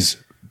 redhead. She's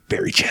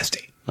very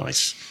chesty.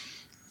 Nice.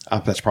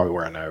 That's probably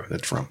where I know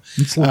that from.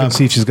 Let's look and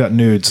see if she's got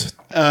nudes.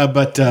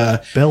 But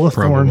Bella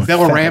Thorne.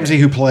 Bella fat. Ramsey,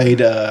 who played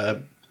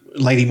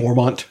Lady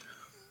Mormont,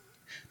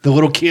 the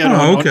little kid Oh,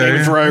 on okay. Game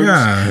of Thrones,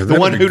 Yeah, the that'd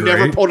one be who great.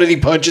 never pulled any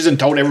punches and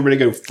told everybody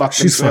to go fuck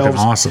She's themselves.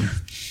 fucking awesome.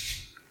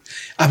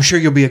 I'm sure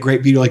you'll be a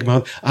great beauty like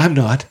mother. I'm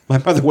not. My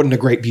mother wasn't a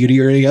great beauty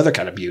or any other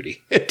kind of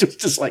beauty. It was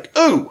just like,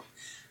 ooh,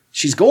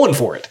 she's going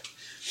for it.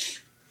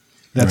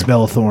 That's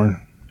Bella Thorne.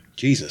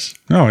 Jesus.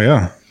 Oh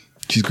yeah.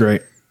 She's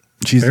great.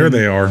 She's There in,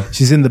 they are.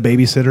 She's in The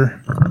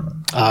Babysitter.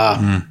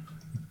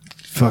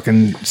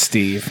 Fucking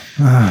Steve.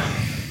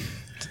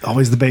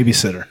 Always the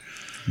babysitter.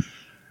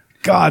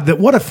 God,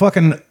 what a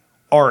fucking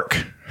arc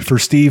for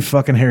Steve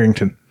fucking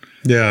Harrington.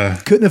 Yeah.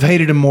 Couldn't have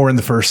hated him more in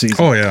the first season.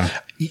 Oh yeah.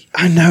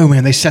 I know,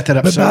 man. They set that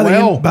up But so by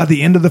well. by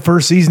the end of the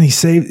first season,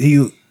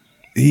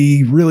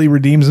 he really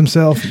redeems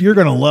himself. You're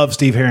gonna love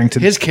Steve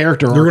Harrington. His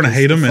character. You're gonna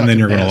hate him and then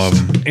you're gonna love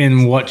him.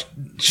 In what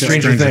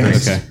Stranger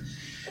Things. Okay.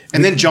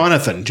 And then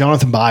Jonathan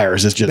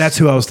Byers is just That's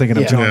who I was thinking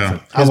of. Yeah. Jonathan.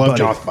 Yeah. I His love buddy.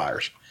 Jonathan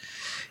Byers.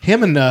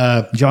 Him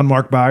and John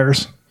Mark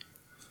Byers.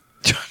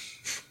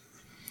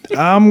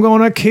 I'm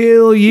gonna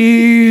kill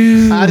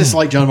you. I just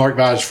like John Mark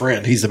Byers'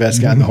 friend. He's the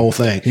best guy in the whole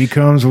thing. He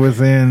comes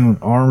within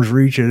arm's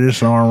reach of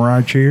this arm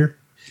right here.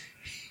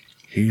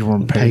 He's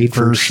one paid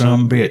for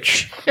some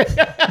bitch.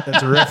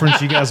 That's a reference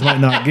you guys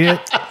might not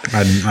get.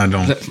 I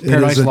don't. It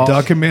Paradise is a Lost?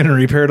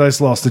 documentary, Paradise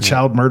Lost, the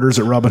child murders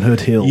at Robin Hood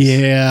Hills.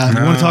 Yeah.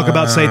 You want to talk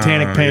about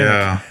satanic panic?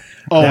 Yeah.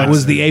 Oh, That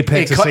was the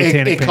apex of satanic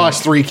it panic.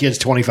 cost 3 kids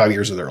 25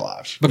 years of their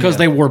lives. Because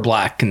they wore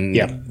black and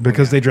Yeah.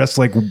 Because they dressed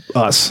like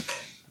us.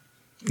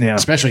 Yeah.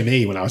 Especially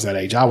me when I was that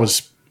age. I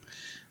was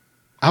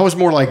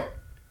more like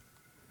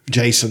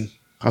Jason.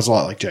 I was a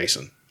lot like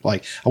Jason.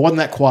 Like, I wasn't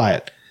that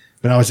quiet,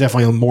 but I was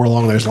definitely more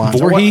along those lines.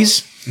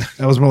 Voorhees.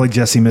 That was more like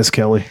Jesse Miss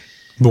Kelly.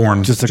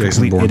 Bourne. Just a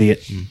Jason complete Bourne.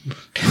 idiot.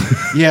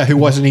 Yeah, who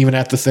wasn't even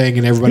at the thing,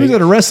 and everybody He was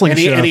at a wrestling and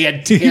he, show. and he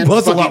had He 10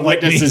 was a lot fucking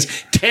like me.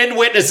 witnesses. 10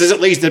 witnesses at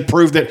least that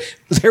proved that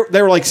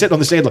they were like sitting on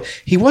the stage. Like,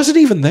 he wasn't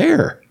even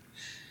there.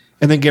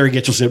 And then Gary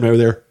Gitchell sitting over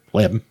there,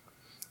 Leb.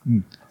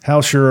 How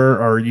sure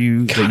are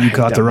you that you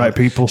caught the don't right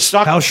know. people?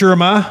 Stock- How sure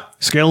am I?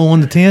 Scale of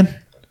 1 to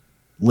 10?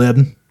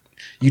 Lib.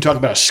 You talk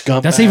about a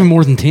scumbag. That's even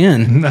more than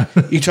 10.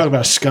 You talk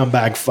about a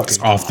scumbag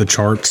fucking Off the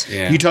charts.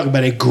 Yeah. You talk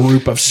about a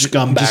group of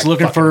scumbag. Just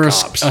looking fucking for a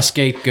cops.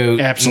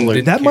 scapegoat. Absolutely.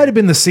 Didn't That care. might have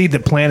been the seed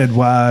that planted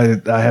why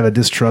I have a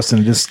distrust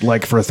and a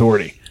dislike for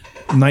authority.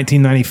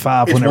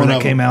 1995, It's whenever one that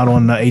of came them. out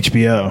on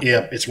HBO.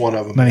 Yeah, it's one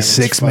of them. man. It's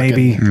 96 fucking-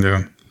 maybe.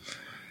 Yeah.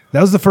 That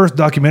was the first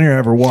documentary I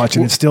ever watched,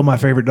 and it's still my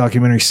favorite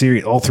documentary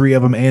series. All 3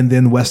 of them, and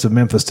then West of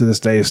Memphis to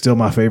this day is still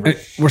my favorite.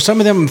 Were some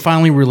of them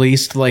finally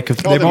released? Like, if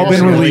Oh, They've all they've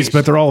been been released, released.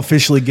 but they're all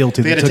officially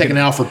guilty. They had to took take it- an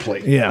Alfred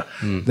plea. Yeah,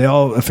 they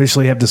all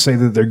officially have to say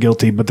that they're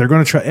guilty, but they're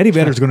going to try. Eddie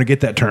Vedder's going to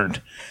get that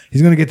turned.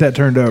 He's going to get that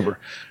turned over.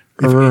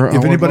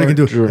 If anybody can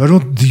do it, I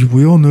don't.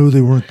 We all know they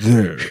weren't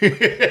there,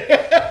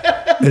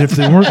 and if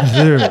they weren't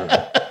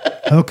there,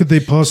 how could they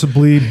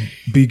possibly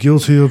be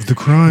guilty of the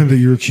crime that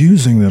you're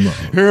accusing them of?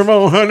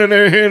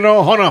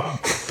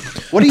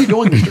 What are you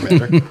doing, Mr.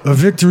 Vedder? A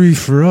victory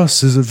for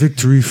us is a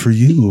victory for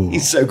you.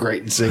 He's so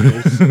great in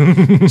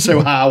singles.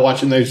 So high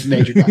watching those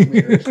nature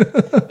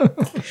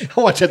documentaries.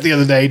 I watched that the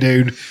other day,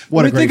 dude.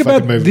 What a great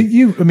fucking movie.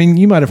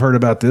 You might have heard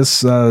about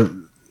this. A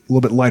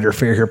little bit lighter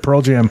fare here.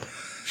 Pearl Jam.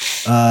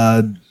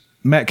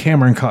 Matt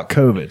Cameron caught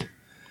COVID,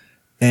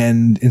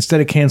 and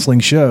instead of canceling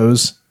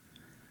shows,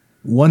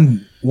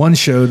 one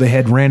show they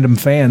had random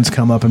fans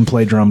come up and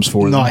play drums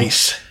for them.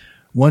 Nice.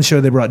 One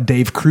show they brought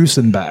Dave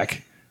Cruson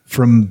back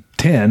from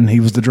 10. He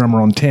was the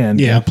drummer on 10.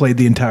 Yeah. and played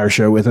the entire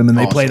show with him, and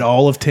they Awesome. played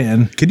all of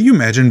 10. Could you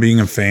imagine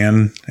being a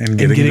fan and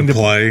getting to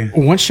play?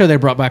 one show they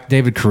brought back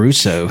David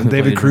Caruso.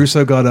 David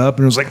Caruso got up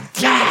and was like,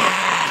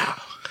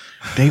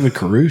 David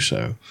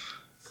Caruso.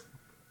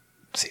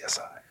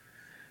 CSI.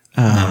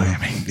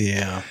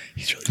 Yeah.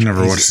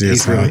 Never watched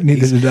he's CSI. really-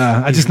 Neither did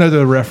I. I just know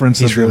the reference.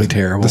 he's of the- really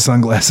terrible. The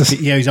sunglasses.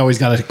 Yeah, he's always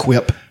got a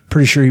quip.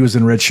 Pretty sure he was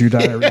in Red Shoe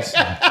Diaries.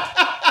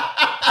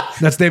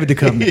 That's David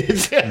Duchovny.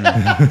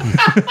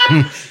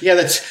 Yeah,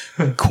 that's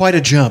quite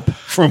a jump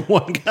from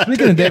one guy.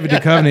 Speaking of David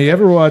Duchovny, you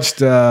ever watched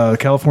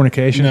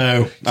Californication?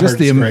 No, I heard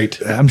it's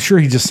great. I'm sure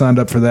he just signed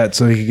up for that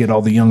so he could get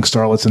all the young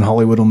starlets in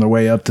Hollywood on their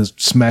way up to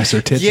smash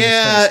their tits. in his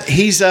Yeah,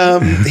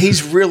 face.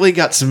 he's really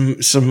got some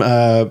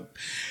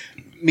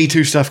Me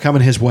Too stuff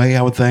coming his way,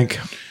 I would think.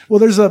 Well,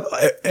 there's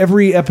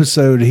every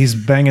episode he's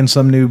banging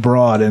some new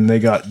broad, and they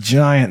got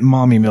giant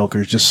mommy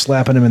milkers just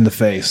slapping him in the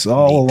face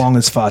all along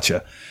his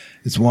facha.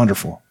 It's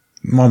wonderful.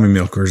 Mommy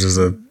milkers is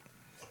a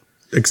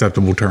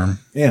acceptable term.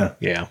 Yeah.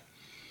 Yeah.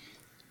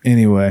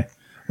 Anyway,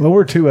 well,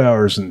 we're 2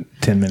 hours and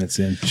 10 minutes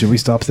in. Should we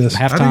stop this?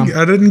 Halftime.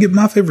 I didn't get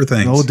my favorite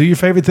things. Oh, do your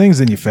favorite things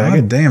then, you God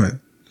faggot. damn it.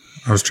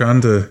 I was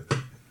trying to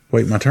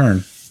wait my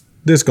turn.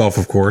 Disc golf,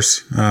 of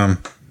course. Kind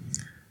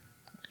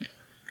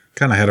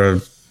of had I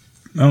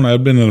don't know,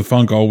 I've been in a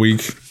funk all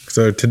week.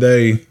 So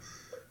today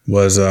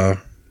was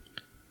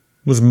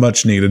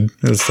much needed.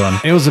 It was fun.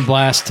 It was a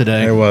blast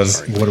today. It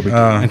was. What are we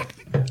doing?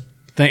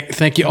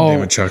 Thank you. Damn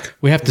Oh, it, Chuck.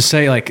 we have to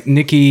say, like,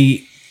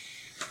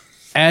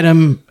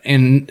 Adam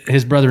and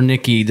his brother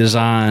Nikki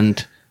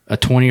designed a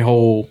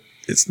 20-hole.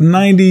 It's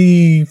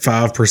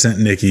 95%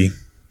 Nikki.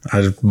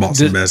 I just bought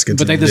some baskets.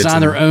 But they and did designed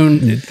some- their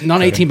own,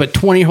 not 18, but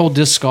 20-hole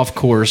disc golf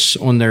course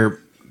on their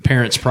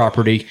parents'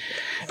 property.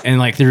 And,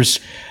 like, there's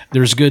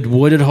good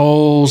wooded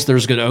holes.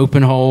 There's good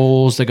open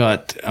holes. They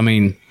got, I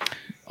mean,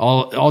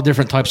 all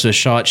different types of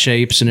shot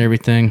shapes and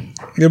everything.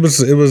 It was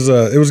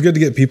good to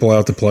get people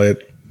out to play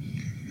it.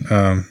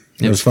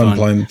 It was fun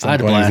playing I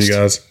had a with you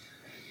guys.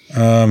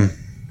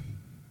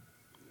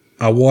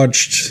 I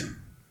watched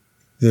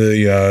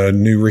the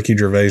new Ricky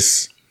Gervais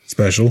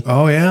special.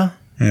 Oh, yeah?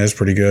 Yeah, it's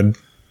pretty good.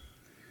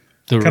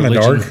 The Kind of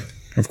religion- dark,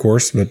 of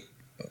course, but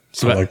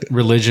it's I about liked it.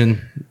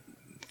 religion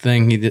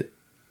thing he did.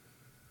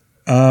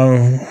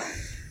 I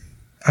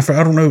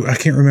don't know. I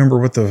can't remember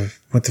what the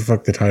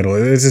fuck the title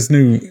is. It's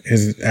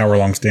his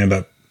hour-long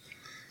stand-up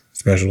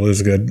special. It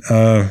was good.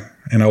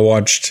 And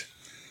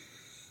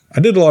I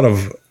did a lot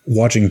of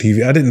watching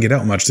TV. I didn't get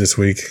out much this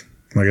week.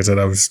 Like I said,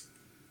 I was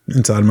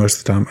inside most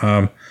of the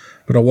time.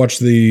 But I watched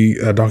the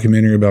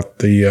documentary about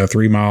the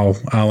 3 Mile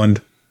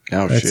Island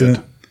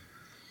accident.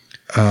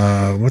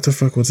 What the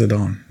fuck was it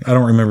on? I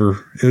don't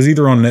remember. It was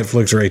either on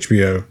Netflix or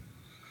HBO. I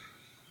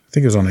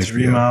think it was on HBO.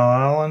 3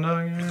 Mile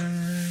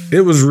Island.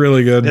 It was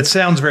really good. It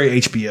sounds very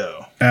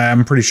HBO.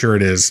 I'm pretty sure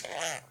it is.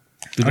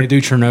 Did they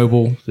do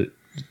Chernobyl? The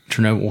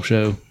Chernobyl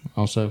show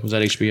also was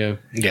that HBO?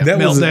 Yeah. That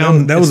was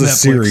Meltdown. that was a It's Netflix.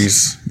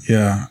 series.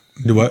 Yeah.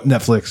 Do what?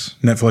 Netflix.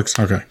 Netflix.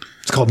 Okay.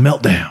 It's called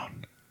Meltdown.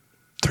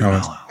 3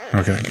 Mile Island.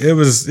 Okay. It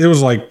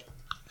was like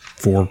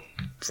four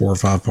or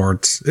 5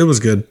 parts. It was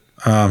good.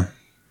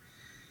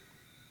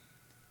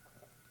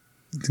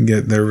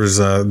 There was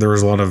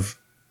a lot of.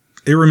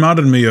 It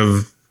reminded me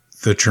of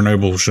the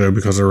Chernobyl show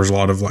because there was a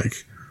lot of like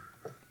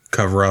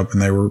cover up,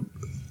 and they were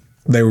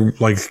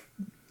like,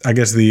 I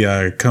guess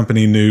the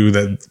company knew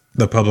that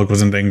the public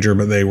was in danger,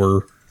 but they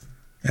were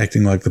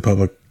acting like the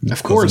public,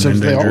 Of course, wasn't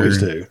in they danger. always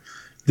do.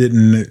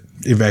 Didn't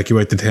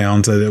evacuate the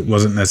town, said it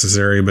wasn't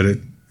necessary, but it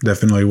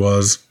definitely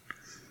was.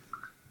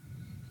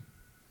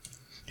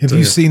 Have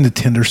you seen The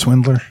Tinder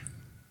Swindler?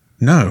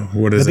 No,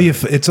 what is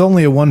it? It's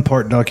only a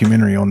 1-part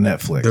documentary on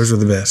Netflix. Those are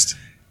the best.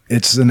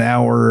 It's an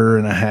hour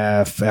and a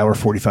half, hour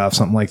 45,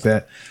 something like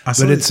that.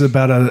 saw But it's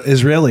about an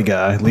Israeli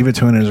guy. Leave it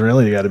to an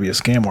Israeli guy to be a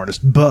scam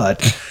artist. But,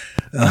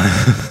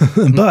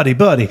 buddy,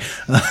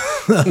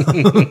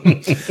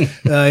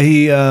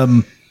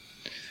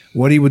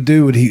 what he would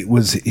do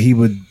he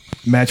would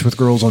match with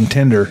girls on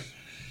Tinder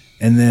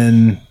and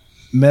then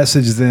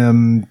message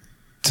them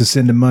to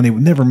send him money,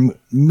 never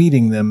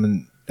meeting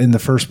them in the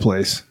first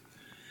place.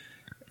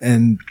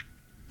 And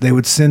they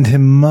would send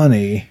him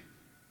money,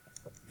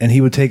 and he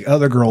would take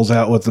other girls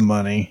out with the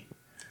money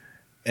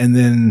and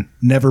then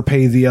never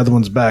pay the other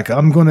ones back.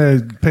 I'm going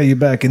to pay you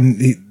back. And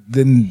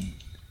then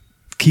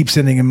keep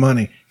sending him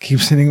money. Keep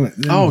sending him.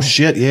 Oh,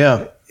 shit,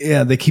 yeah.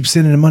 Yeah, they keep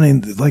sending him money.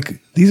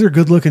 Like, these are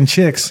good-looking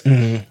chicks.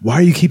 Mm-hmm.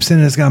 Why do you keep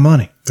sending this guy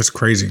money? That's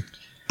crazy.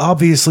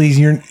 Obviously,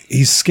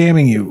 he's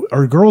scamming you.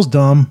 Are girls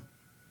dumb?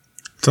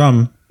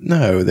 Some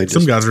No, they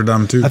just. guys are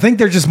dumb too. I think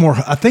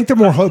they're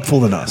more hopeful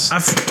than us.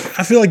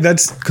 I feel like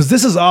that's Because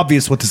this is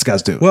obvious what this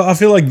guy's doing. well. I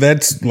feel like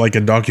that's like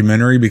a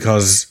documentary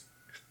because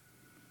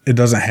it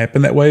doesn't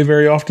happen that way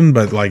very often.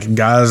 But like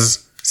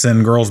guys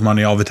send girls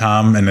money all the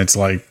time, and it's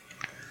like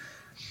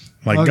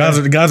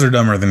Okay. guys are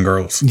dumber than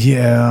girls.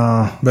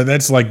 Yeah. But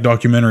that's like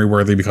documentary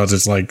worthy because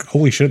it's like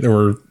holy shit, there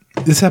were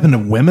This happened to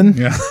women?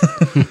 yeah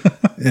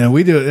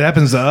We do it. It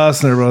happens to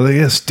us, and everybody's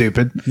like, yeah,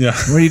 stupid. Yeah.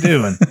 What are you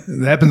doing?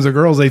 It happens to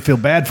girls, they feel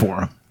bad for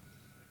them.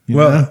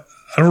 well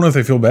I don't know if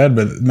they feel bad,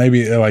 but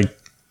maybe like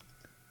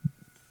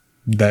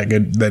that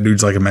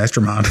dude's like a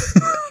mastermind.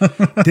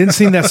 Didn't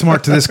seem that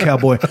smart to this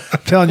cowboy. I'm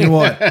telling you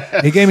what,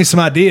 he gave me some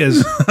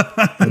ideas,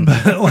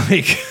 but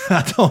like,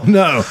 I don't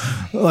know.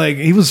 Like,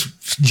 he was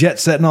jet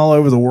setting all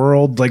over the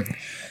world, like,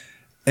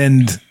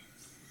 and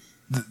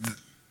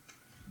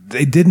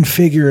they didn't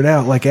figure it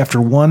out. Like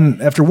after one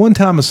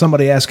time of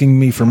somebody asking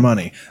me for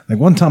money, like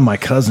one time my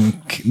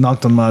cousin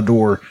knocked on my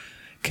door,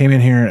 came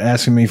in here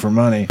asking me for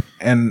money,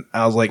 and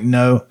I was like,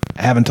 no,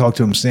 I haven't talked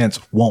to him since.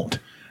 Won't.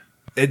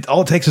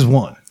 All it takes is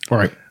one.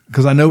 Right.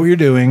 Because I know what you're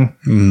doing.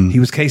 He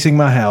was casing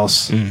my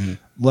house.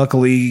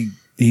 Luckily,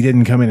 he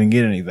didn't come in and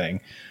get anything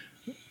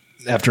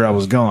after I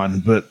was gone.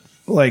 But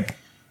like,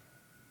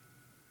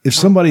 if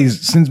somebody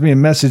sends me a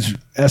message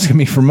asking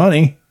me for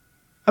money,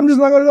 I'm just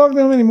not going to talk to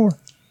them anymore.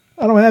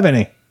 I don't have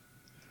any.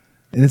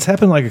 And it's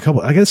happened like a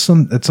couple. I guess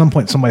at some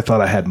point somebody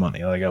thought I had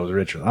money, like I was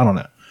rich. I don't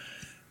know.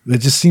 It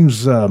just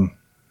seems that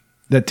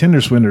Tinder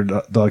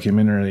Swindler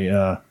documentary.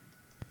 I'll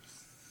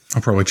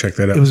probably check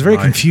that out. It was very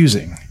tonight.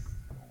 confusing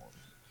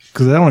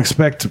because I don't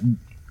expect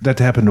that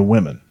to happen to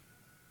women.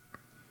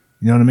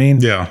 You know what I mean?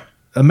 Yeah.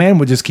 A man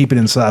would just keep it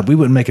inside. We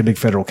wouldn't make a big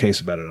federal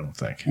case about it, I don't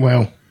think.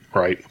 Well,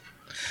 right.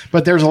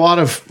 But there's a lot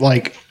of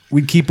like.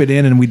 We'd keep it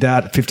in and we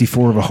died at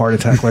 54 of a heart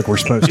attack like we're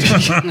supposed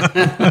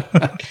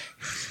to.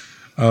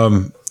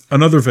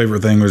 Another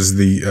favorite thing was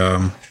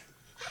the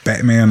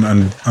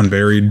Batman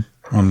Unburied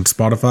on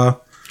Spotify.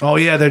 Oh,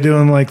 yeah, they're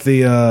doing like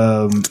the...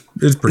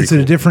 It's pretty it's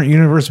cool. a different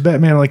universe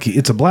Batman. Like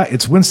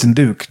it's Winston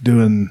Duke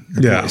doing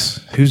the Yeah. voice,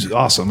 who's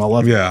awesome. I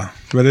love it. Yeah,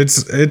 but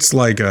it's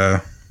like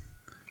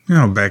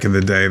back in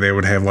the day they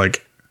would have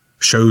like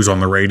shows on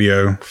the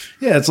radio.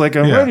 Yeah, it's like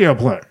a Yeah. radio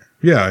play.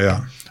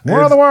 Yeah.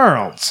 War of the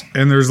Worlds.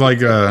 And there's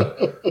like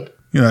a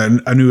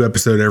new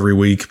episode every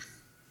week.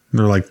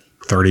 They're like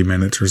 30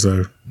 minutes or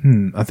so.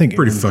 I think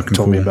Pretty Aaron fucking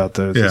told me cool. about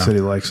those. Yeah. He said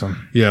he likes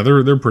them. Yeah,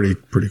 they're pretty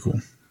cool.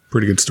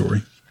 Pretty good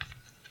story.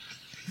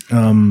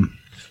 I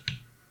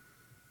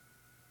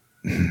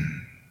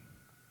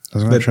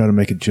was going to try to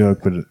make a joke,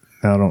 but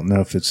I don't know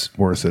if it's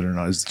worth it or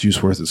not. Is the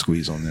juice worth the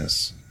squeeze on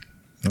this?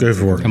 Go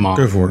for it. Come on.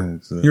 Go for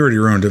it. You already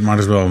ruined it. Might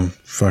as well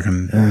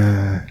fucking.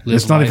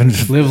 Live not life,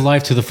 even- live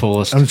life to the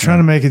fullest. I'm trying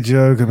to make a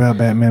joke about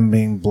Batman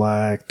being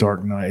black,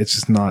 Dark Knight. It's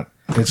just not.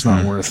 It's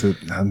not worth it.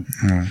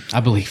 I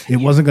believe It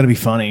wasn't going to be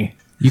funny.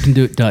 you can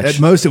do it, Dutch. At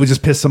most, it would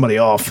just piss somebody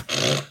off.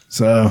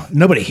 So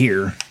nobody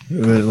here.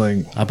 But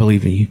like, I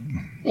believe in you.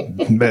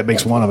 That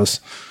makes one of us.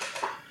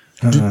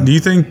 Do you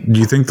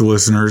think the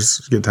listeners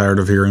get tired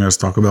of hearing us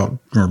talk about,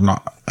 or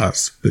not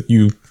us, but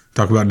you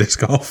talk about disc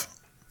golf?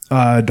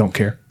 I don't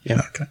care.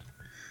 Yeah. Okay.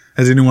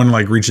 Has anyone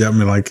like reached out and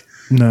been like,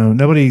 No,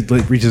 nobody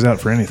reaches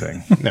out for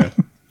anything. No.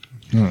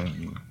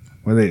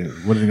 What are they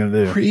going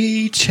to do?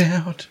 Reach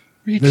out.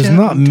 There's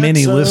not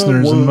many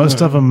listeners, and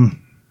most of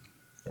them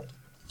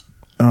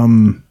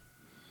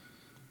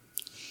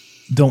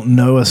don't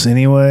know us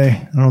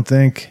anyway, I don't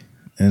think.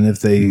 And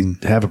if they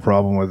have a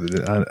problem with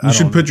it, you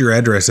should put your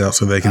address out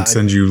so they can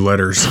send you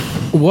letters.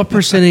 What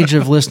percentage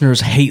of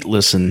listeners hate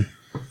listen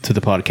to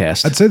the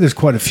podcast? I'd say there's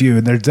quite a few,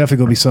 and there's definitely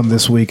going to be some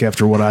this week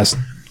after what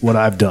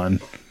I've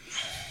done.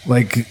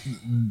 Like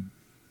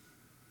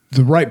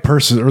the right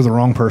person or the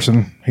wrong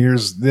person.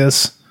 Here's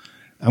this.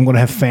 I'm going to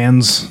have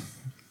fans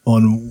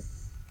on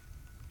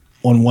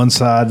one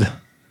side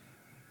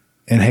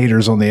and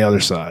haters on the other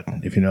side,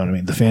 if you know what I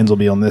mean. The fans will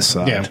be on this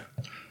side.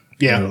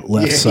 Yeah.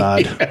 Left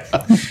side.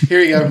 Yeah. Here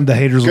you go. The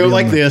haters go will be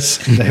like on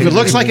this. If it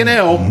looks like an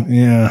L,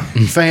 Yeah.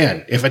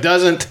 fan. If it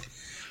doesn't,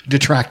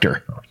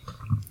 detractor.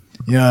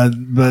 Yeah,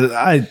 but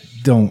I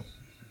don't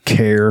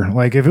care.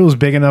 Like, if it was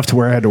big enough to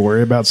where I had to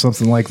worry about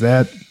something like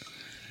that,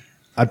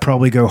 I'd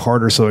probably go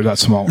harder so it got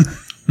smaller.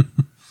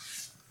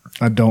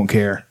 I don't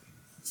care.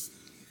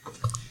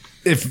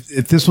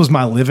 If this was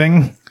my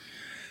living,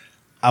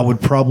 I would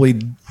probably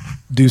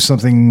do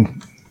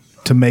something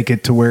to make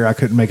it to where I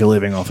couldn't make a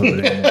living off of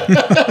it anymore.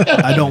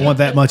 I don't want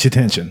that much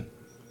attention.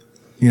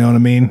 You know what I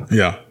mean?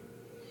 Yeah.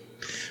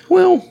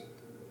 Well,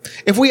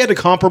 if we had to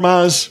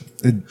compromise,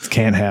 It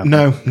can't happen.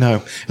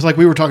 no. It's like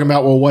we were talking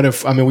about. Well, what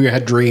if? I mean, we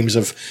had dreams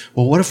of.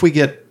 Well, what if we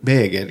get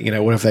big?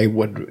 And what if they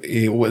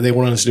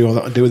wanted us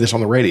to do this on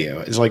the radio?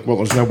 It's like, well,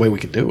 there's no way we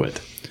could do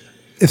it.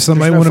 If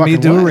somebody There's no wanted me to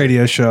fucking do a way.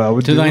 radio show, I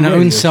would To do thine a radio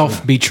own show.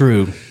 self be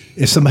true.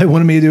 If somebody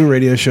wanted me to do a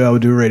radio show, I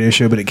would do a radio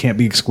show, but it can't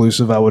be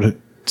exclusive. I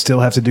would still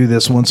have to do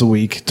this once a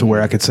week to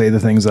where I could say the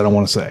things that I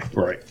want to say,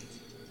 Right.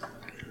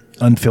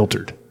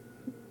 unfiltered.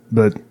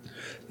 But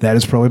that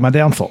is probably my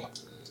downfall.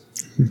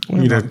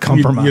 You'd have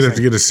compromising.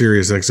 to get a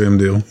Sirius XM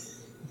deal.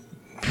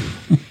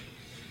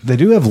 They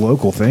do have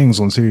local things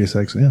on Sirius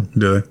XM.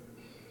 Do they?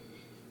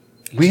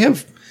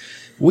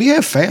 We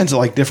have fans at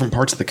like different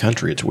parts of the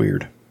country. It's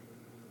weird.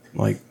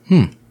 Like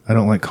I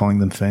don't like calling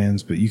them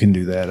fans, but you can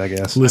do that, I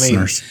guess.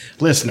 Listeners.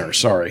 listeners.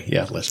 Sorry,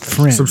 yeah, listeners.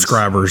 Friends.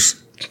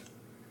 Subscribers.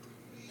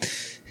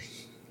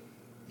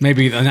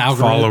 Maybe an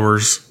algorithm.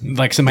 Followers.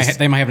 Like they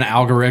might have an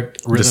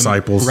algorithm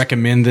Disciples.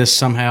 recommend this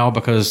somehow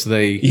because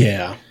they.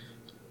 Yeah.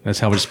 That's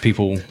how just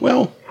people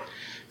Well,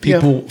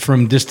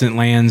 from distant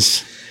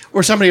lands.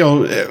 or somebody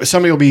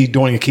will be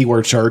doing a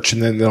keyword search,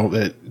 and then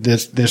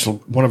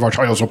one of our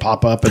titles will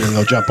pop up, and then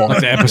they'll jump on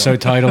it. The episode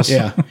titles.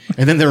 Yeah,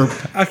 and then they're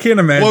I can't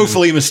imagine.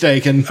 woefully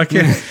mistaken. I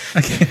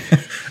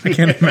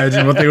can't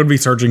imagine what they would be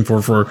searching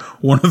for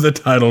one of the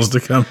titles to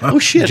come up. Oh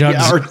shit! Jugs.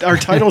 Yeah, our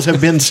titles have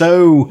been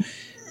so.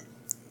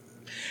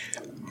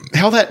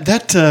 How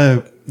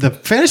the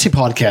fantasy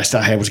podcast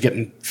I had was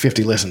getting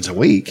 50 listens a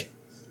week.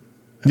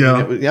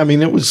 Yeah.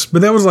 It was.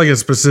 But that was like a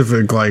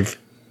specific, like,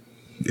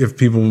 if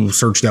people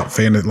searched out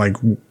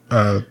that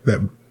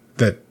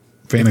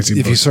fantasy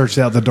If book. you searched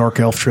out the Dark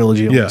Elf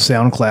trilogy on Yeah.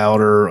 SoundCloud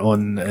or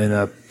in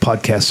a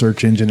podcast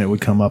search engine, it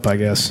would come up, I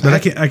guess. But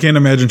I can't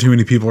imagine too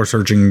many people are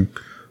searching,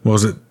 what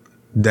was it,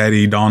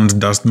 Daddy Don's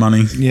Dust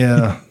Money?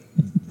 Yeah.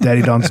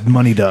 Daddy Don's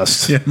Money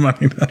Dust. Yeah,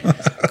 money.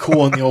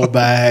 Cool in the old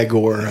bag,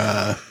 or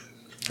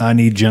I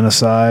Need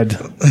Genocide.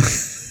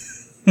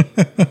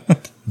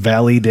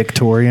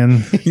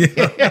 Valedictorian.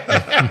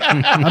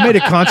 I made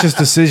a conscious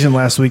decision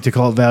last week to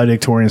call it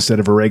valedictorian instead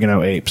of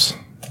oregano apes.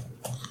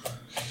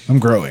 I'm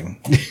growing.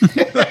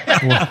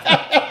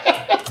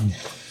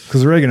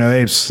 Because oregano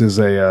apes is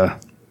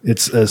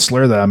it's a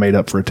slur that I made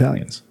up for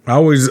Italians. I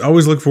always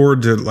look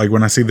forward to, like,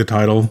 when I see the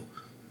title,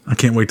 I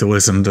can't wait to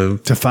listen to.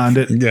 To find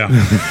it, Yeah.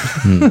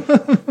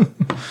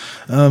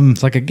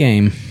 It's like a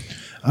game.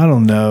 I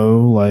don't know,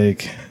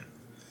 like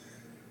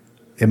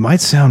it might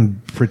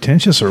sound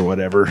pretentious or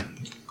whatever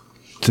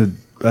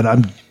but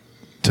I'm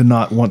to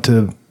not want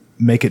to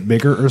make it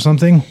bigger or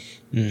something.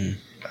 Maybe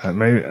I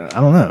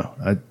don't know.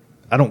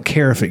 I don't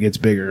care if it gets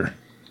bigger,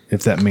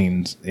 if that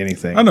means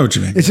anything. I know what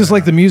you mean. It's just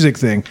like the music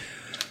thing.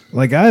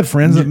 Like I have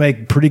friends that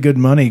make pretty good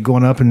money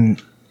going up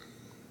and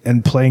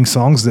playing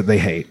songs that they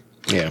hate.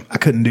 yeah. I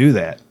couldn't do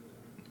that.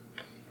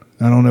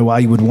 I don't know why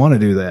you would want to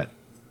do that.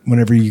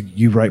 Whenever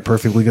you write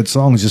perfectly good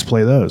songs, just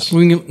play those.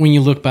 When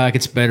you look back,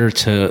 it's better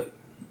to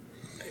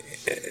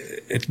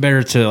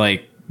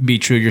like be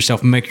true to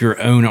yourself, make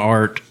your own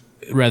art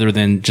rather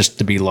than just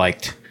to be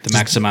liked, to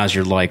maximize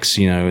your likes.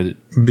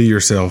 Be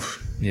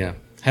yourself. Yeah,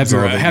 have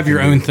your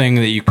own thing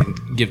that you can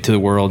give to the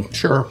world.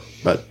 Sure,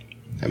 but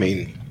I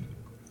mean,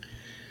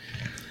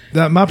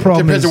 My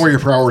problem depends is on where your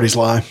priorities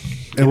lie.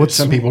 And what's-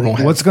 Some people don't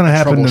have what's gonna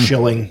happen trouble to-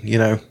 shilling.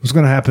 what's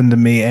going to happen to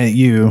me and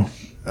you.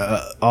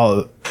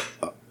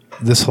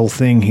 This whole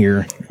thing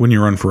here, When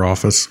you run for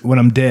office. when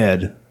I'm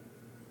dead,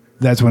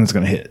 that's when it's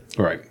going to hit.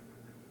 Right.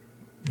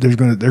 They're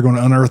going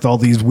to unearth all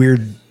these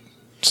weird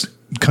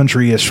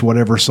country-ish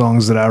whatever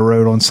songs that I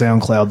wrote on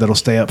SoundCloud that'll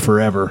stay up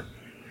forever.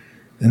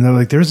 And they're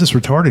like, there's this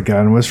retarded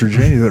guy in West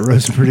Virginia that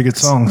wrote some pretty good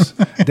songs.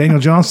 Daniel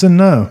Johnston?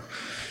 No.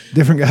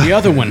 Different guy. The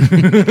other one.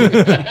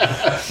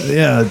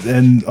 Yeah.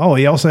 And,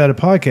 he also had a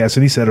podcast,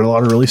 and he said a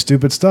lot of really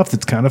stupid stuff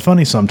that's kind of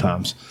funny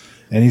sometimes.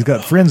 And he's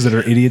got friends that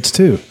are idiots,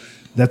 too.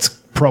 That's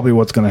probably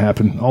what's going to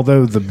happen.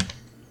 Although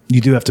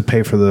you do have to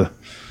pay for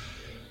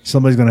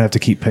somebody's going to have to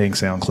keep paying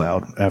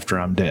SoundCloud after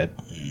I'm dead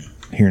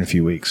here in a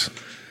few weeks.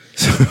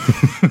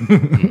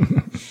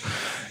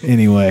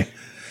 Anyway,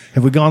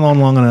 have we gone on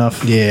long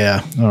enough?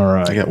 Yeah. All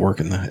right. I got work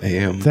in the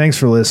AM. Thanks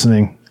for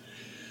listening.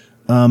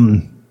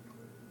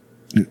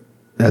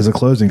 As a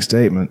closing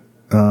statement,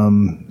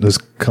 those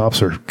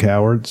cops are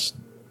cowards.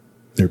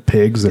 They're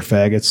pigs. They're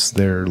faggots.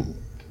 They're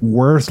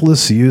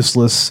worthless,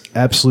 useless,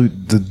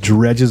 the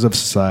dredges of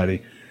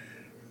society.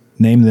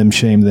 Name them,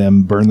 shame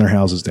them, burn their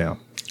houses down.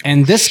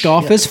 And disc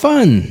golf is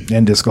fun.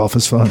 And disc golf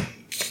is fun.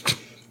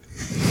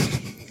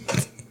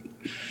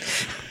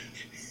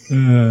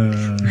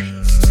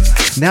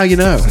 Now you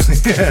know.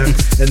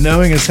 And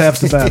knowing is half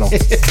the battle.